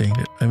me for saying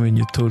that. I mean,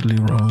 you're totally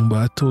wrong, but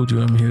I told you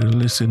I'm here to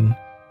listen.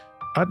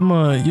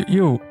 Atma,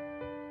 you're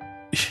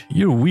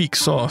weak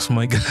sauce,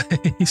 my guy.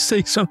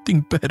 Say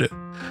something better.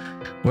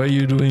 Why are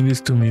you doing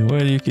this to me? Why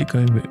do you keep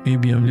coming back?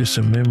 Maybe I'm just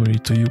a memory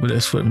to you, but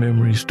that's what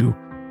memories do.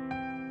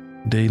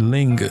 They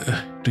linger.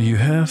 Do you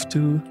have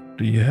to?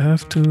 Do you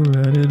have to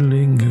let it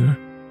linger?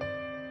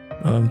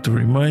 To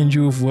remind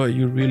you of what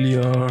you really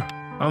are.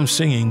 I'm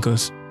singing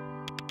because,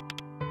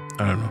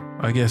 I don't know.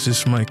 I guess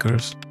it's my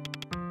curse.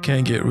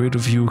 Can't get rid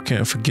of you,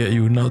 can't forget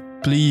you. Now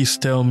please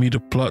tell me the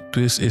plot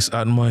twist is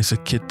Atma is a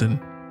kitten.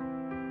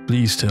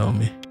 Please tell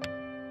me.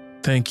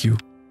 Thank you.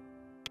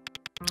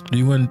 Do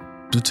you want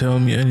to tell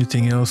me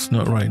anything else?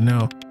 Not right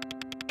now.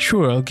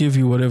 Sure, I'll give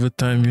you whatever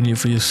time you need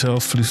for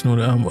yourself. Please know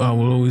that I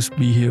will always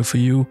be here for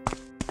you.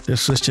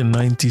 That's such a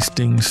 90s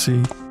thing to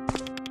say.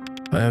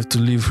 I have to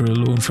leave her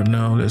alone for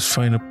now. Let's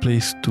find a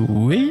place to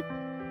wait.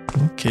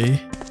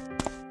 Okay.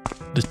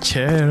 The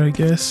chair, I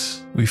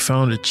guess. We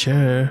found a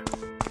chair.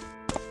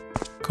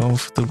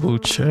 Comfortable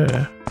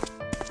chair.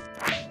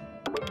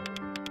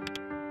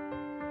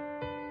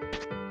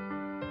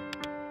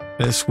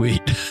 Let's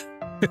wait.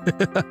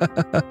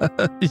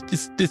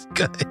 This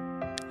guy.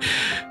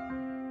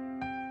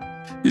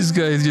 This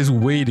guy is just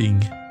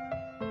waiting.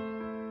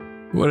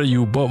 What are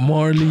you, Bob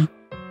Marley?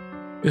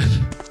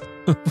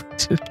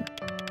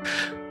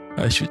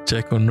 I should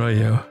check on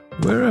Raya.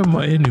 Where am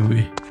I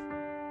anyway?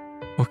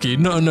 Okay,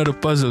 not another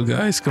puzzle,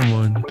 guys. Come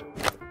on.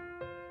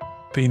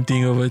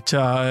 Painting of a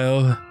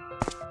child.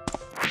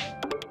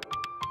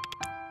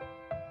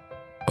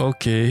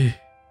 Okay.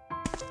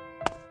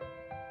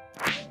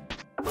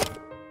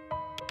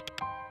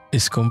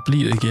 It's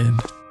complete again.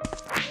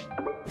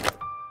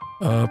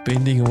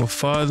 Painting of a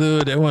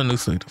father. That one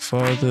looks like the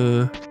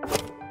father.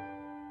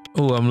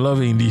 Oh, I'm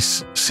loving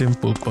these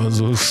simple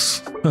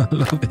puzzles. I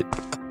love it.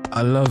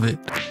 I love it.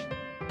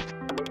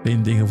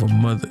 Painting of a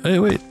mother. Hey,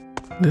 wait.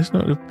 That's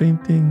not the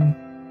painting.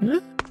 Huh?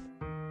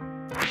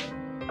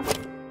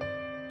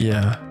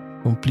 Yeah.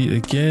 Complete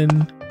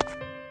again.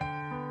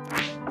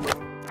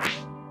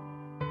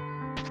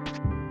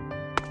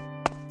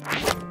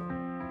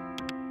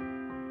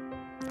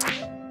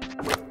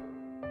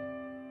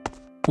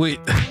 Wait.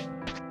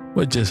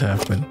 What just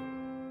happened?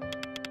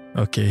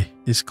 Okay.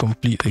 It's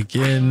complete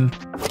again.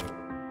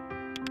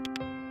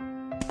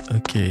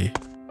 Okay.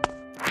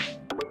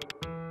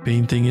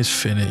 Painting is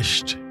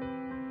finished.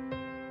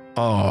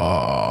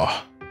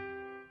 Oh,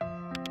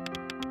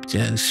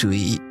 just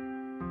sweet.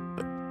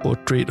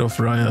 Portrait of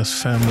Raya's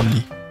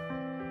family.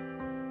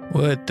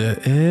 What the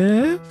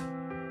F?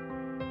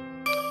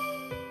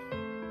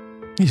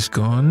 He's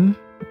gone,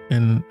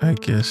 and I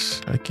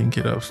guess I can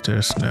get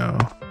upstairs now.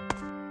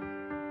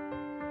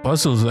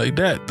 Puzzles like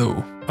that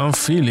though, I'm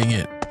feeling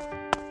it.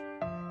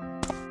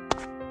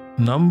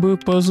 Number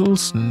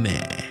puzzles? Nah.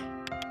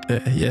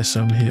 Yes,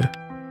 I'm here.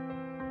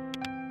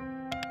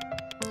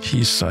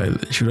 He's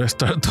silent. Should I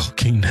start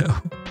talking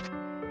now?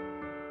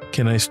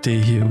 Can I stay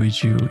here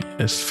with you?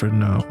 Yes, for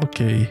now.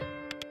 Okay.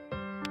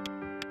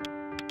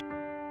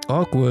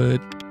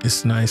 Awkward.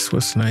 It's nice.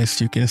 What's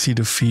nice? You can see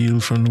the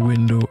field from the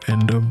window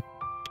and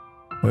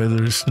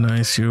weather is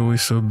nice. You're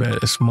always so bad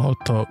at small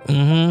talk.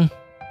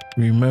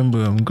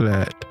 Remember, I'm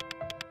glad.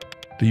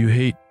 Do you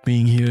hate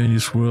being here in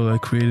this world I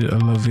created? I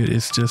love it.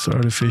 It's just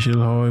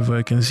artificial. However,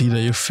 I can see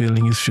that your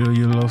feeling is real.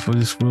 Your love for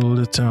this world,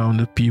 the town,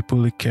 the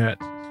people, the cat.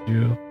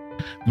 You.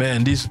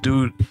 Man, this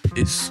dude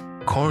is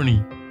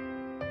corny.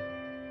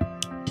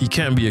 He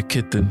can't be a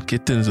kitten.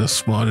 Kittens are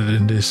smarter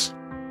than this.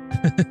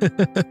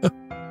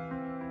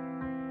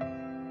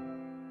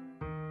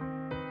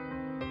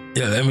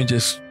 Yeah, let me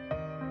just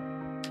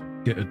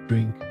get a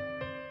drink.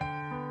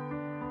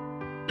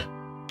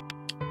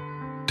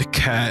 The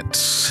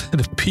cats,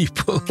 the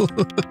people.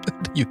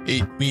 You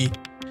hate me?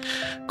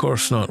 Of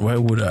course not. Why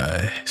would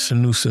I? It's a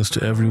nuisance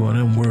to everyone.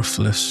 I'm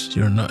worthless.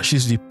 You're not.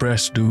 She's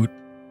depressed, dude.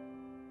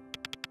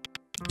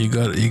 You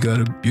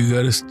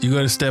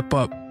gotta step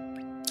up.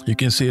 You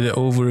can say that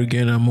over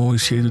again. I'm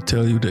always here to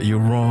tell you that you're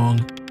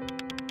wrong.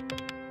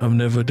 I've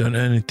never done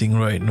anything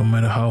right, no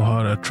matter how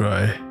hard I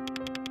try.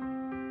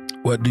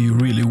 What do you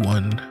really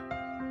want?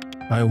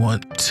 I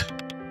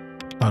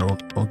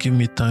don't know. Give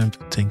me time to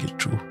think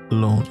it through.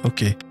 Alone.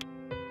 Okay.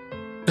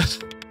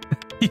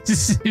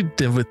 He's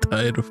never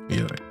tired of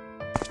me. Right?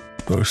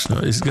 Of course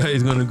not. This guy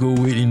is gonna go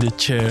wait in the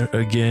chair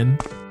again.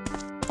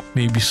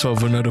 Maybe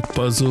solve another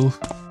puzzle.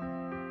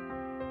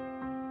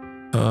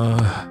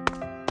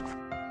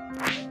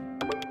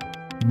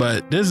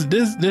 But there's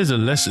a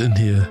lesson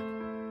here.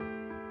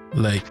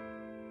 Like,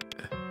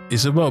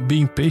 it's about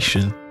being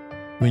patient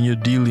when you're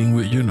dealing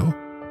with,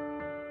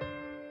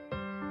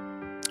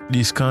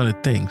 these kind of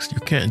things. You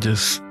can't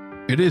just,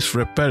 it is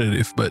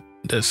repetitive, but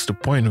that's the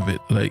point of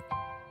it. Like,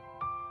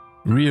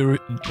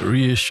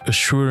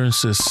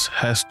 reassurances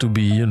has to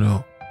be,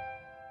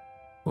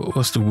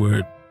 what's the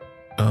word?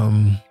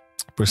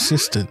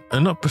 Persistent.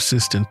 Not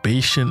persistent,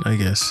 patient, I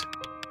guess.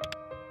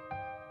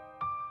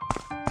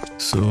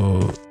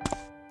 So,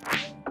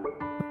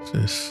 what's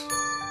this?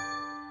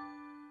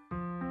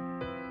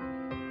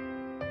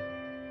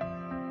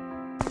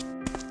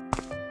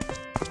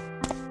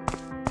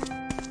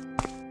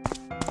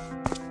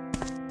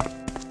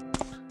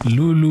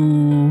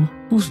 Lulu.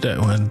 Who's that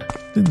one? I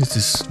think this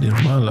is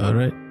Nirmala,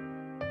 right?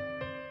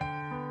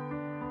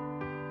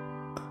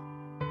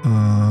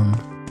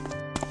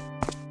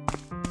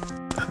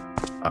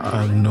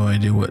 I have no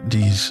idea what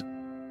these.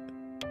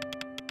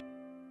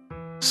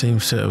 Same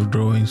set of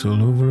drawings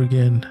all over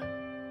again.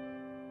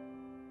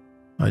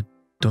 I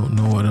don't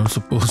know what I'm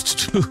supposed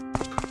to do.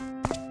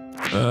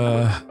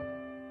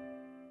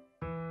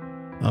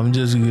 I'm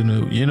just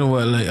gonna, you know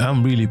what, like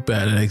I'm really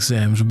bad at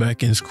exams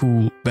back in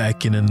school,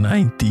 back in the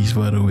 90s,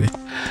 by the way.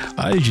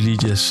 I usually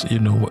just, you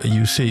know, what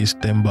you say is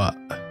temba.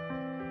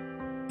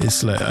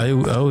 It's like, I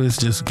always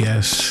just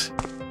guess.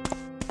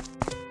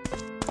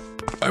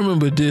 I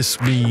remember this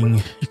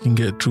being, you can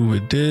get through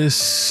with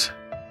this.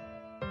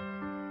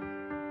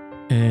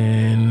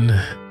 And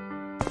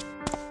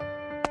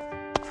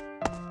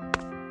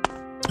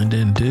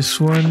then this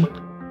one.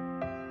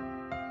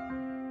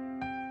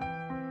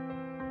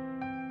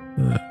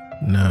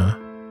 Nah.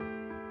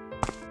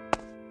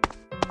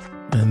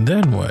 And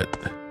then what?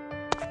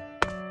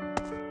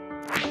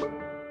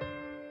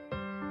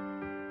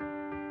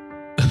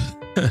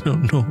 I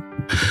don't know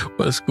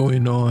what's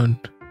going on.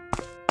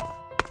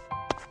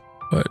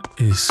 What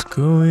is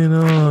going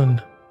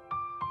on?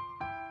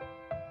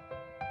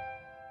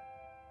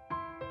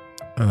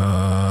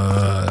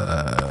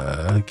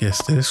 I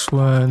guess this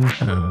one.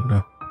 I don't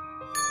know.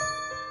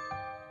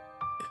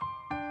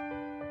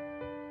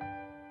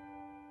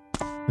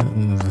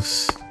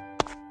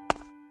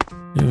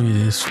 Maybe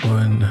this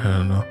one. I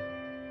don't know.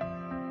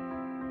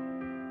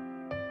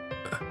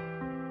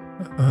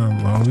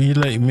 Are we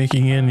like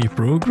making any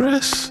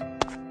progress?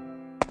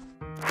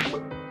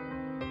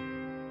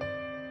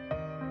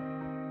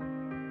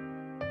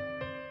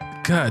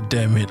 God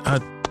damn it, I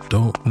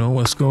don't know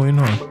what's going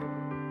on.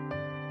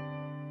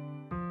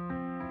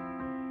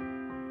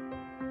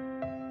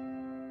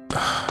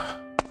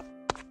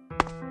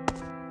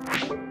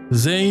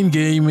 Zane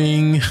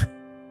Gaming.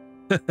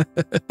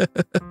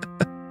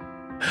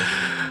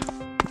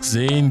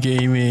 Zane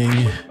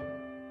Gaming.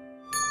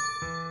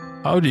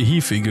 How did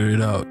he figure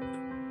it out?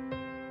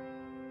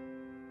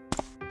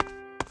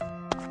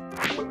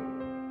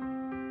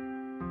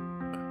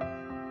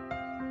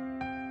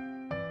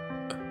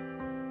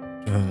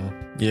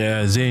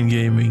 Yeah, Zane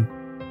Gaming.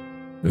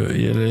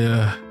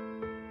 Yeah.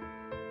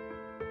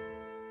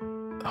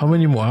 How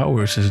many more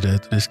hours is there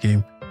to this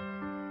game?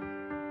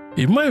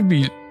 It might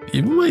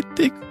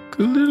take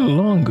a little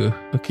longer.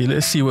 Okay,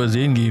 let's see what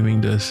Zane Gaming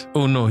does.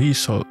 Oh no, he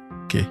saw.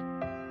 Okay.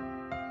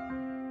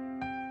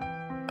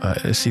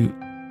 Alright, let's see.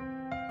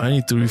 I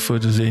need to refer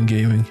to Zane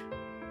Gaming.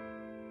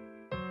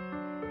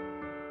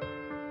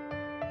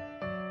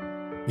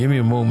 Give me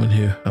a moment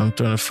here. I'm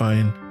trying to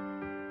find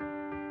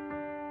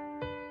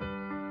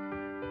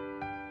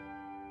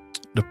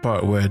the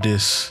part where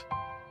this,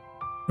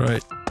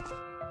 right?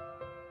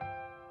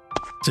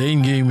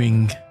 Zane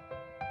Gaming.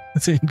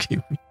 Zane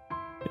Gaming.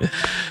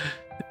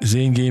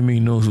 Zane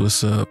Gaming knows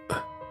what's up,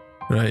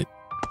 right?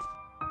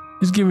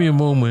 Just give me a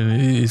moment.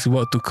 It's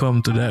about to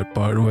come to that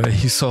part where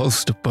he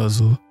solves the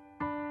puzzle.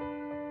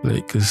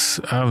 Like, cause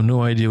I have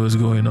no idea what's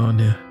going on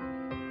here.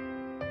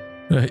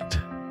 Right.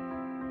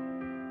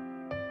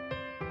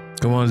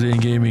 Come on, Zane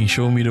Gaming,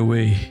 show me the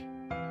way.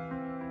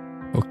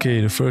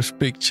 Okay, the first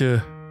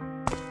picture.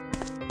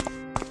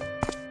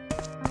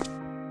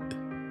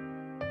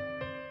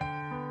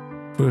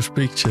 First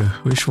picture,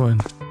 which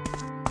one?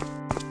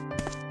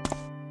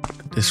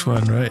 This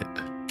one, right?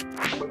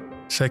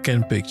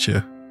 Second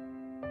picture.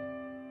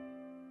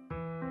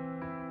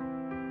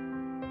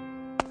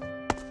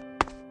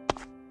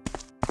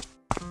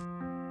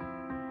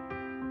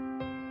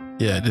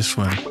 Yeah, this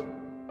one.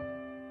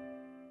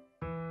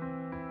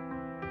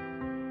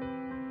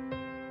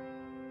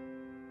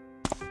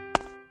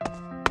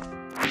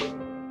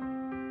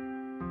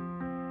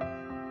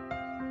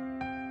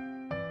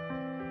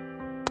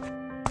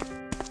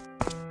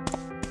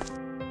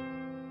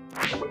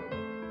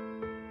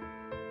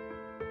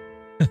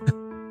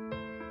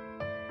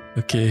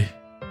 Okay.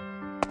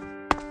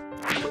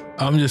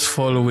 I'm just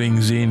following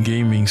Zane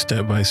Gaming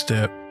step by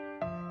step.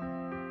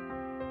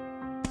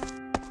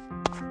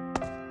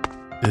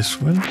 This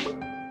one.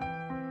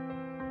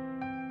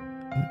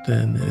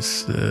 Then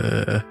it's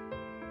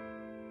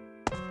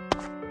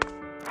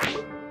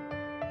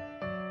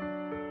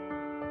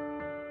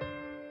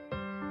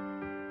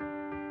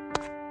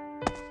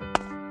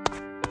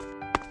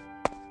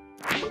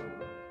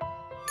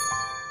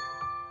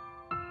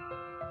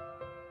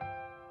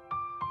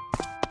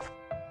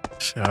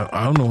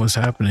I don't know what's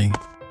happening,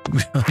 to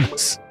be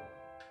honest.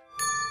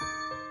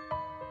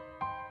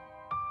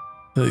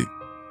 Like,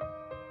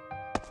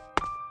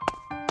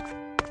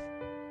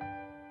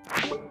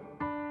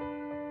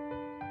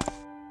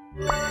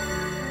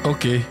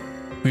 okay,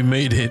 we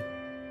made it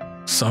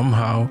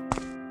somehow.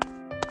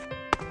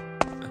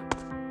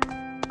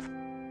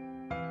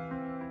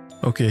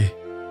 Okay,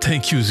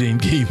 thank you, Zane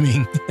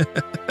Gaming.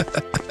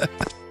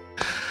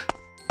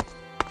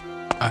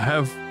 I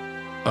have.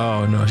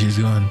 Oh no, she's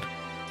gone.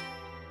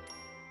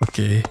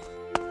 Okay.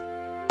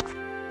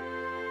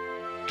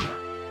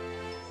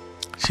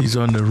 She's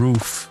on the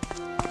roof.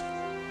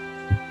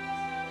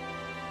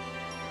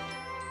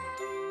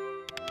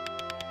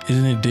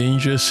 Isn't it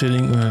dangerous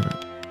sitting on?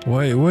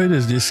 Why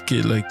does this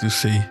kid like to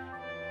say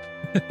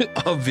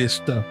obvious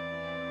stuff?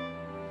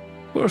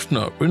 Of course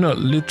not. We're not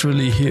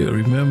literally here,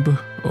 remember?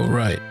 All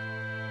right.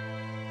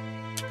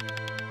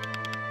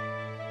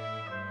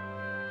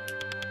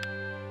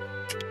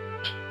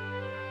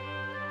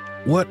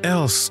 What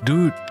else,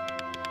 dude?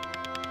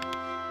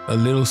 A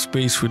little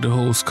space with the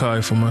whole sky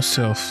for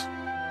myself.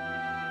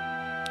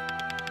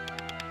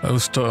 I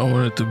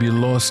wanted to be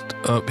lost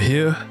up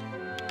here,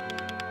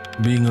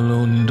 being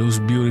alone in those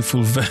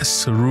beautiful,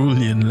 vast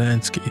cerulean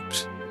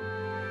landscapes.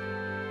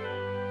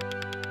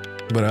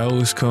 But I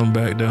always come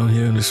back down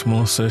here in this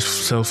small,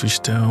 selfish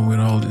town with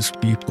all these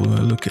people.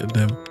 I look at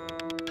them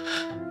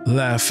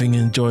laughing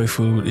and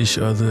joyful with each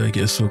other. I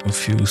get so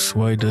confused.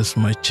 Why does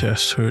my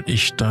chest hurt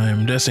each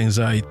time? That's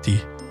anxiety.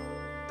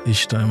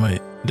 Each time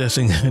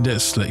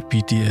that's like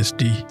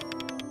PTSD.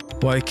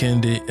 Why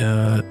can't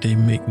they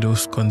make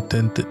those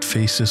contented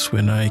faces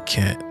when I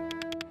can't?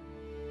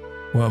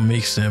 What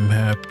makes them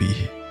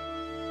happy?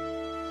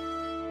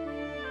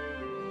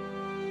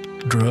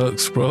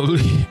 Drugs,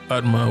 probably.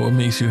 Atma, what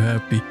makes you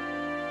happy?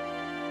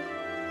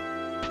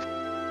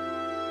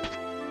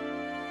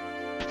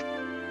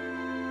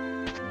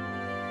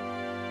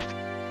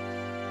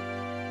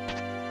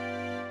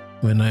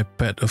 When I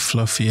pet a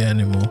fluffy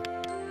animal,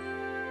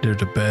 they're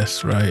the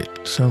best, right?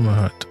 Some are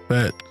hard to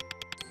pet.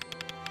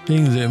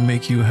 Things that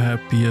make you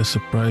happy are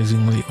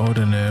surprisingly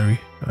ordinary,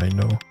 I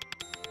know.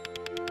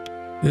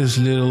 This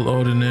little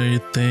ordinary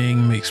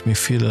thing makes me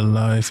feel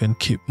alive and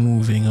keep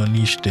moving on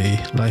each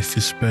day. Life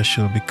is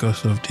special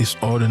because of these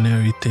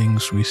ordinary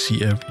things we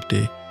see every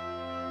day.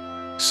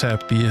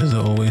 Sappy as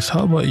always.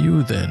 How about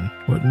you then?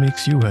 What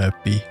makes you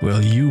happy?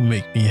 Well, you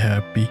make me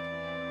happy.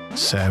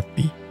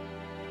 Sappy.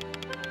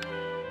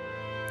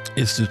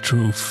 It's the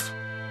truth.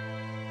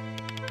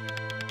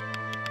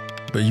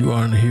 But you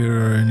aren't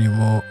here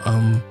anymore.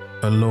 I'm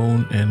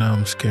alone and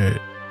I'm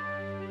scared.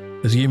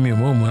 Just give me a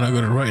moment. I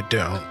gotta write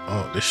down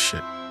all this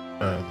shit.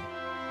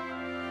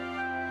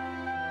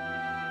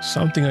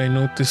 Something I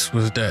noticed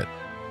was that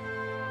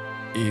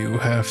you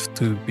have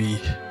to be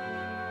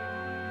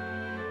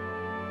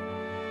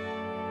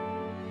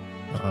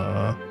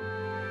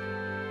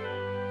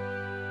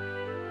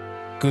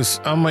because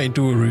I might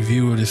do a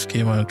review of this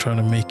game. I'm trying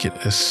to make it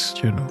as,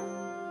 you know,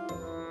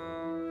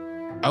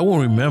 I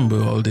won't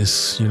remember all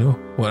this, you know,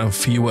 what I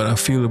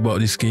feel about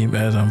this game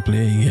as I'm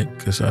playing it,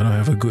 because I don't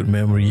have a good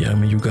memory. I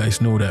mean, you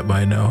guys know that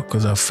by now,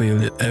 because I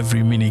failed at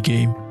every mini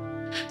game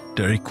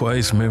that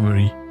requires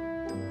memory.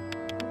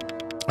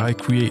 I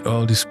create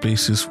all these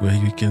places where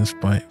you can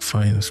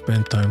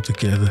spend time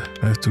together.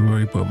 I have to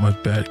worry about my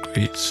bad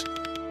grades,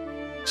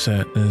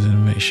 sadness,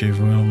 and make sure you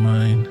don't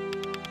mind.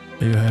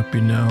 Are you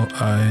happy now?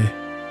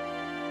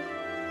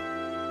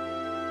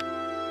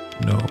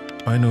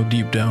 I know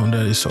deep down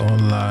that it's all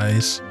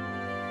lies,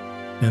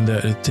 and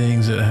that the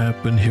things that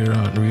happen here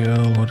aren't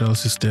real. What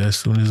else is there? As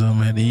soon as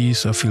I'm at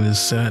ease, I feel the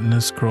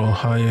sadness crawl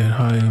higher and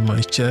higher in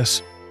my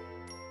chest.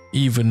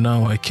 Even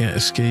now, I can't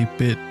escape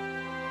it.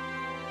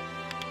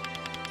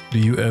 Do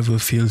you ever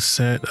feel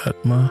sad,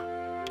 Atma?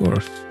 Of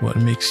course. What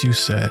makes you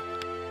sad?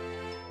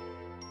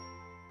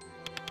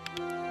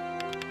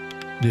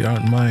 They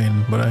aren't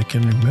mine, but I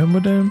can remember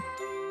them.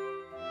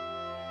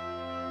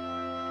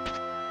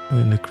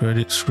 When the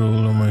credits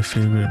roll on my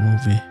favorite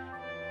movie.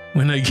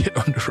 When I get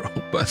on the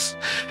wrong bus.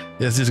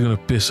 That's just gonna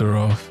piss her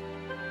off.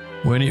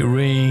 When it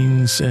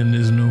rains and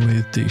there's no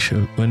way to take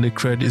shelter. When the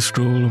credits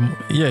roll.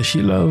 Yeah,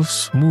 she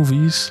loves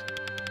movies.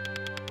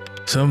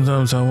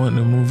 Sometimes I want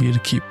the movie to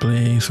keep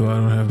playing so I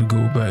don't have to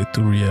go back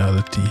to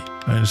reality.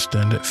 I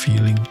understand that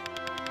feeling.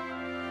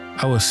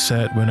 I was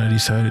sad when I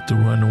decided to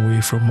run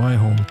away from my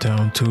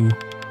hometown too.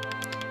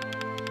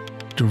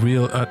 The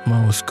real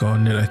Atma was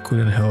gone, that I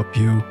couldn't help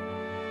you.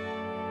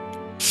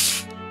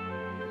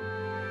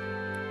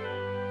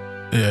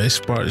 Yeah, this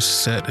part is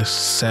sad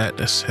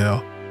as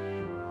hell.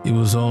 It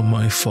was all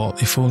my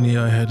fault. If only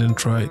I hadn't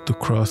tried to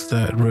cross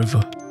that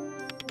river.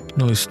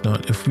 No, it's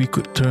not. If we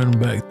could turn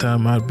back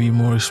time, I'd be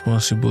more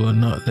responsible and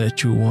not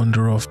let you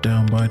wander off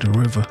down by the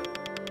river.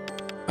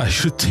 I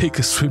should take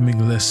a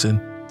swimming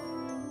lesson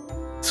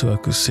so I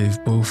could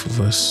save both of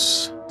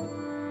us.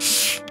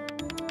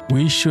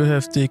 We should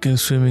have taken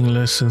swimming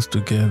lessons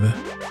together.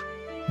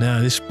 Now,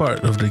 this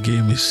part of the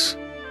game is...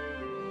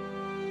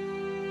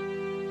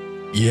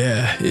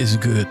 yeah, it's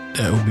good.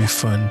 That would be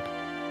fun.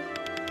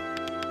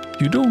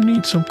 You don't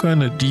need some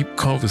kind of deep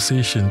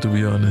conversation, to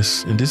be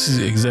honest. And this is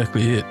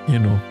exactly it, you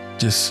know,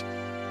 just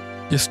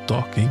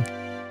talking.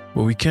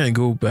 But we can't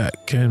go back,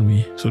 can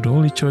we? So the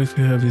only choice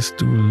we have is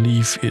to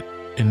leave it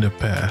in the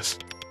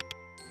past.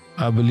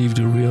 I believe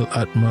the real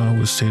Atma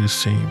would say the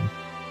same.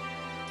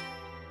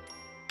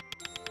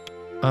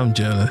 I'm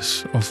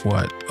jealous of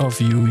what? Of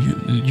you.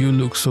 You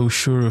look so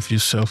sure of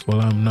yourself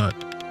while I'm not.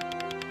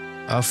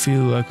 I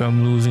feel like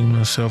I'm losing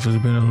myself. It's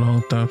been a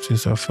long time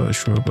since I felt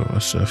sure about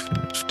myself.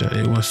 Instead,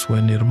 it was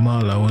when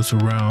Nirmala was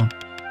around.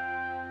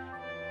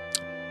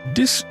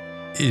 This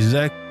is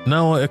like,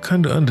 now I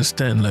kind of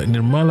understand. Like,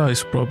 Nirmala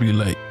is probably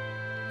like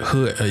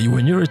her.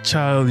 When you're a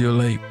child, you're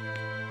like,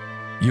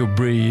 you're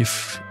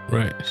brave,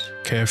 right?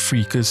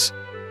 Carefree, because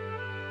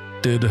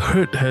the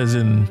hurt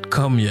hasn't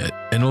come yet.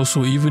 And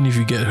also, even if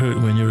you get hurt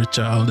when you're a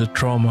child, the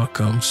trauma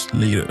comes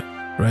later,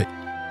 right?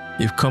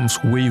 It comes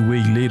way,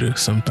 way later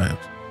sometimes.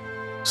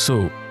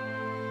 So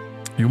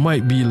you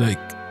might be like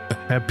a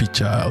happy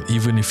child,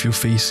 even if you're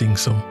facing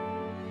some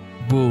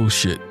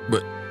bullshit.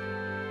 But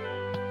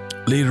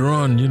later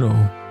on, you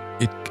know,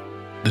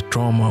 the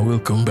trauma will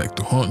come back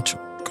to haunt you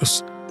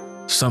because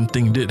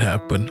something did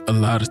happen. A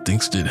lot of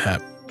things did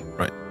happen,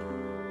 right?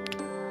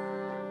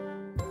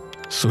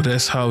 So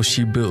that's how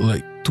she built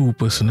like two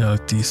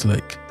personalities.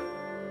 Like,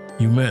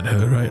 you met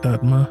her, right,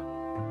 Atma?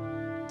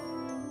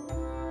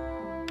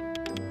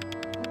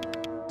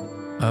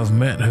 I've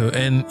met her,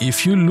 and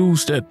if you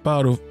lose that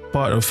part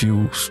of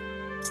you,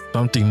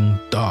 something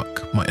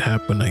dark might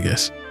happen, I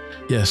guess.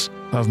 Yes,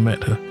 I've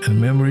met her,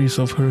 and memories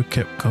of her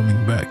kept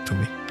coming back to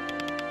me.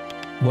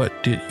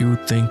 What did you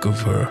think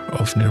of her,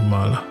 of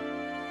Nirmala?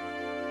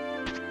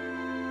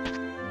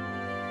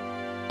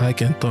 I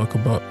can talk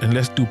about, and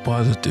let's do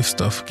positive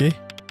stuff, okay?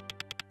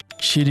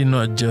 She did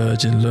not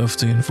judge and loved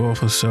to involve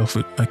herself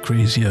with my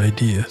crazy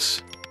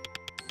ideas.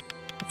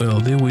 Well,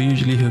 they were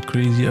usually her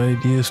crazy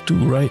ideas too,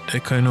 right?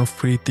 That kind of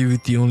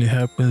creativity only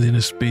happens in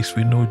a space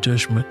with no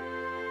judgment.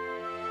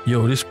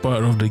 Yo, this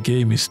part of the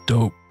game is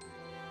dope.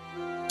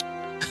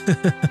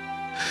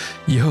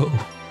 Yo,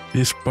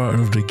 this part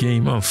of the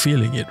game, I'm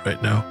feeling it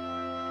right now.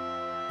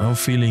 I'm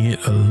feeling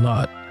it a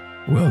lot.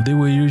 Well, they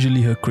were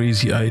usually her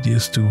crazy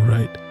ideas too,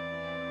 right?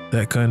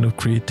 That kind of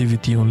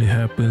creativity only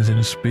happens in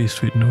a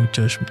space with no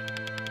judgment.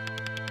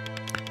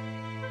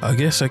 I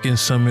guess I can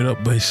sum it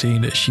up by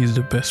saying that she's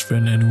the best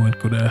friend anyone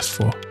could ask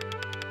for.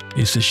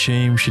 It's a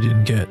shame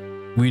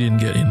we didn't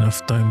get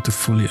enough time to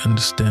fully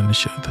understand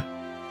each other.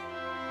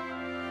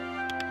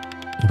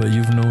 But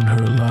you've known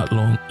her a lot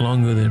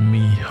longer than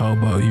me. How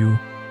about you?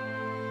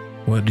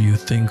 What do you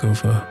think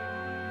of her?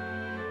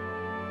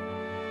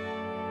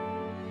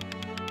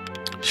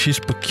 She's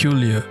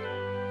peculiar,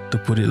 to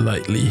put it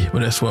lightly,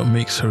 but that's what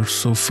makes her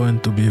so fun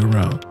to be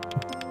around.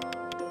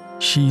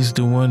 She's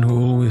the one who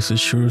always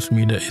assures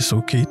me that it's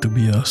okay to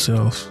be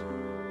ourselves.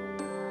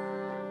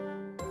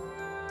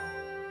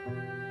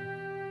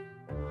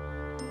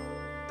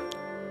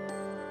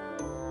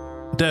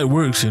 That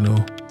works, you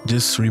know,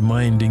 just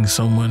reminding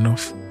someone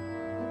of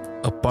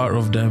a part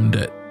of them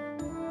that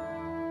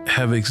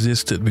have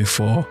existed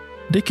before.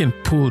 They can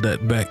pull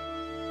that back,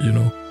 you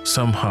know,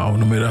 somehow,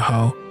 no matter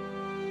how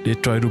they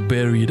try to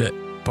bury that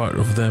part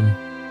of them,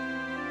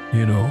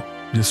 you know,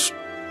 just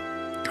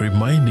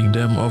reminding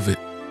them of it.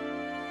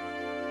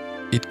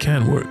 It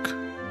can work,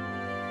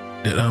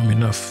 that I'm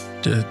enough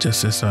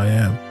just as I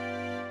am.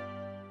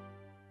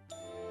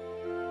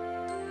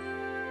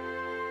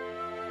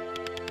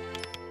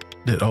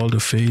 That all the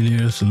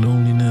failures, the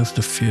loneliness,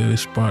 the fear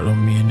is part of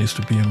me and needs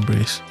to be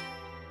embraced.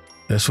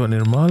 That's what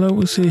Nirmala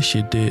would say.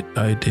 She did,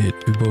 I did,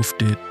 we both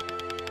did.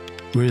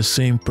 We're the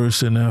same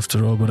person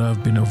after all, but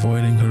I've been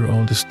avoiding her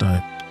all this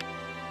time.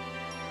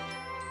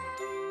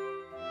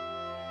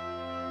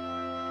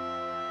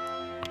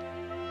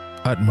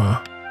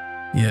 Atma,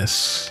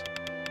 yes.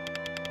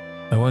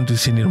 I want to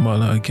see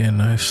Nirmala again.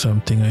 I have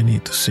something I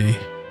need to say.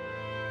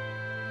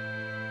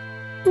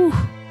 Whew.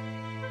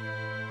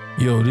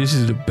 Yo, this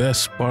is the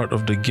best part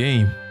of the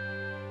game.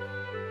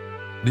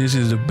 This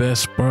is the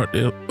best part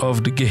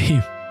of the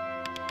game.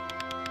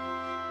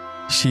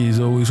 She is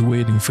always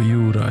waiting for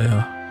you,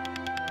 Raya.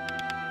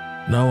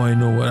 Now I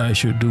know what I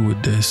should do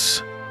with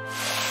this.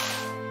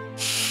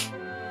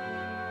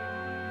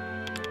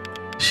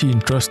 She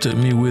entrusted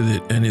me with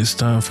it, and it's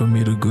time for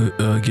me to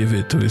give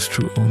it to its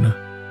true owner.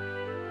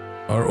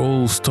 Our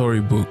old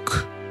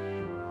storybook.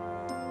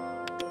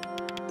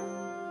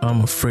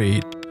 I'm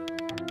afraid.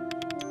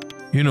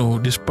 You know,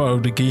 this part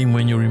of the game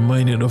when you're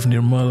reminded of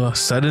Nirmala,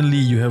 suddenly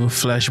you have a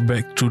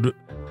flashback to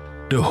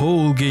the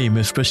whole game,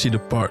 especially the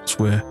parts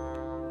where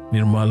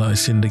Nirmala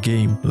is in the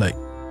game, like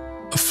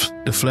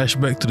the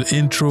flashback to the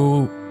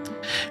intro,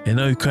 and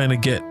now you kind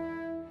of get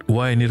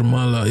why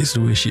Nirmala is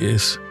the way she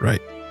is,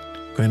 right?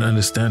 Kind of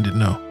understand it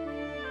now.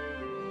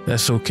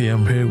 That's okay.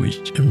 I'm here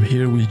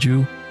with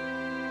you.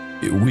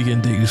 We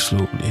can take this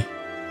slowly.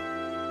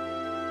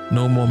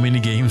 No more mini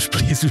games,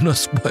 please. Do not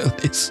spoil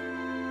this.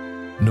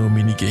 No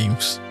mini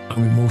games.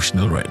 I'm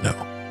emotional right now.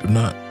 Do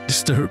not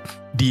disturb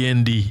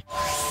D&D.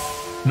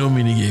 No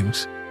mini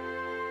games.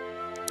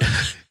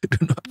 Do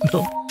not.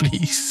 No,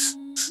 please.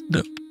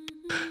 No.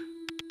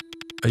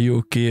 Are you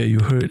okay? Are you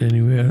hurt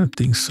anywhere? I don't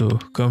think so.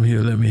 Come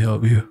here. Let me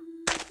help you.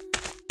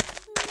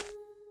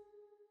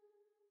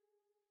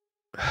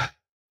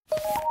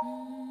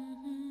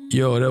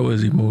 Yo, that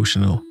was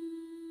emotional.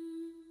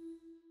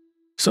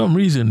 Some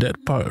reason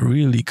that part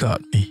really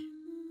got me.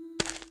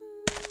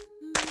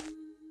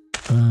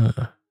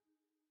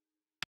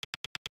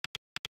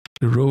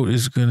 The road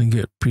is gonna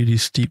get pretty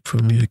steep for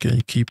me. Can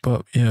you keep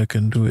up? Yeah, I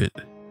can do it.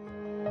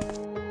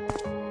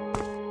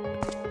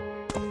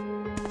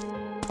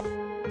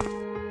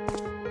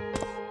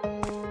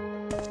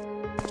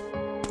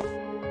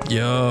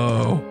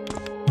 Yo,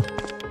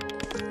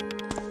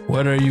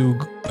 what are you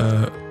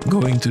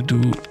going to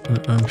do?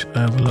 I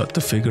have a lot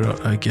to figure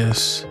out, I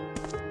guess.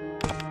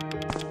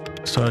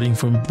 Starting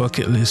from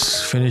bucket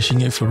list,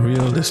 finishing it for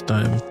real this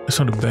time. It's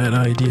not a bad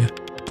idea.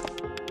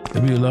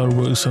 There'll be a lot of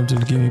work, something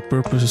to give me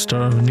purpose to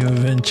start on a new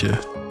adventure.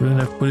 Couldn't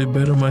have put it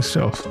better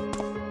myself.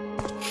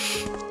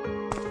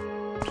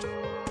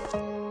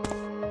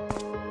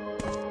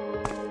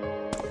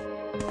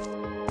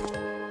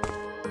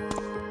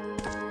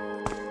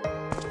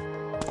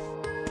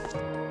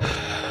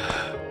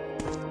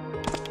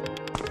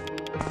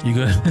 You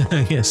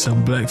gotta get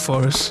some Black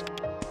Forest.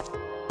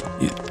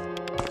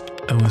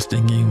 I was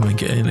thinking about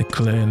getting a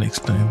Claire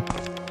next time.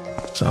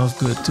 Sounds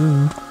good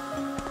too.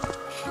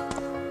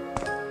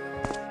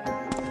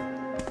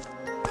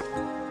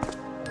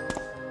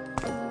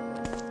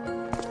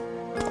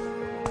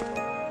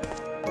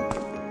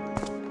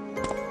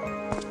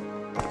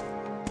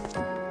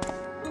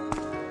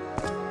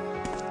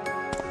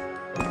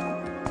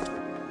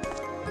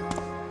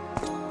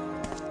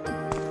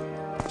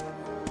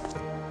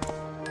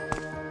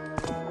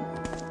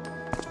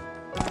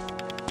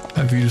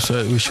 Have you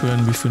decided which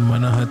one between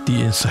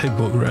Manahati and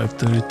Cyborg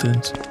Raptor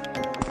returns?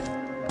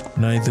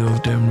 Neither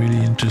of them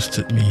really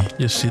interested me.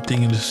 Just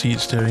sitting in the seat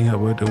staring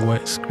up at the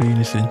white screen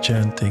is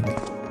enchanting.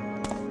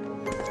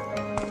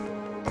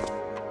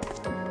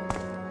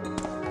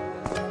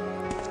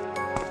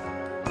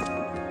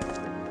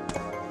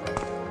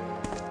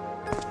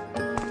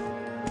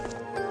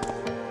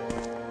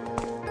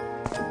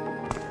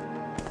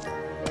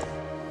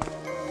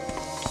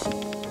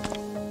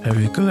 Have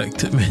you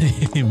collected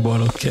many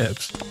bottle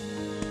caps?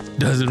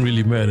 Doesn't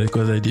really matter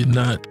because I did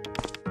not.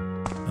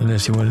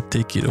 Unless you want to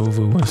take it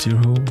over once you're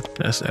home.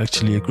 That's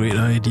actually a great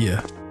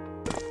idea.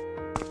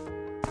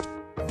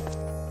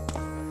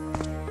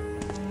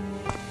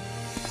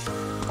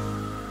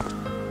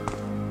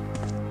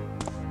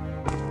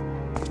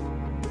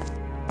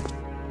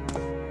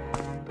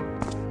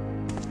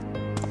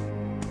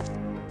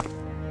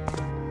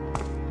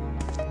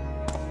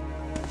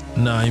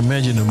 Now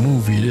imagine a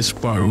movie, this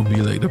part would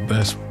be like the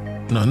best.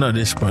 No, not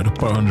this part, the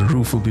part on the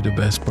roof will be the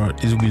best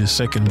part. This will be the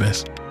second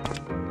best.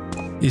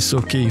 It's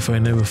okay if I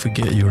never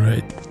forget you,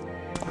 right?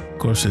 Of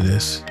course it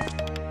is.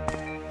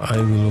 I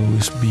will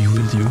always be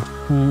with you.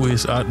 Who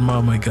is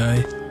Atma, my guy?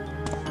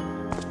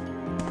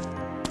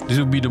 This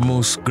will be the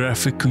most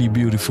graphically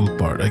beautiful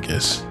part, I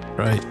guess,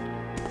 right?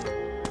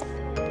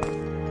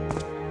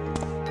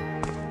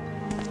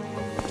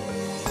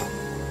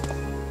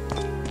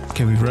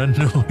 Can we run?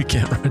 No, we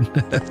can't run.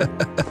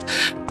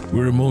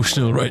 We're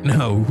emotional right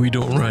now. We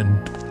don't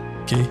run.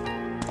 Okay?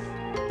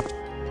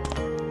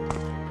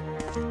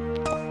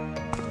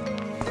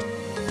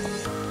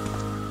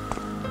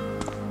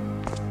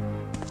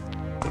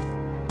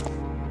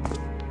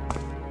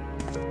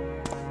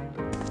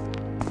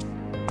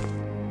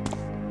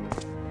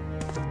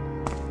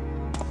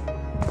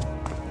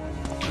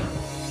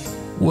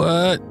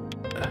 What?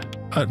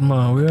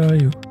 Atma, where are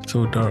you?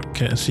 So dark,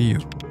 can't see you.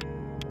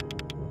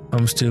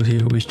 I'm still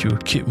here with you.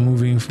 Keep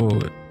moving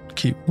forward.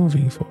 Keep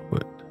moving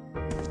forward.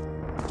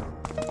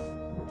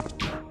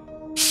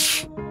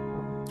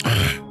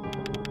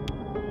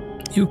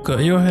 You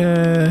cut your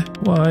hair.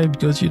 Why?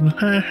 Because you know.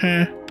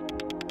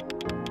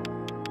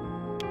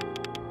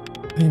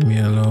 Leave me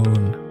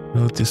alone.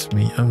 Notice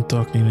me. I'm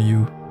talking to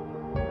you.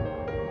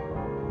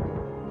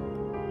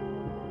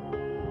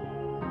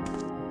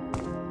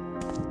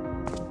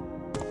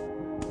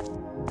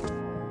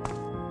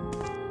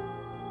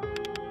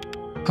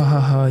 Ha ha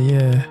ha,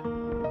 yeah.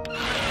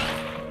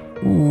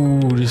 Ooh,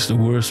 this is the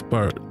worst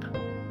part.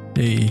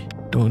 Hey,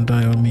 don't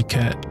die on me,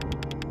 cat.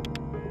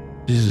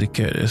 This is the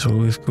cat that's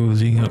always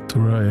cozying up to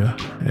Raya.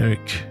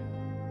 Eric.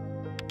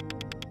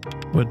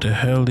 What the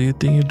hell do you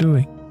think you're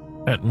doing?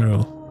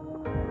 Admiral.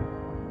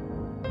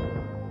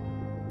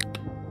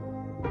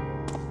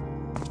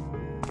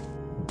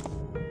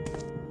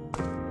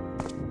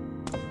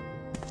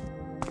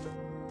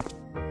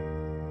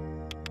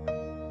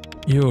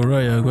 Yo,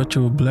 Raya, I got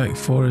your Black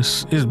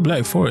Forest. It's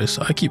Black Forest.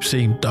 I keep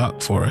saying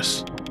Dark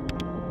Forest.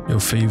 Your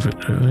favorite.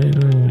 What are you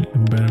doing? You're a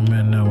better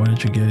man now. Why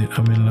don't you get it?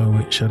 I'm in love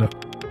with it. Shut up.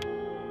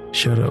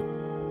 Shut up.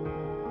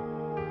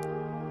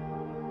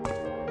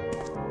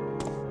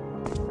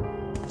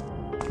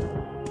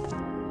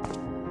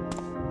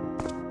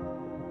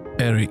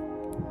 Eric.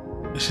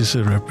 This is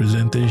a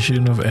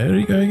representation of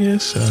Eric, I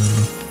guess.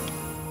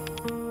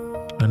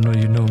 I know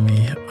you know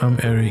me. I'm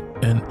Eric,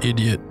 an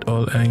idiot,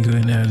 all anger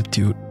and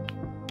attitude.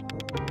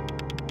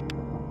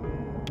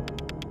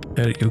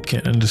 Eric, you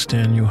can't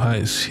understand. You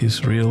hides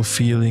his real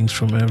feelings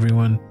from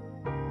everyone,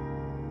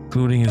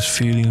 including his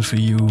feelings for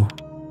you.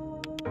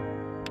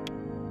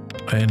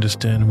 I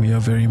understand we are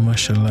very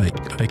much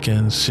alike. I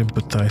can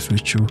sympathize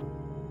with you,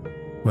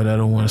 but I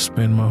don't want to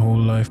spend my whole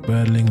life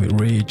battling with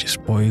rage. It's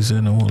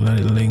poison. I won't let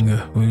it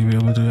linger. Will you be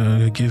able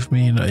to give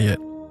me? Not yet.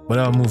 But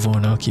I'll move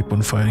on. I'll keep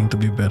on fighting to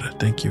be better.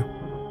 Thank you.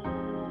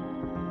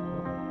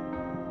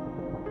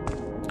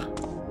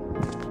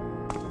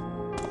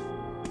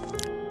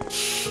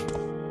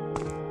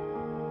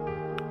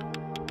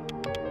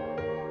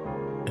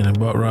 And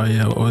about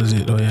Raya, what was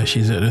it? Oh yeah,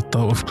 she's at the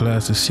top of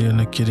class this year.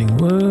 Not kidding.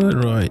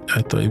 What? Right.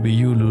 I thought it'd be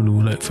you,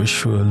 Lulu. Like for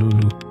sure,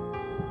 Lulu.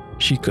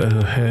 She cut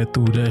her hair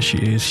too. There she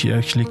is. She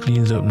actually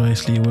cleans up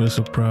nicely. What a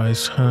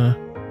surprise, huh?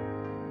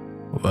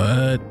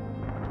 What?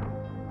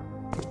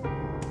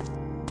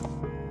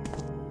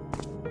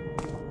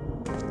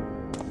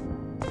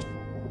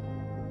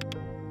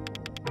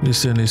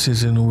 Listen, this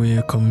isn't the way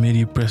a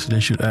committee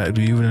president should act.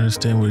 Do you even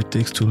understand what it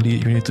takes to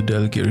lead? You need to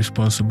delegate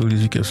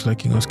responsibilities. You kept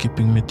slacking on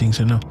skipping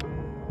meetings and now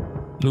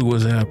look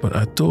what's happened.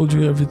 I told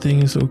you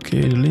everything is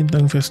okay. The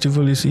Lintang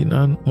festival is in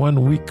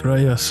 1 week,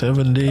 Raya,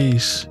 7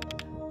 days.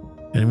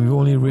 And we've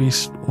only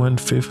raised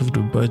 1/5 of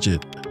the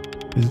budget.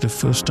 This is the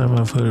first time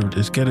I've heard of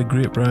this. Get a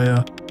grip,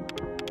 Raya.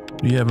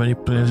 Do you have any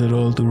plans at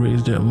all to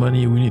raise that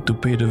money? We need to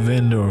pay the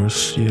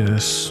vendors.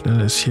 Yes, then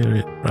let's hear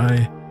it,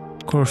 right?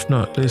 Of course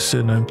not.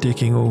 Listen, I'm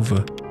taking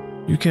over.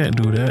 You can't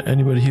do that.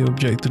 Anybody here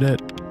object to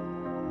that?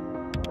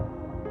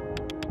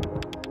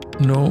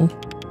 No.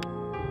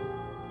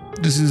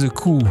 This is a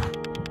coup.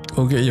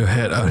 Go get your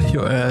head out of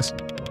your ass.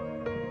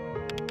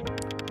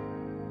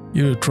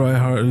 You're a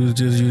tryhard who's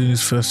just using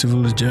this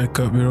festival to jack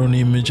up your own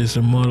image as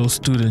a model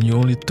student. You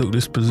only took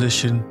this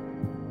position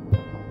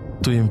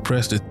to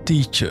impress the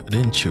teacher,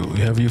 didn't you?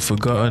 Have you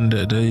forgotten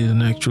that there is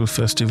an actual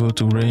festival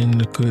to rain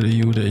occurred to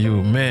you that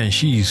you... Man,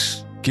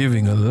 she's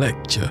giving a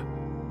lecture.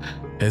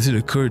 Has it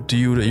occurred to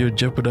you that you're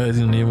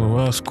jeopardizing the name of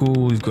our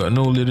school? You've got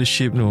no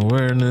leadership, no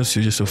awareness.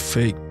 You're just a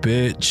fake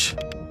bitch.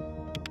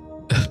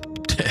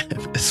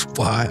 Damn, it's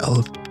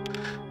wild.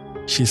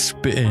 She's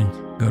spitting.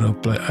 Gotta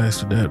apply ice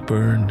to that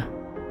burn.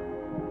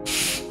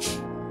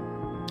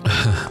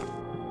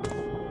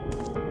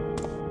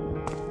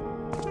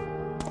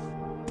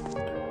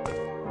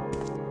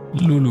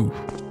 Lulu.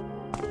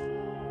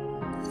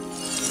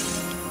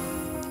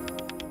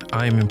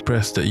 I am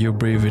impressed that you're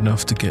brave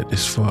enough to get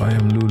this far. I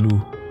am Lulu.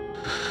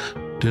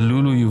 The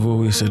Lulu you've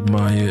always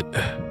admired.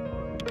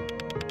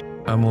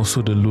 I'm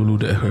also the Lulu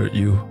that hurt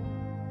you.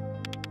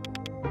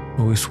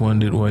 Always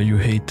wondered why you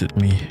hated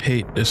me.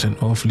 Hate is an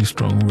awfully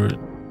strong word.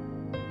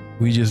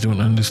 We just don't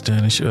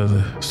understand each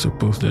other.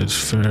 Suppose that's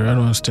fair. I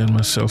don't understand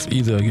myself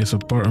either. I guess a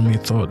part of me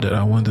thought that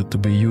I wanted to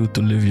be you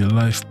to live your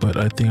life, but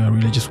I think I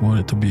really just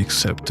wanted to be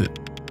accepted.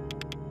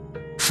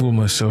 Fool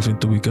myself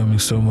into becoming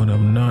someone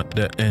I'm not.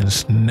 That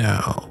ends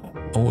now.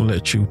 I won't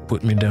let you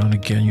put me down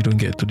again. You don't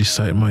get to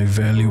decide my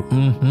value.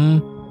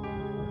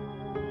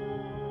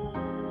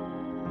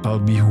 I'll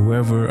be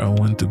whoever I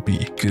want to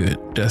be. Good.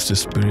 That's the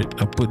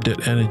spirit. I put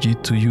that energy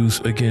to use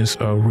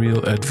against our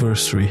real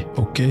adversary.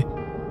 Okay?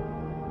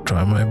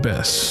 Try my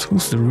best.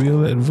 Who's the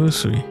real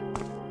adversary?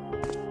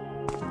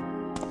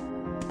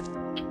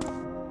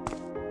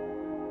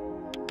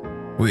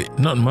 Wait,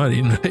 not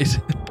Marin, right?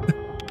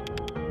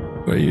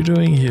 What are you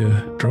doing here?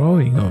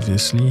 Drawing,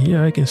 obviously.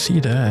 Yeah, I can see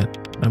that.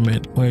 I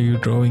meant, why are you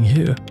drawing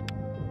here?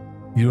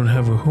 You don't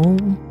have a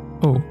home?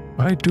 Oh,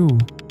 I do.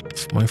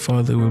 My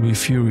father will be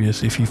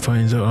furious if he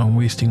finds out I'm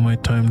wasting my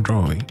time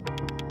drawing.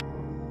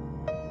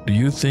 Do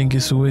you think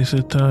it's a waste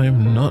of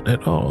time? Not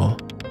at all.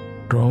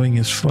 Drawing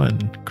is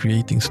fun.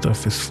 Creating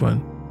stuff is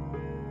fun.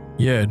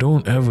 Yeah,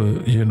 don't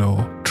ever,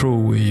 throw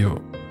away your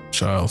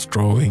child's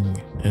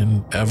drawing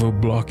and ever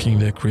blocking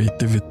their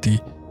creativity.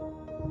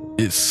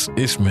 It's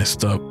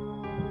messed up,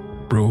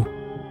 bro.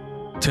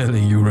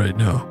 Telling you right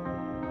now.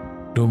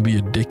 Don't be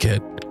a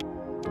dickhead.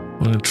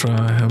 Wanna try?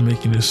 I'm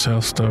making the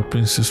Self-Star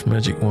Princess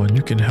magic wand.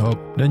 You can help.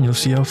 Then you'll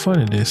see how fun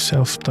it is.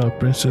 Self-Star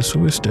Princess,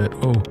 who is that?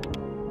 Oh,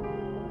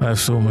 I have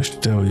so much to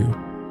tell you.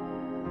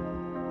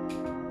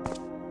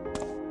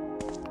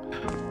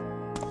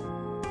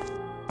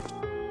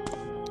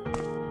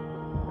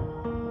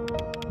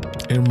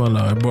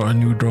 Irmala, I bought a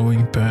new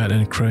drawing pad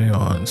and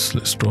crayons.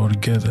 Let's draw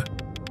together.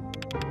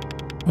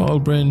 All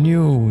brand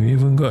new. We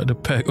even got the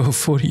pack of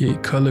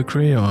 48 color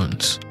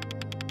crayons.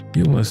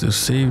 You must have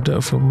saved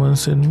up for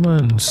months and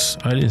months.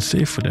 I didn't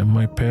save for them.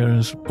 My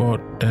parents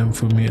bought them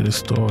for me at the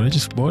store. They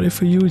just bought it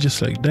for you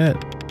just like that.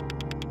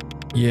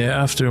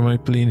 Yeah, after my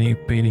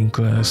painting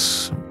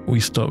class, we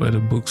stopped at a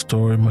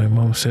bookstore and my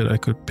mom said I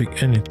could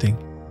pick anything.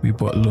 We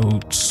bought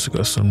loads.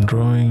 Got some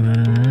drawing.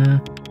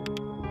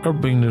 I'll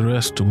bring the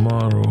rest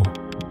tomorrow.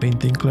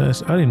 Painting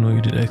class? I didn't know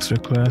you did extra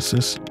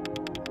classes.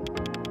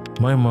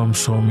 My mom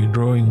saw me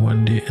drawing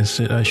one day and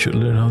said I should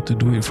learn how to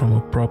do it from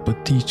a proper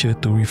teacher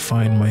to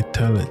refine my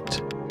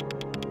talent.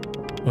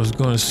 I was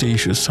gonna say you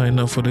should sign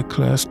up for the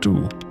class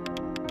too.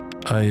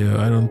 I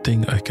don't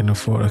think I can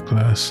afford a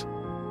class.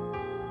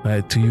 I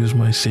had to use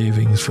my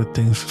savings for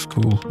things for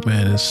school.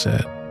 Man, it's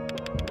sad.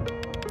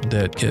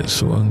 Dad gets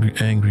so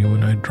angry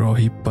when I draw.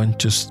 He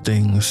punches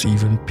things,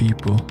 even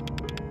people.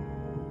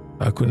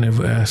 I could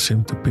never ask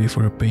him to pay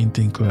for a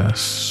painting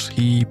class.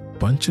 He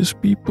punches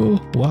people?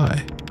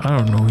 Why? I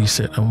don't know. He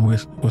said I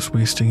was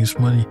wasting his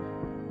money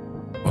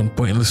on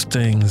pointless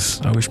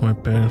things. I wish my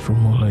parents were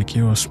more like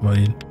yours,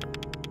 Marin.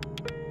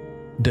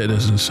 That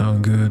doesn't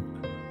sound good.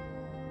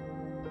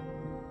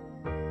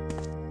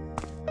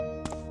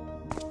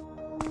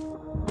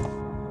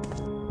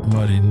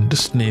 Marin, the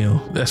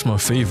snail. That's my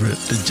favorite,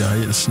 the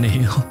giant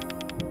snail.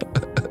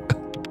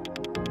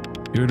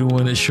 You're the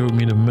one that showed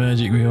me the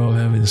magic we all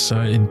have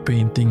inside in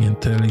painting and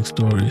telling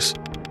stories.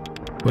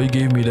 But you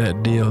gave me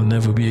that day, I'll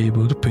never be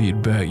able to pay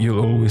it back.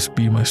 You'll always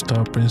be my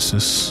star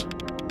princess.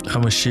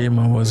 I'm ashamed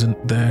I wasn't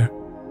there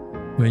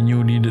when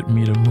you needed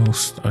me the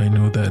most. I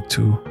know that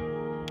too.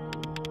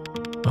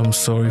 I'm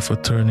sorry for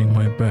turning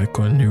my back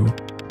on you.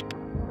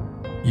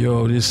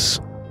 Yo, this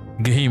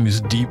game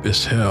is deep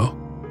as hell.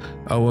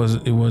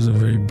 It wasn't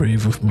very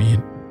brave of me.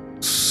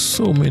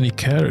 So many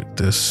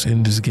characters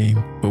in this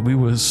game, but we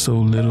were so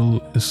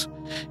little.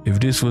 If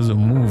this was a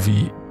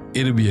movie,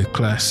 it'd be a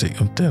classic,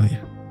 I'm telling you.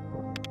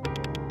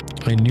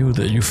 I knew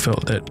that you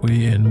felt that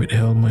way and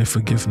withheld my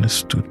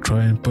forgiveness to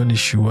try and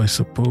punish you, I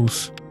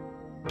suppose.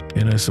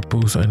 And I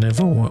suppose I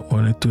never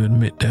wanted to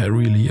admit that,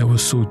 really. I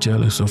was so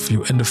jealous of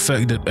you. And the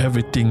fact that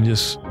everything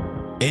just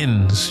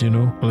ends, you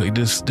know, like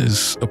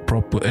there's a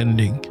proper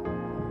ending.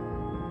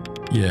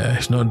 Yeah,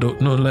 it's not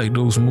like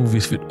those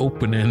movies with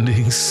open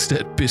endings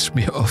that piss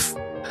me off.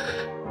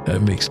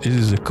 It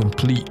is a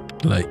complete,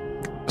 like,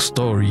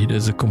 story.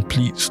 There's a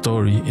complete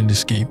story in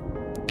this game.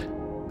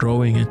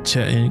 Drawing and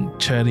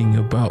chatting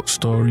about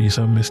stories.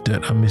 I miss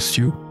that. I miss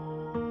you.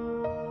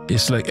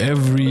 It's like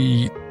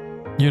every,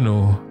 you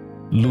know,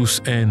 loose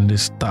end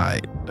is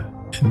tied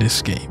in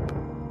this game.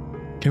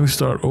 Can we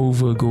start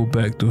over, go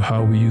back to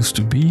how we used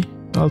to be?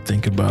 I'll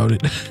think about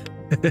it.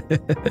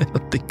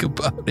 I'll think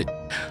about it.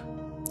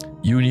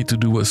 You need to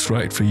do what's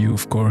right for you,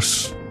 of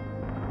course.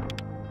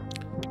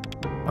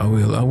 I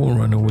will. I won't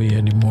run away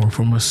anymore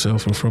from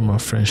myself or from our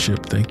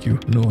friendship. Thank you.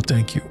 No,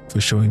 thank you for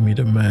showing me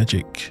the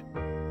magic.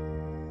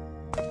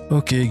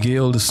 Okay,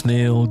 Gale the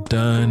snail,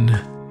 done.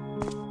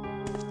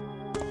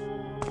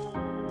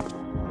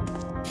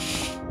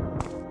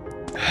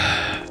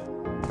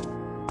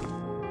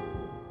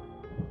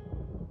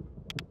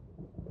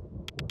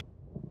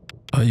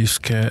 Are you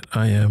scared?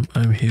 I am.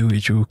 I'm here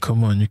with you.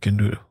 Come on, you can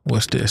do it.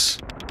 What's this?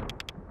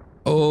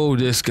 Oh,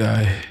 this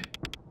guy.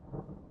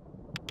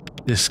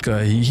 This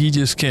guy, he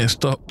just can't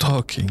stop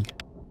talking.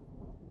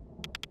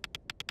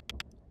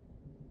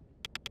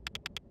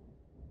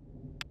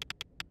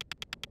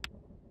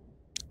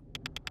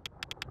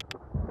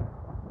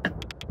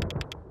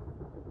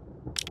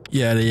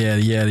 Yada,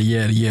 yada, yada,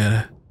 yada,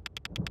 yada.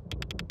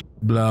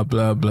 Blah,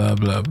 blah, blah,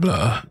 blah,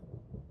 blah.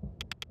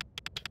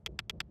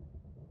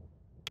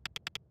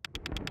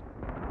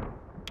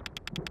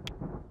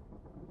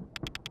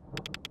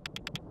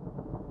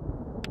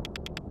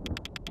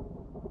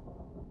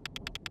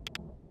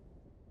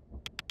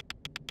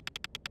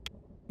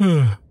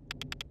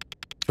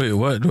 Wait,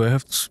 what? Do I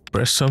have to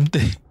press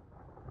something?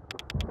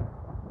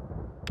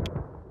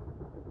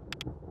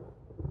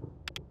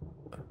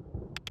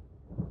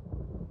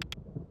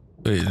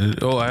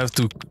 Wait, oh, I have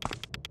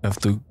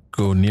to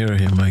go near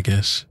him, I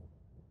guess.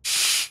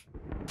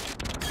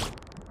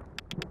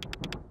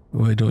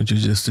 Why don't you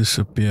just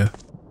disappear?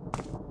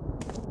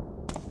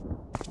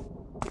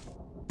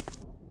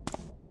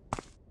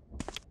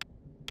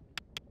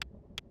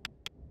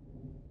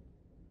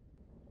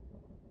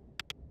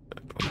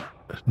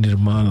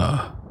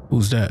 Nirmala.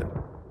 Who's that?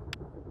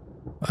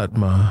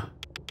 Atma.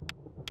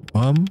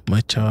 Mom, my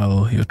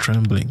child, you're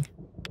trembling.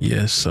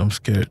 Yes, I'm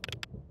scared.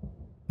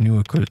 Knew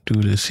I couldn't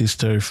do this. He's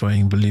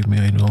terrifying. Believe me,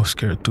 I know I'm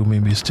scared too.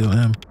 Maybe I still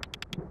am.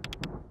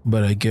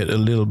 But I get a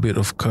little bit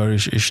of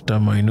courage each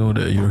time I know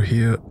that you're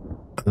here,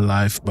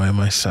 alive by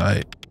my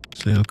side.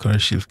 This little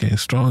courage keeps getting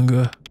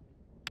stronger.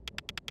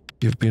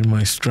 You've been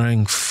my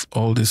strength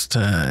all this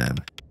time.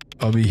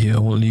 I'll be here. I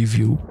won't leave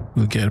you.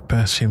 We'll get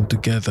past him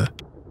together.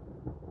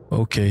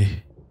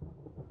 Okay.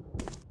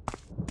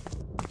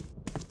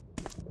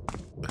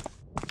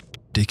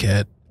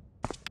 Dickhead.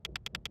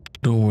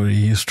 Don't worry,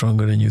 he's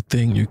stronger than you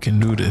think. You can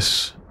do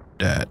this,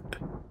 Dad.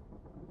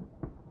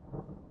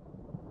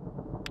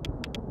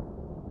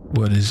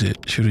 What is it?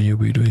 Shouldn't you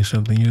be doing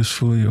something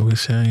useful? You're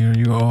always saying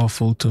you're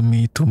awful to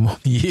me, to Mom.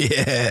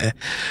 Yeah.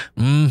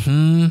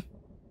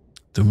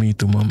 To me,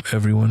 to Mom,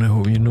 everyone. I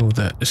hope you know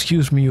that.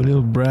 Excuse me, you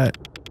little brat.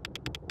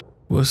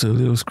 What's a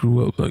little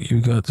screw up like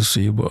you got to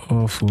say about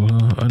awful,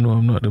 huh? I know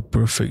I'm not the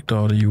perfect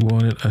daughter you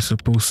wanted. I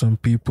suppose some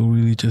people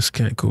really just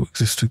can't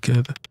coexist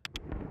together.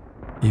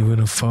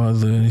 Even a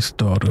father and his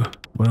daughter.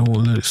 But I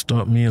won't let it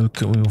stop me. I'll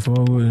cut me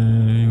forward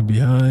and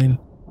behind.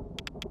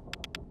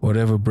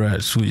 Whatever,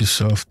 brat, suit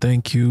yourself.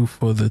 Thank you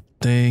for the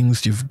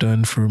things you've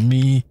done for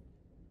me.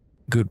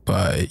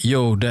 Goodbye.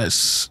 Yo,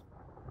 this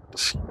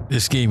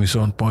game is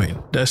on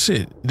point. That's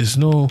it. There's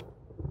no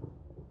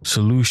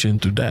solution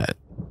to that.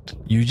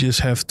 You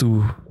just have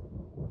to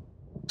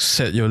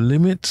set your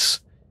limits,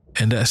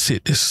 and that's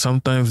it.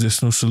 Sometimes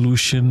there's no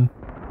solution.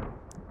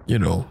 You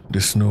know,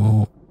 there's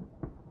no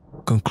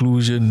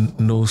conclusion,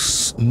 no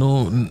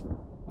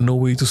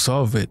way to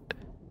solve it,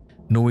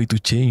 no way to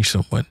change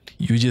someone.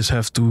 You just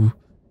have to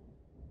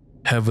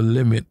have a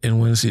limit, and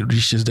once it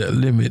reaches that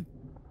limit,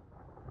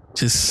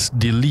 just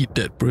delete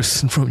that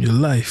person from your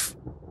life.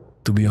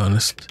 To be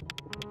honest,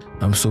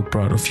 I'm so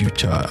proud of you,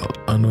 child.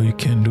 I know you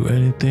can't do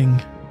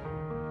anything.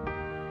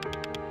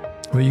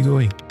 Where are you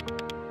going?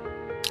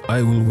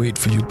 I will wait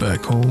for you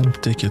back home.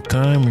 Take your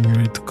time when you're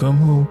ready to come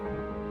home.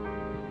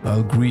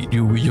 I'll greet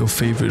you with your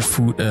favorite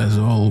food as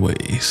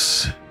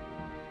always.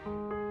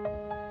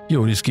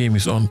 Yo, this game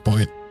is on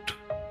point.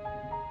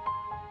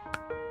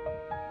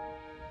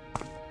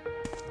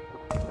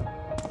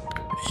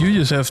 You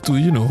just have to,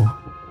 you know,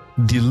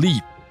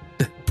 delete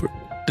the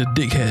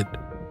dickhead.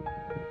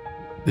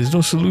 There's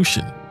no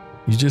solution.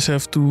 You just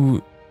have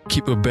to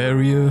keep a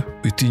barrier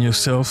between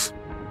yourself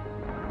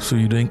so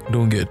you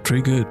don't get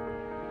triggered,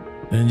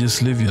 and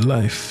just live your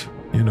life,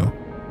 you know.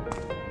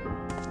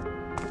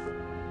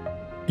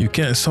 You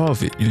can't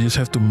solve it, you just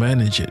have to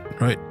manage it,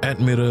 right?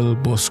 Admiral,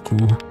 Bosco,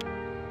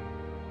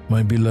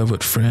 my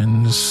beloved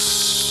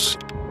friends,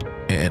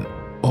 and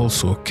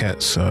also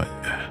cats are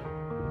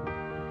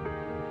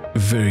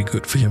very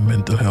good for your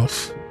mental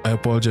health. I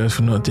apologize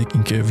for not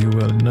taking care of you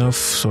well enough.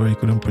 Sorry I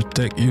couldn't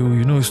protect you.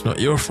 You know it's not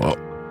your fault.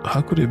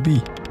 How could it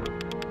be?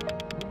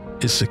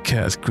 It's a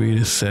cat's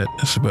greatest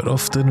sadness, but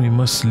often we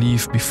must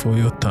leave before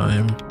your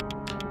time.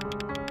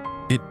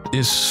 It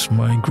is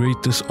my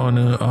greatest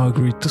honor, our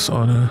greatest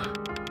honor,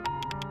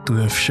 to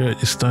have shared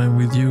this time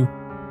with you,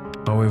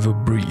 however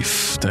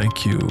brief.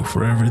 Thank you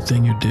for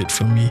everything you did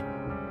for me.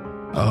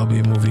 I'll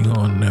be moving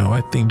on now.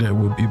 I think that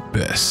would be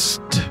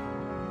best.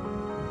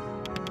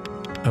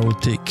 I will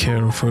take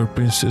care of her,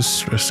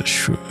 princess, rest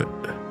assured.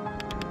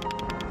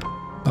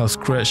 I'll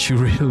scratch you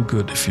real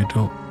good if you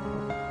don't.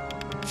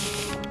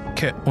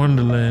 Cat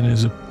Wonderland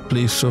is a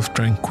place of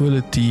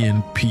tranquility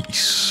and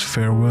peace.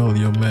 Farewell,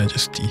 your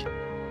majesty.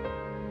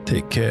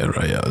 Take care,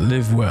 Raya.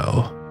 Live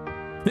well.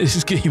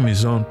 This game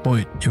is on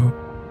point, yo.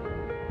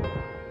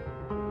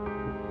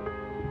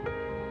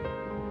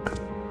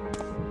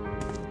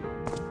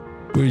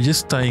 We're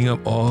just tying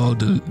up all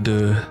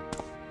the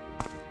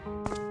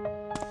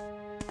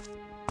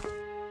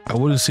I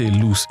wouldn't say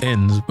loose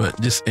ends,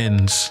 but just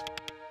ends.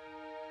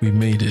 We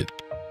made it.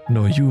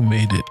 No, you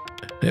made it.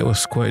 That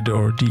was quite the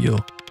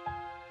ordeal.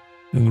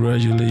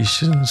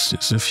 Congratulations,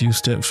 just a few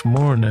steps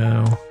more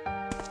now.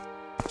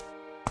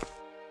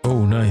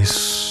 Oh,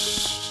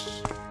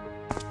 nice.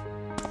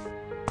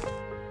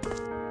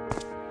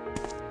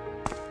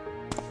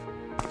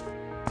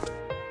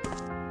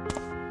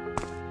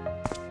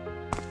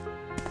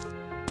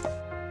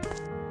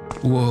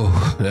 Whoa,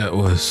 that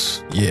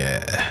was,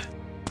 yeah.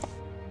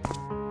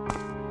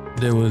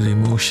 That was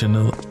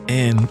emotional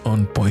and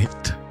on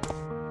point.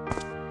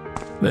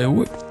 Like,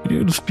 what, you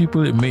know, those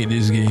people that made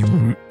this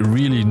game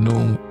really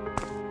know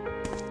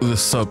the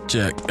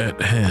subject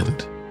at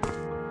hand.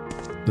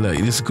 Like,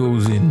 this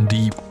goes in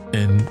deep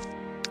and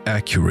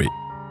accurate.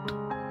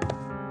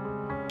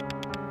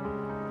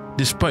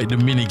 Despite the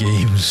mini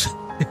games.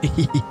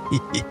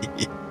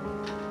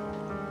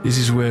 This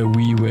is where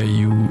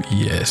you,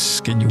 yes.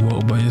 Can you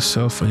walk by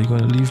yourself? Are you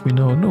gonna leave me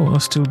now? No, I'll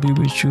still be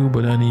with you,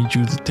 but I need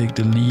you to take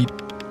the lead.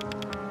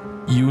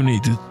 You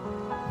need to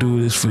do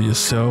this for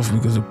yourself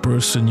because the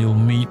person you'll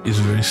meet is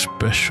very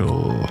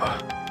special.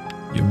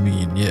 You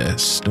mean,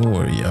 yes, don't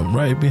worry, I'm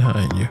right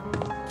behind you.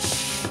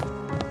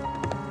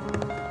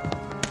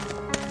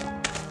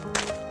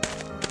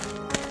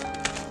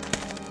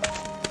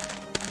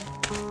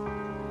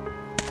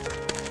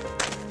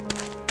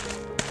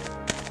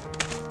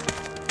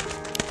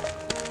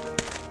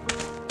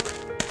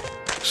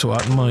 So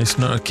Atma is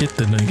not a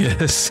kitten, I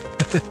guess.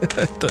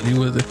 I thought he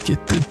was a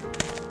kitten.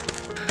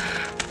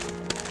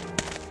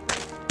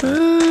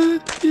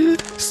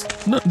 Yes,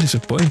 not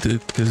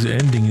disappointed because the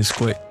ending is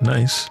quite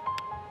nice.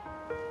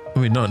 I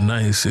mean, not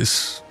nice,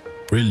 it's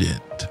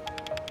brilliant.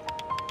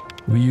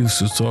 We used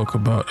to talk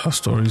about our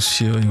stories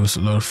here. It was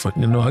a lot of fun.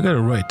 You know, I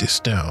gotta write this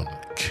down.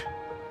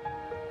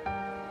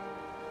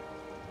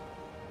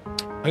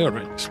 I gotta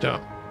write this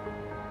down.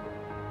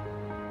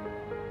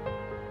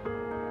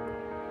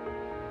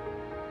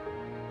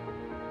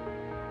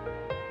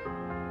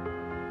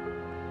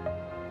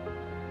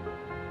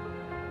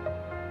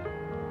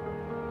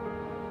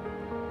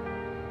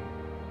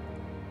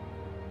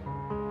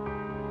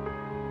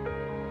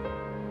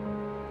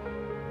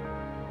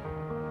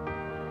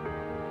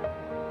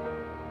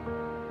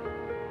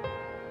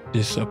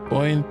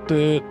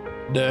 Disappointed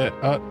that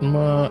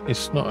Atma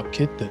is not a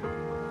kitten.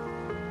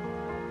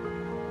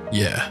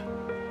 Yeah.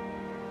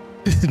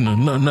 No,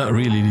 not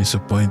really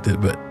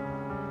disappointed, but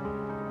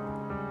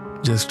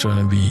just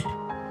trying to be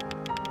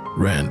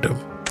random.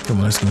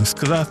 Come on,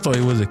 because I thought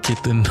it was a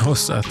kitten.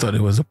 Also, I thought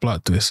it was a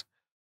plot twist.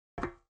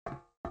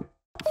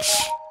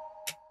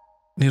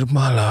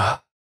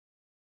 Nirmala.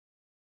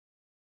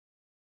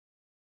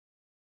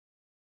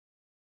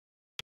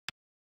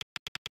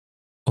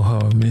 Oh, how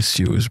I miss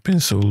you. It's been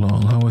so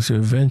long. How was your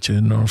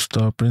adventure, North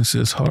Star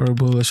Princess?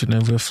 Horrible. I should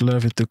never have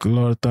left. It took a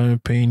lot of time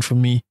and pain for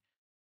me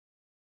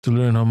to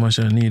learn how much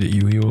I needed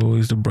you. You were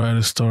always the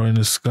brightest star in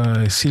the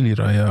sky. Silly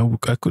Raya,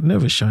 I could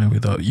never shine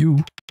without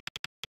you.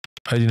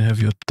 I didn't have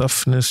your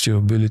toughness, your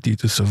ability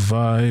to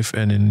survive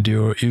and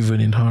endure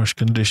even in harsh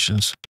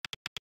conditions.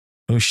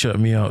 Don't shut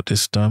me out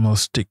this time. I'll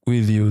stick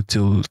with you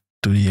till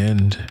to the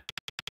end.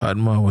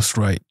 Atma was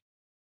right.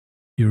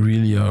 You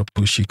really are a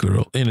pushy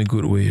girl. In a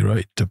good way,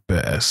 right? The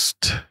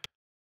best.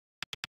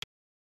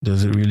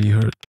 Does it really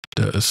hurt?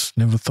 Does.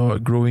 Never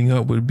thought growing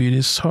up would be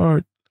this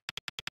hard.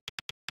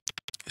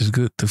 It's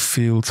good to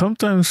feel.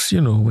 Sometimes,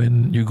 you know,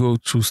 when you go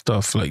through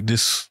stuff like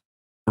this,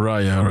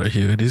 Raya right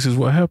here, this is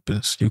what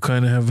happens. You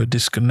kind of have a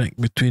disconnect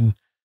between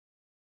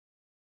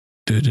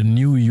the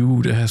new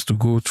you that has to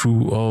go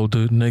through all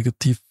the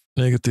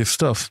negative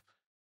stuff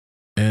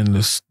and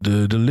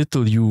the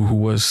little you who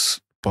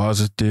was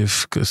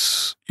positive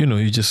because, you know,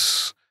 you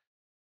just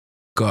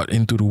got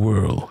into the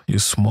world. You're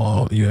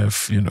small. You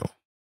have, you know,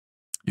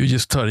 you're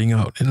just starting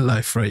out in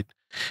life, right?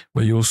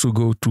 But you also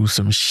go through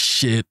some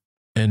shit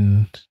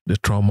and the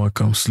trauma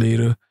comes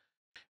later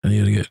and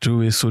you get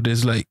through it. So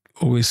there's like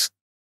always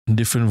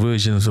different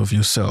versions of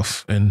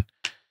yourself.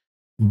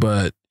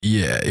 But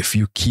yeah, if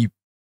you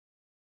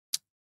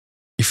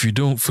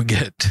don't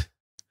forget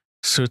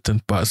certain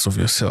parts of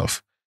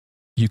yourself,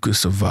 you could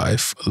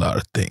survive a lot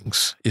of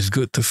things. It's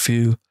good to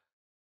feel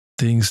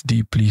things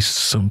deeply.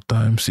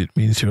 Sometimes it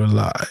means you're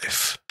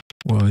alive.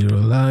 While you're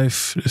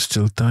alive, there's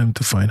still time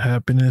to find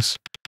happiness.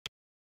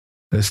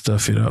 Let's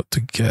tough it out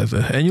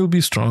together and you'll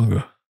be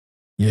stronger.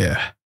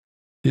 Yeah,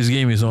 this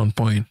game is on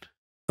point.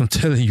 I'm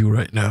telling you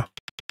right now.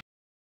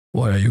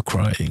 Why are you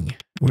crying?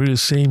 We're the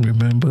same,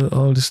 remember?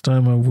 All this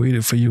time I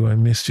waited for you. I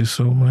missed you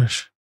so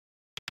much.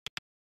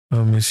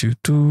 I miss you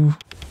too.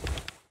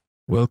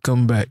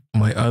 Welcome back,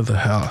 my other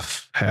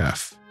half.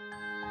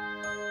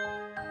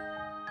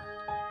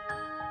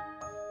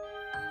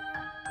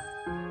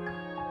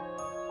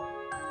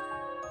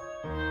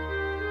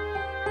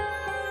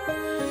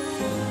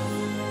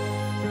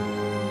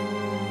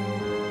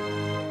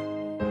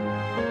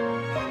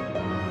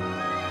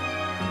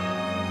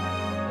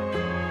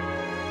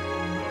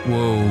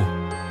 Whoa.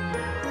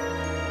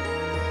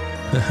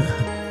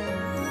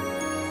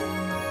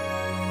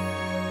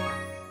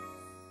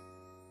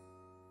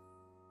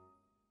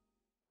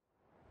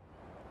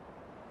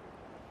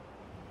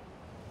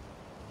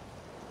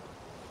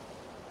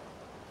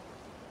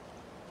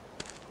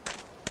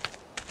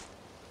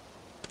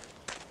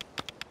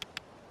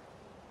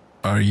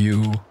 Are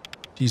you?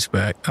 She's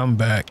back. I'm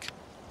back.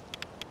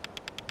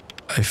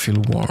 I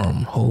feel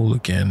warm, whole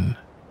again.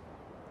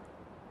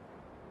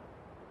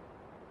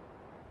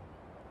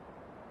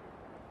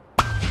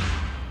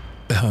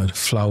 The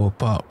flower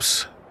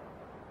pops.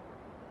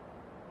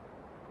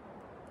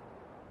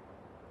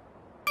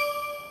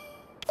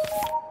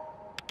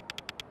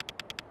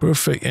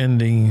 Perfect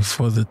ending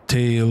for the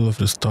tale of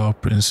the Star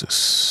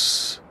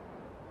Princess.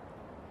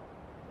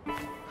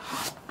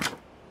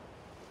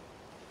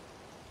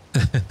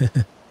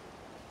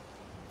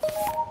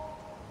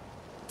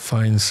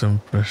 Find some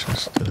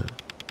precious treasure.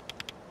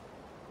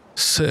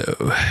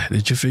 So,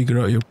 did you figure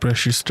out your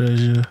precious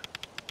treasure?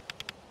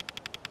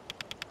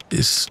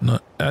 It's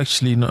not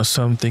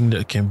something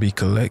that can be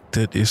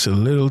collected. It's the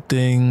little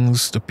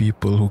things, the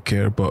people who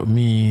care about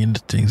me, and the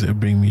things that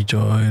bring me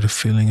joy, the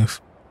feeling of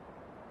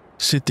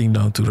sitting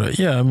down to write.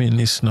 Yeah, I mean,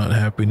 it's not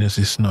happiness,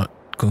 it's not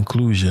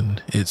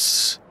conclusion,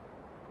 it's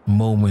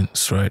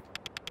moments, right?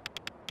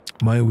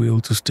 My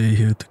will to stay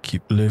here, to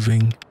keep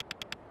living.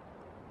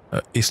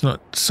 It's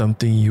not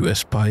something you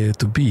aspire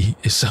to be.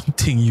 It's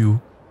something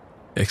you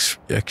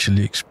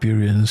actually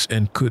experience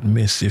and could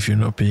miss if you're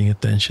not paying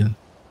attention.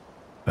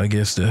 I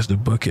guess that's the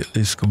bucket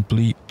list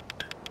complete.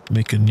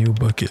 Make a new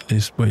bucket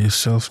list by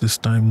yourself this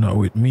time, not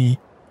with me.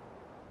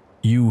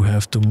 You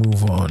have to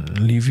move on.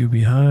 Leave you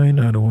behind?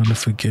 I don't want to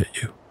forget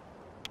you.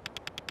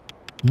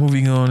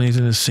 Moving on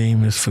isn't the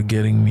same as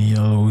forgetting me.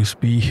 I'll always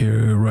be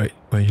here right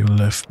where you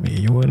left me.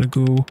 You want to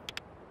go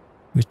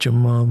with your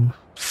mom?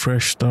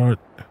 Fresh start?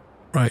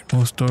 Write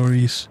more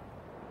stories?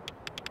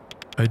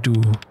 I do.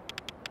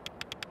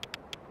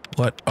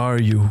 What are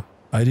you?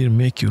 I didn't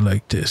make you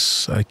like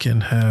this. I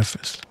can have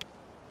it.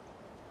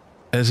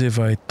 As if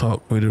I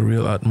talk with the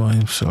real Atma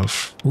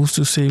himself. Who's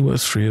to say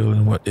what's real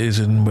and what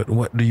isn't, but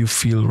what do you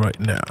feel right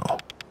now?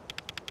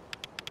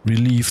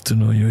 Relieved to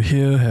know you're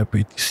here,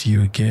 happy to see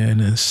you again,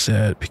 and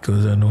sad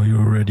because I know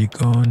you're already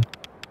gone.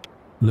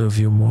 Love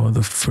you more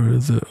the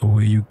further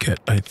away you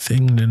get, I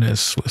think, then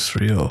that's what's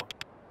real.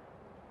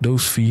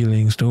 Those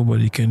feelings,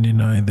 nobody can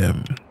deny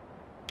them.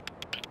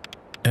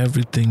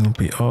 Everything will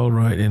be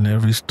alright. In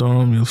every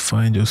storm, you'll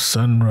find your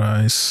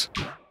sunrise.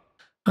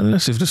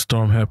 Unless if the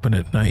storm happened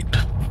at night.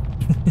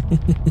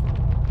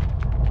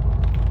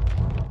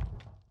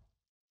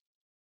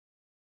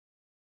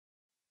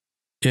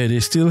 Yeah, they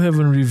still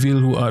haven't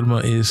revealed who Atma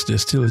is.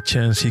 There's still a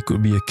chance he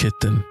could be a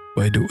kitten,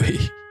 by the way.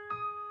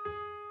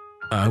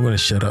 I'm gonna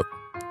shut up.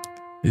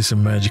 It's a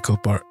magical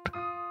part.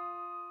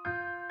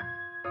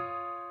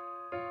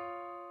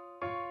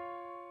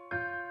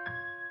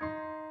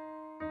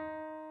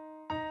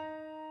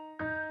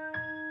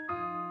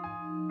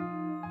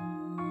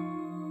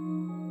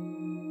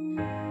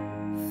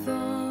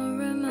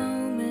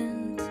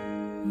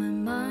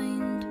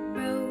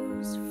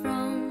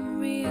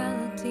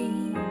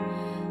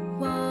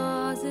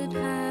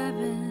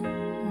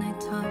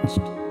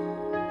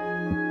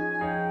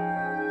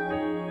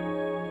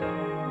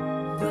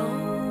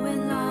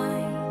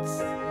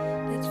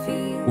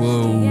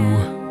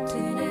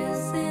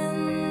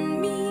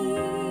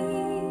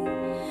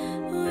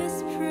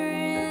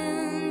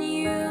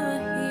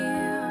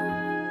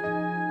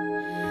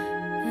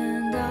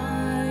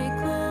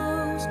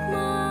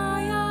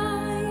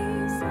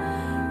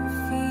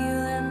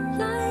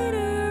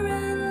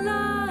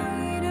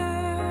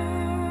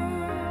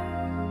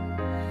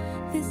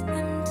 This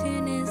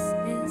emptiness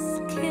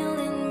is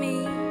killing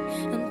me,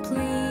 and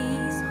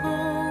please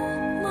hold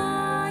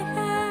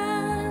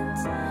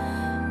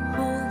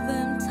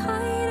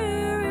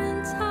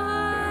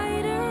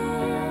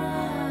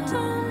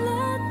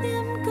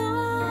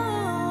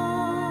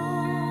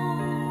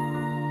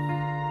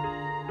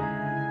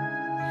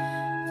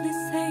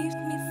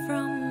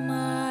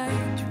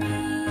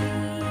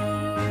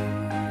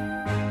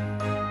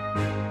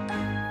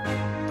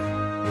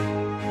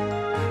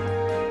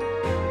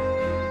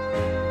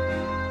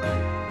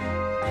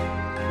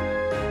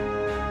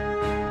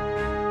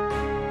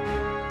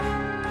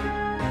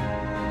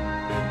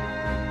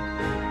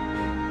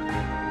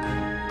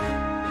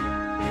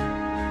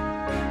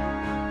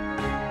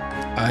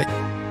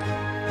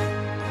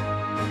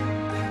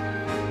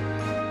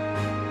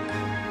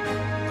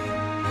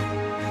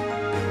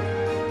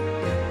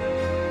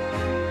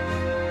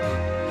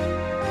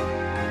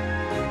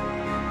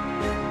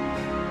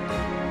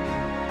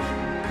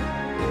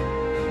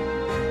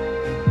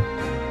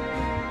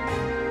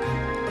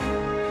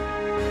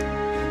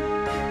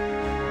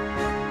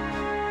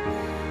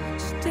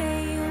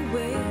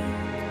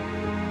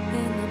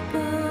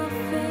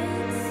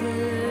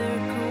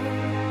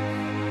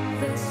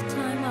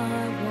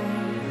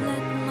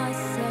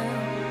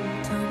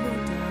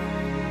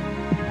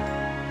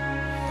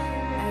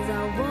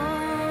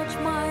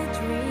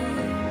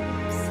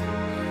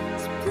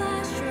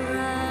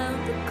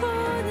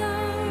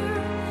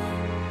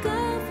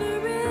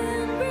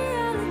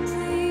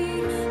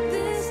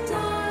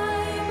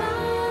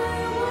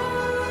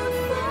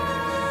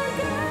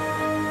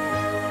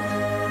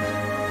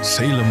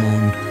Sailor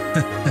Moon.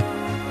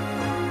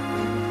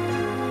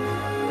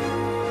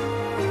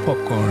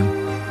 Popcorn.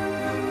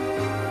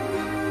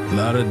 A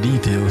lot of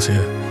details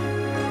here.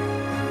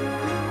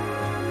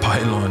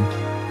 Pylon.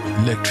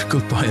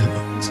 Electrical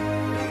pylons.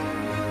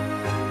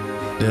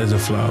 There's a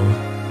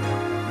flower.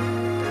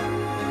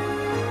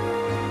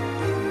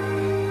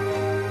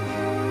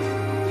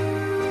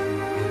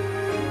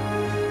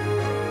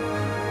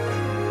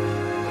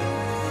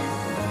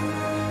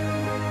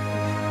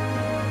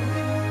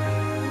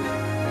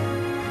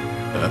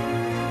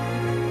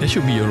 There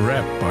should be a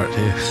rap part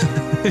here.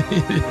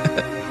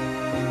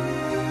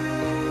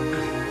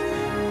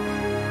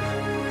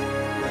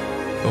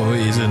 Oh,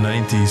 it's the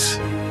 90s.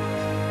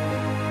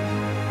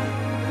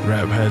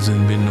 Rap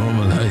hasn't been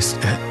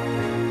normalized yet.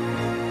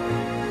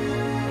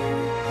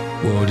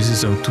 Whoa, this is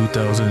some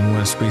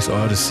 2001 Space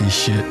Odyssey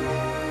shit.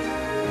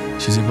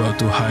 She's about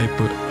to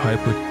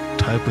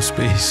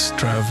hyperspace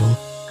travel.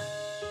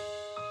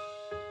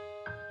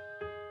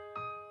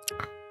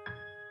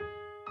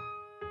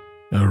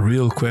 The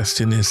real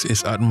question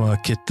is Atma a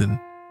kitten?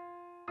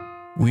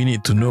 We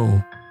need to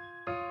know.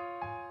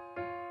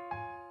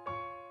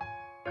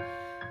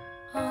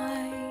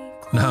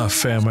 Nah,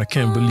 fam, I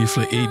can't believe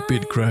like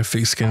 8-bit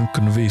graphics can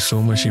convey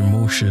so much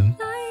emotion.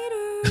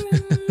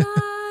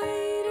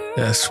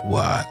 That's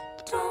wild.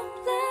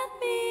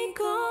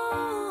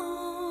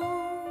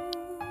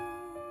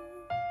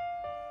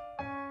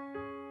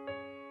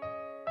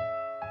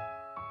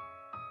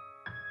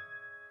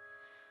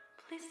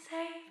 Please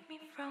save me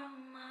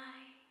from my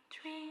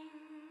dream.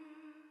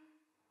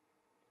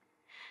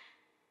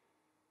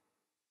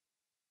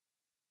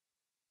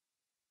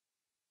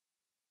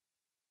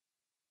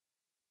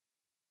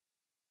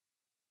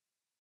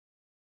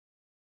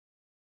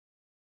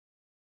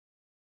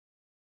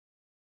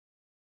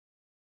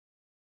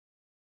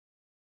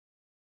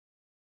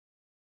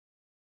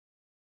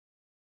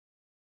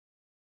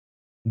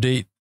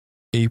 Date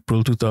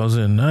April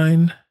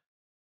 2009.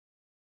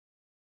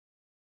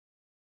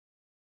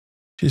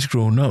 She's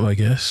grown up, I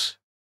guess.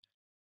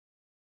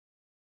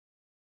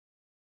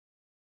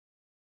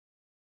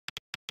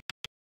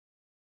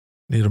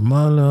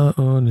 Nirmala,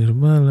 oh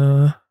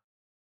Nirmala.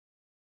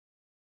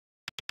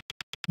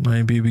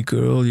 My baby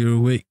girl, you're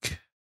awake.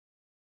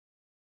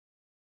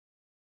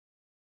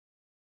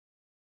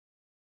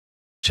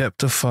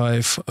 Chapter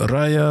 5,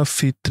 Raya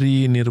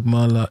Fitri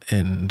Nirmala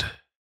End.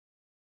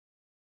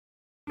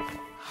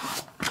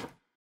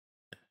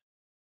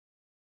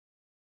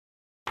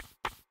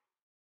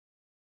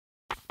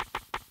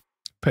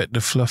 Pet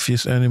the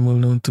fluffiest animal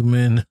known to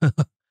men.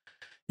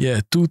 Yeah,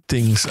 2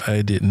 things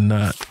I did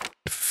not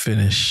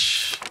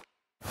finish.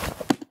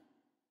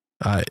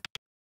 Alright,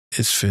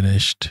 it's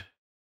finished.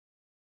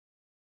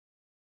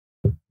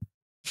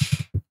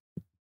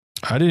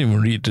 I didn't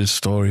even read this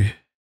story.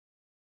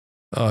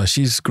 Oh,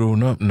 she's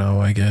grown up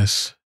now, I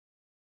guess.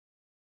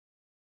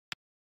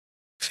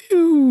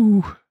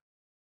 Phew.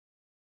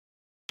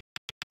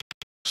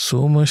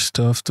 So much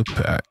stuff to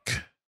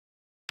pack.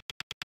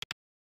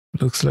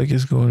 Looks like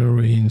it's going to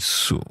rain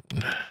soon.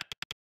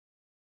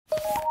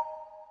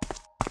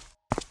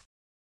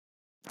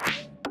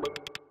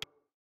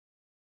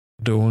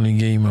 The only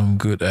game I'm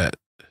good at.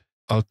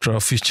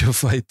 Ultra Future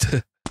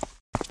Fighter.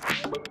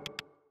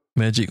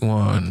 Magic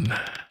Wand.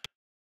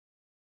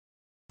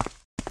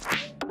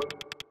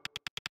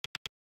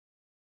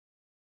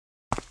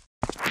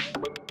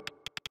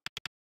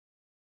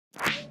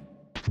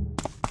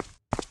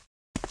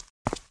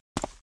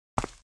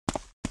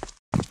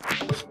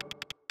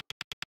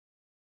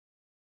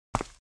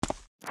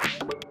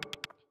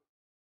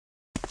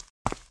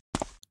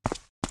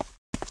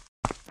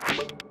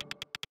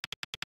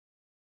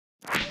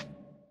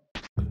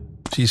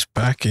 She's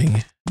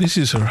packing. This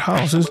is her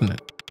house, isn't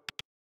it?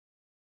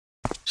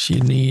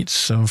 She needs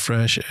some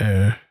fresh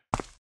air.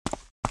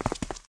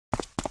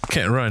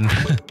 Can't run.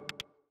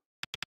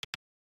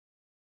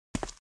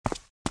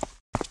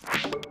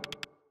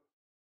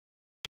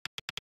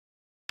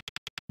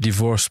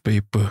 Divorce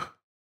paper.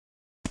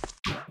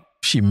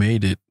 She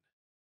made it.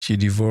 She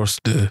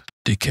divorced the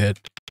dickhead.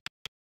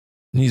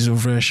 Needs some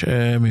fresh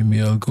air.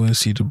 Maybe I'll go and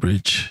see the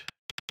bridge.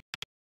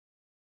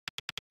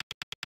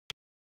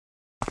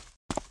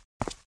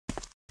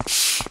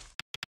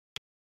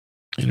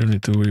 You don't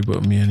need to worry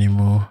about me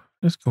anymore.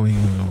 Let's go in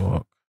and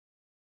walk.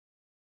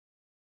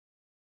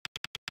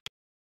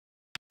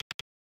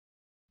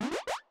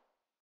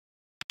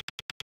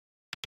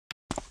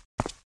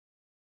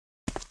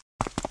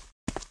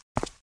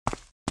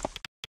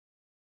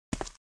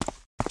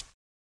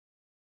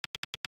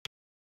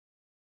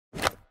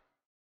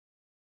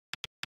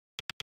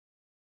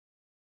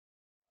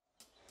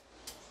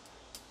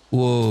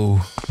 Whoa.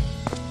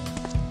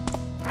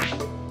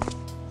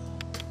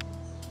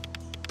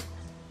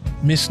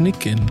 Miss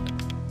Nikin.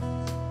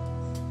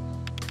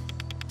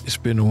 It's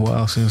been a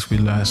while since we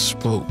last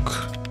spoke.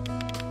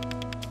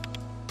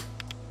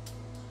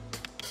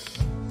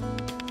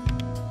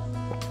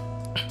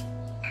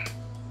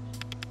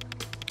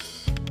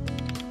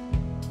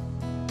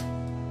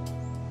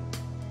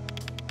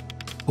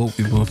 Hope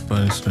we both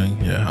find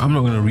strength. Yeah, I'm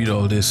not gonna read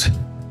all this.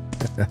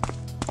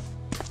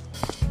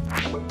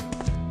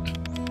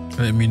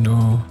 Let me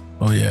know.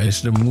 Oh yeah,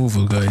 it's the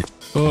mover guide.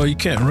 Oh, you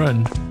can't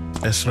run.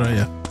 That's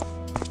right. Yeah.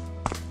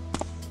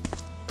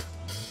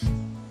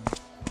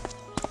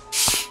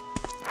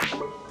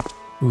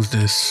 Who's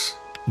this?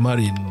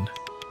 Marin.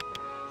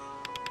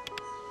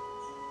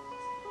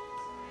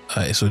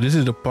 Alright, so this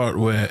is the part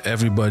where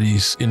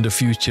everybody's in the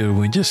future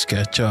will just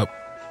catch up.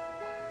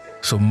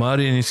 So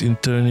Marin is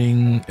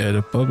interning at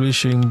a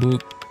publishing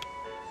book.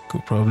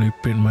 Could probably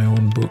print my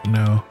own book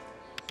now.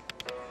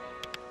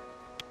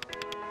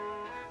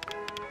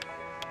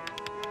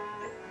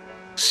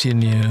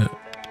 Senior,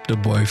 the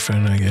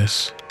boyfriend, I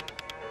guess.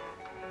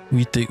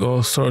 We take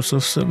all sorts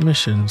of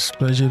submissions.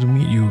 Pleasure to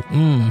meet you.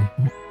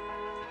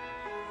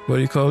 What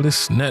do you call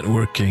this?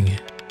 Networking.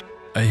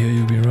 I hear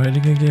you've been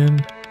writing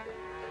again.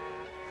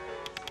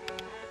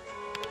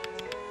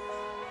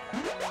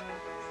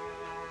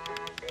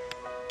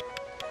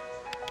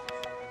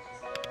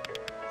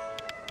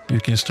 You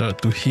can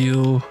start to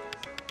heal.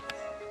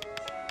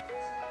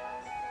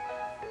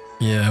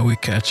 Yeah, we're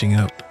catching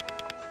up.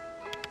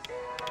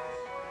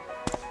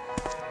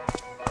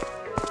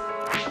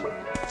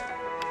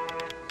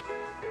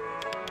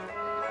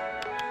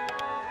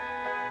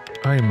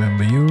 I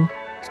remember you.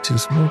 Still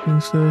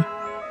smoking, sir?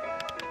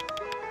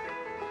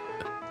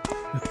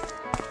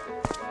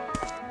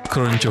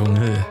 Keroncong,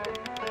 eh?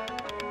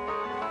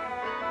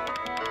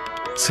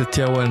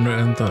 Setiawan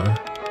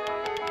Rantau.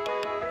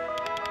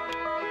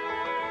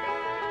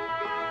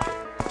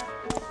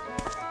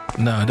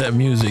 Nah, that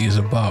music is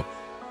a bop.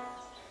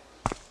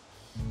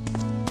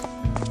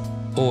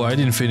 Oh, I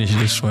didn't finish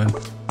this one.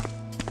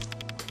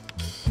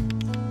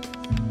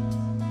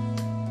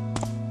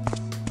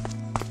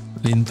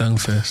 Lintang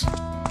Fest.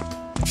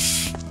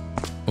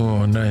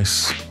 Oh,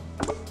 nice.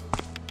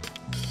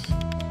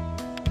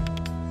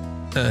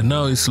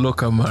 Now it's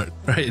Lokamart,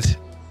 right?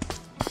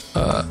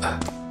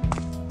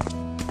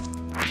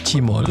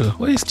 Chimol.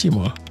 What is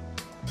Chimol?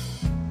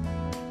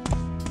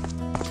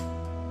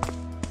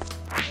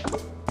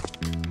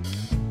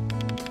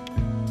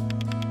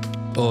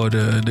 Oh,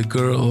 the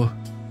girl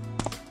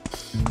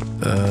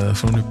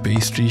from the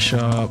pastry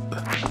shop.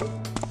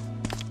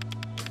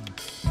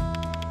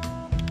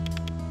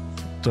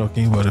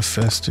 Talking about a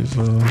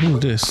festival. Who's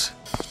this?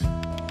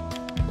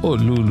 Oh,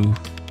 Lulu.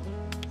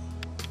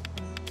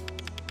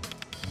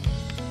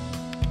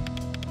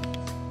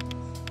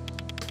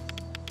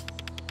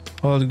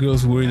 All the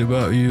girls worried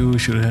about you.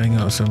 Should hang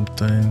out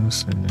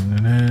sometimes.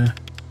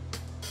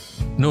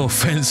 No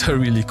offense, I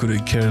really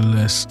couldn't care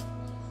less.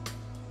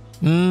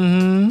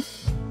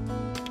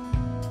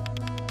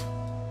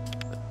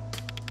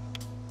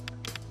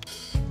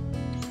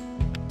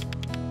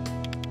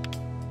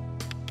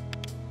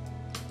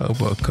 How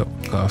about a cup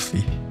of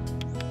coffee?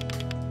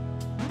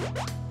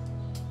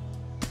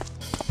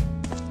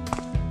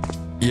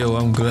 Yo,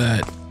 I'm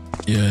glad.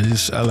 Yeah,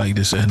 I like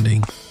this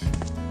ending.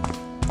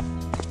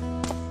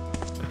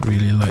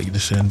 Really like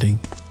this ending.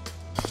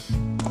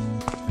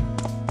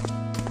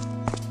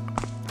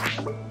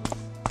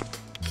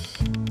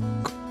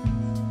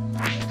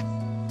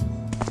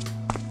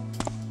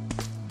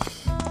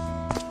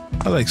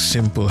 I like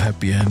simple,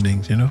 happy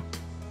endings, you know?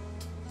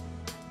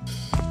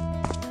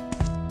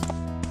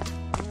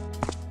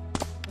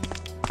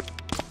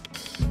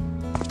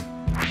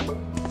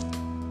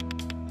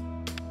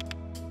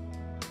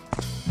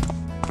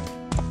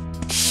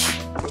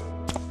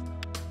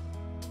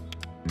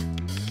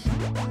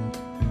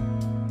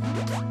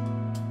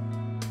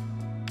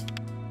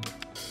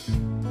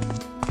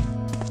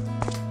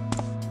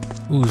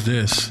 Who's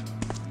this?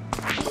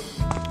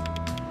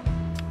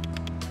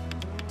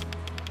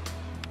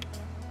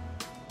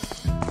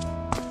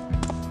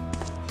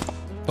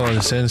 Oh,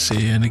 the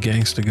sensei and the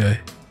gangster guy.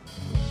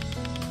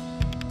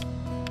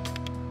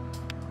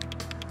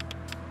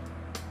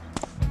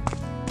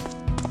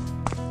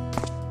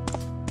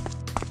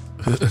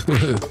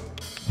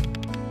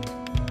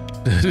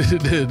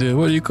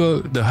 What do you call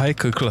it? The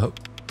hiker club.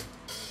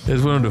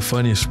 That's one of the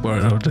funniest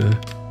part of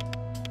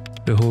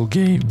the whole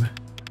game.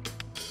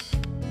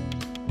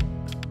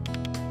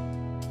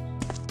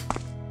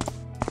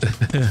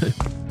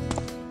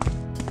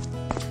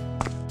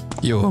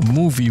 Yo, a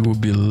movie would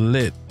be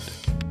lit.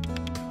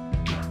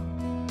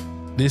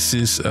 This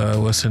is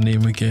what's her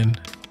name again?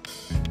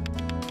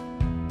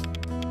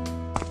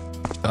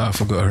 I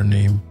forgot her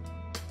name.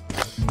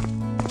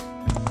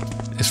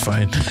 It's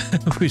fine.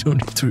 We don't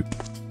need to.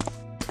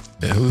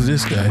 Yeah, who's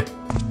this guy?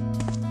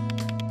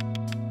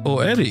 Oh,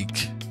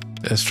 Eric.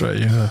 That's right,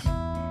 yeah.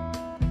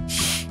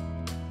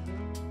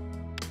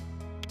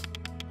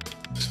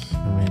 I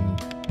mean,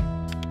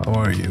 how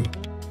are you?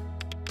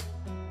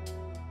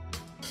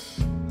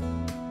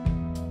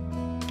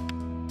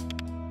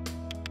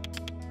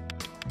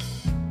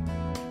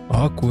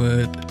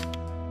 Awkward.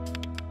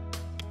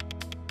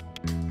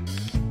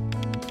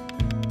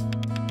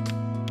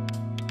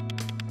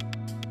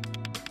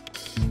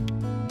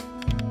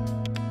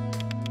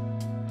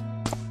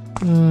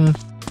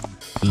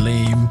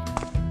 Lame.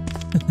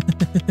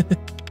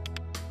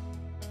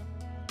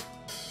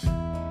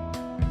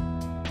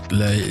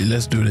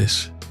 let's do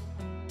this.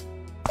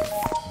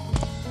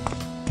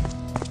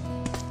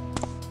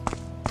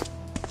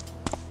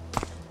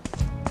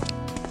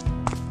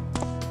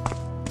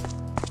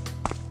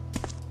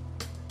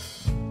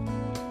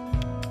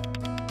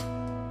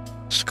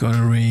 It's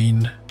gonna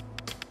rain.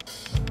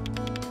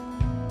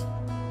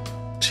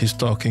 She's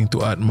talking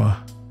to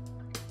Atma.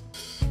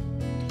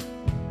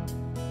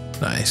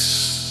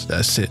 Nice.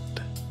 That's it.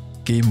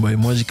 Game by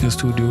Magical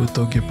Studio,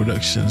 Tokyo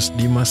Productions,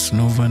 Dimas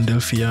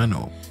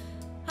Novandelfiano.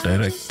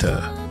 Director.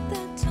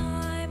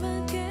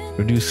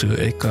 Producer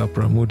Eka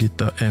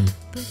Pramudita M.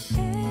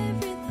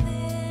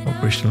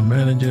 Operational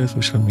Manager,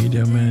 Social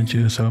Media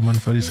Manager, Salman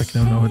Faris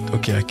Akinawat.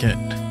 Okay, I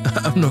can't.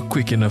 I'm not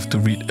quick enough to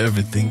read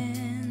everything.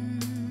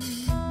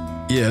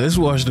 Yeah, let's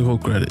watch the whole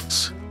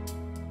credits.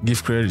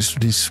 Give credits to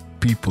these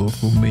people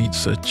who made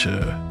such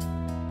a...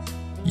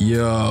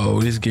 Yo,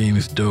 this game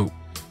is dope.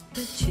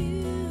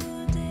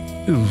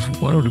 It was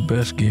one of the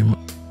best games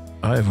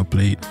I ever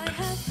played.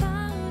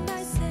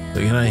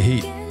 And I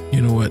hate,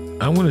 you know what,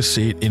 I'm gonna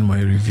say it in my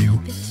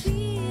review.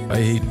 I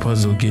hate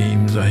puzzle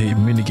games, I hate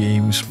mini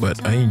games,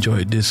 but I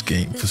enjoyed this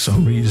game for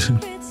some reason.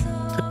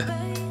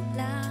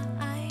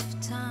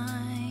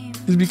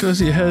 It's because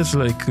it has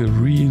like a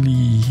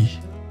really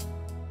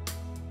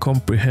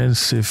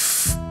comprehensive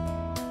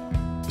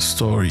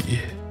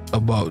story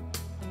about,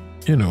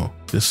 you know,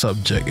 the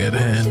subject at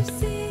hand.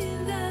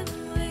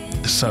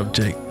 The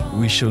subject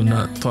we shall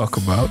not talk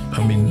about.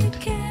 I mean,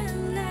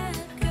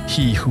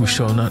 he who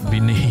shall not be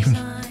named.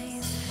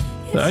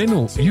 I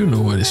know, you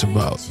know what it's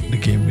about. The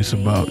game is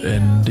about,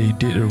 and they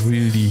did a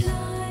really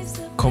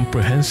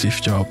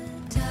comprehensive job.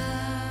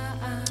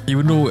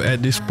 Even though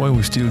at this point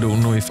we still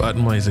don't know if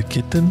Atma is a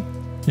kitten.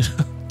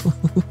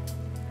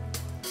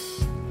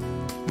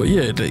 But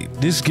yeah, like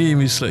this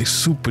game is like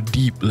super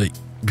deep, like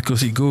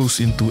because it goes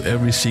into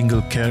every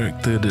single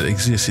character that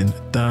exists in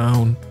the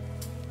town.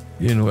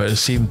 You know, at the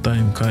same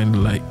time, kind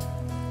of like,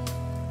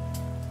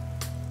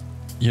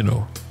 you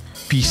know,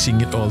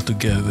 piecing it all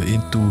together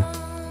into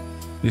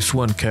this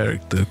one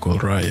character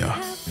called Raya,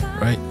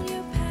 right?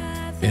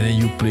 And then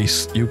you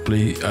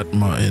play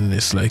Atma, and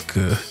it's like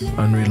a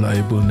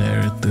unreliable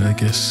narrator, I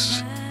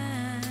guess.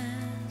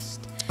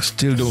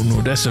 Still don't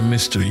know. That's a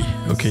mystery.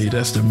 Okay,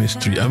 that's the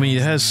mystery. I mean,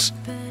 it has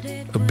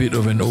a bit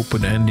of an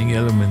open ending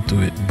element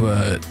to it,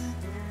 but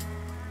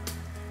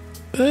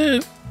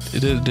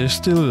there's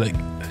still like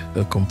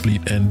a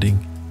complete ending.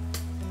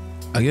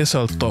 I guess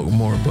I'll talk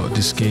more about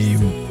this game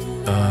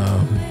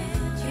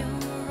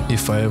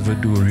if I ever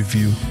do a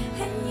review,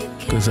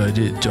 because I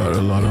did jot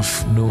a lot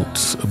of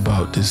notes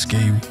about this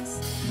game,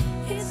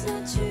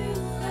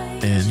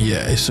 and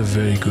yeah, it's a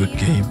very good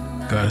game,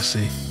 gotta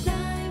say.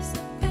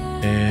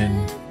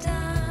 And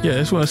yeah,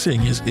 that's what I'm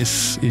saying.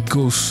 It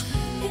goes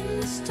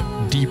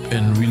deep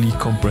and really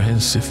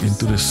comprehensive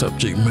into the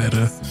subject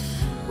matter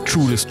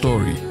through the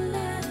story,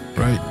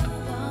 right?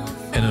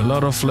 And a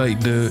lot of like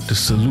the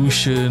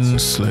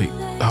solutions, like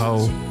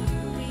how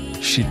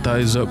she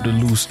ties up the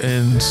loose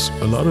ends,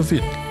 a lot of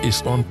it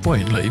is on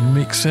point. Like it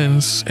makes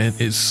sense, and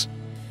it's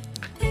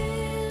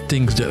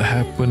things that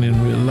happen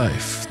in real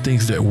life,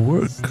 things that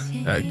work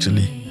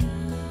actually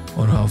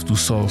on how to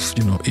solve,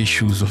 you know,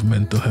 issues of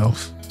mental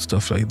health,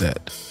 stuff like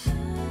that.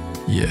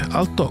 Yeah,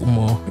 I'll talk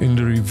more in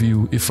the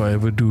review if I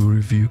ever do a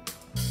review.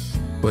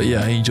 But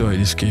yeah, I enjoy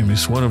this game.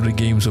 It's one of the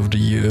games of the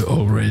year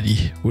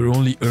already. We're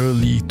only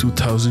early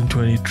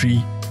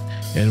 2023,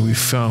 and we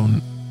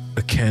found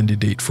a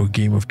candidate for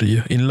Game of the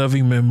Year in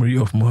loving memory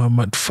of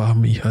Muhammad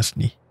Fahmi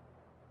Hasni.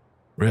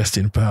 Rest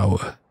in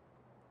power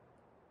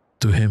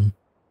to him.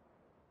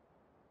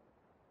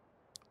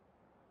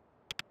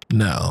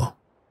 Now,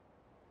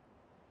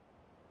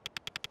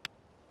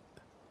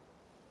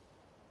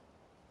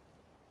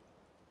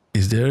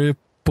 is there a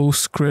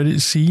post-credit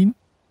scene?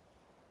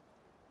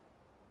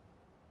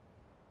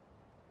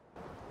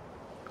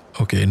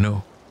 Okay,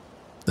 no.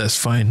 That's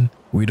fine.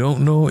 We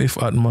don't know if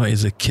Atma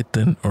is a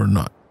kitten or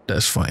not.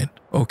 That's fine.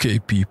 Okay,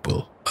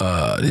 people.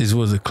 This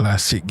was a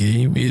classic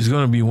game. It's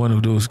gonna be one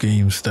of those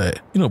games that,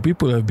 you know,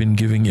 people have been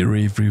giving it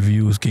rave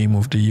reviews, Game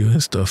of the Year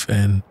and stuff,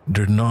 and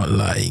they're not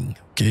lying.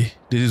 Okay?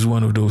 This is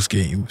one of those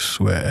games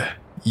where,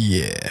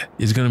 yeah,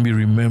 it's gonna be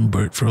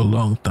remembered for a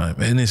long time.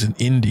 And it's an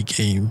indie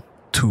game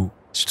too.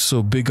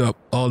 So big up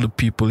all the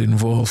people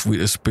involved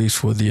with A Space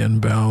for the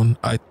Unbound.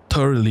 I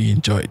thoroughly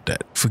enjoyed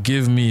that.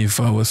 Forgive me if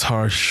I was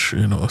harsh,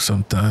 you know,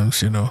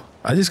 sometimes, you know.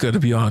 I just gotta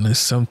be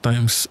honest,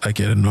 sometimes I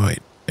get annoyed.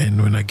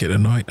 And when I get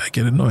annoyed, I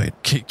get annoyed.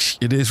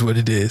 It is what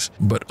it is.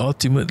 But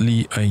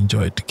ultimately, I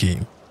enjoyed the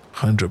game.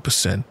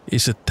 100%.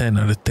 It's a 10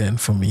 out of 10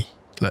 for me.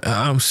 Like,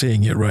 I'm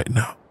saying it right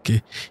now,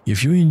 okay?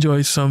 If you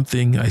enjoy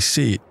something, I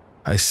say it.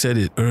 I said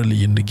it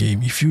early in the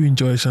game. If you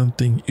enjoy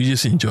something, you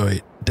just enjoy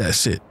it.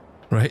 That's it,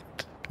 right?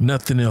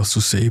 Nothing else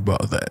to say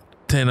about that.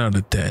 10 out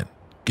of 10.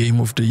 Game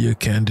of the Year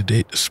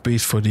candidate,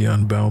 Space for the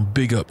Unbound.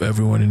 Big up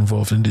everyone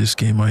involved in this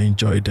game. I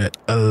enjoyed that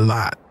a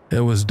lot.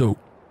 That was dope.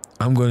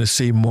 I'm going to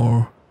say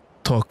more,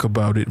 talk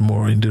about it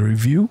more in the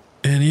review.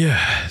 And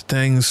yeah,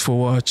 thanks for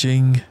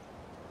watching.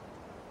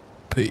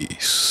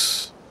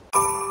 Peace.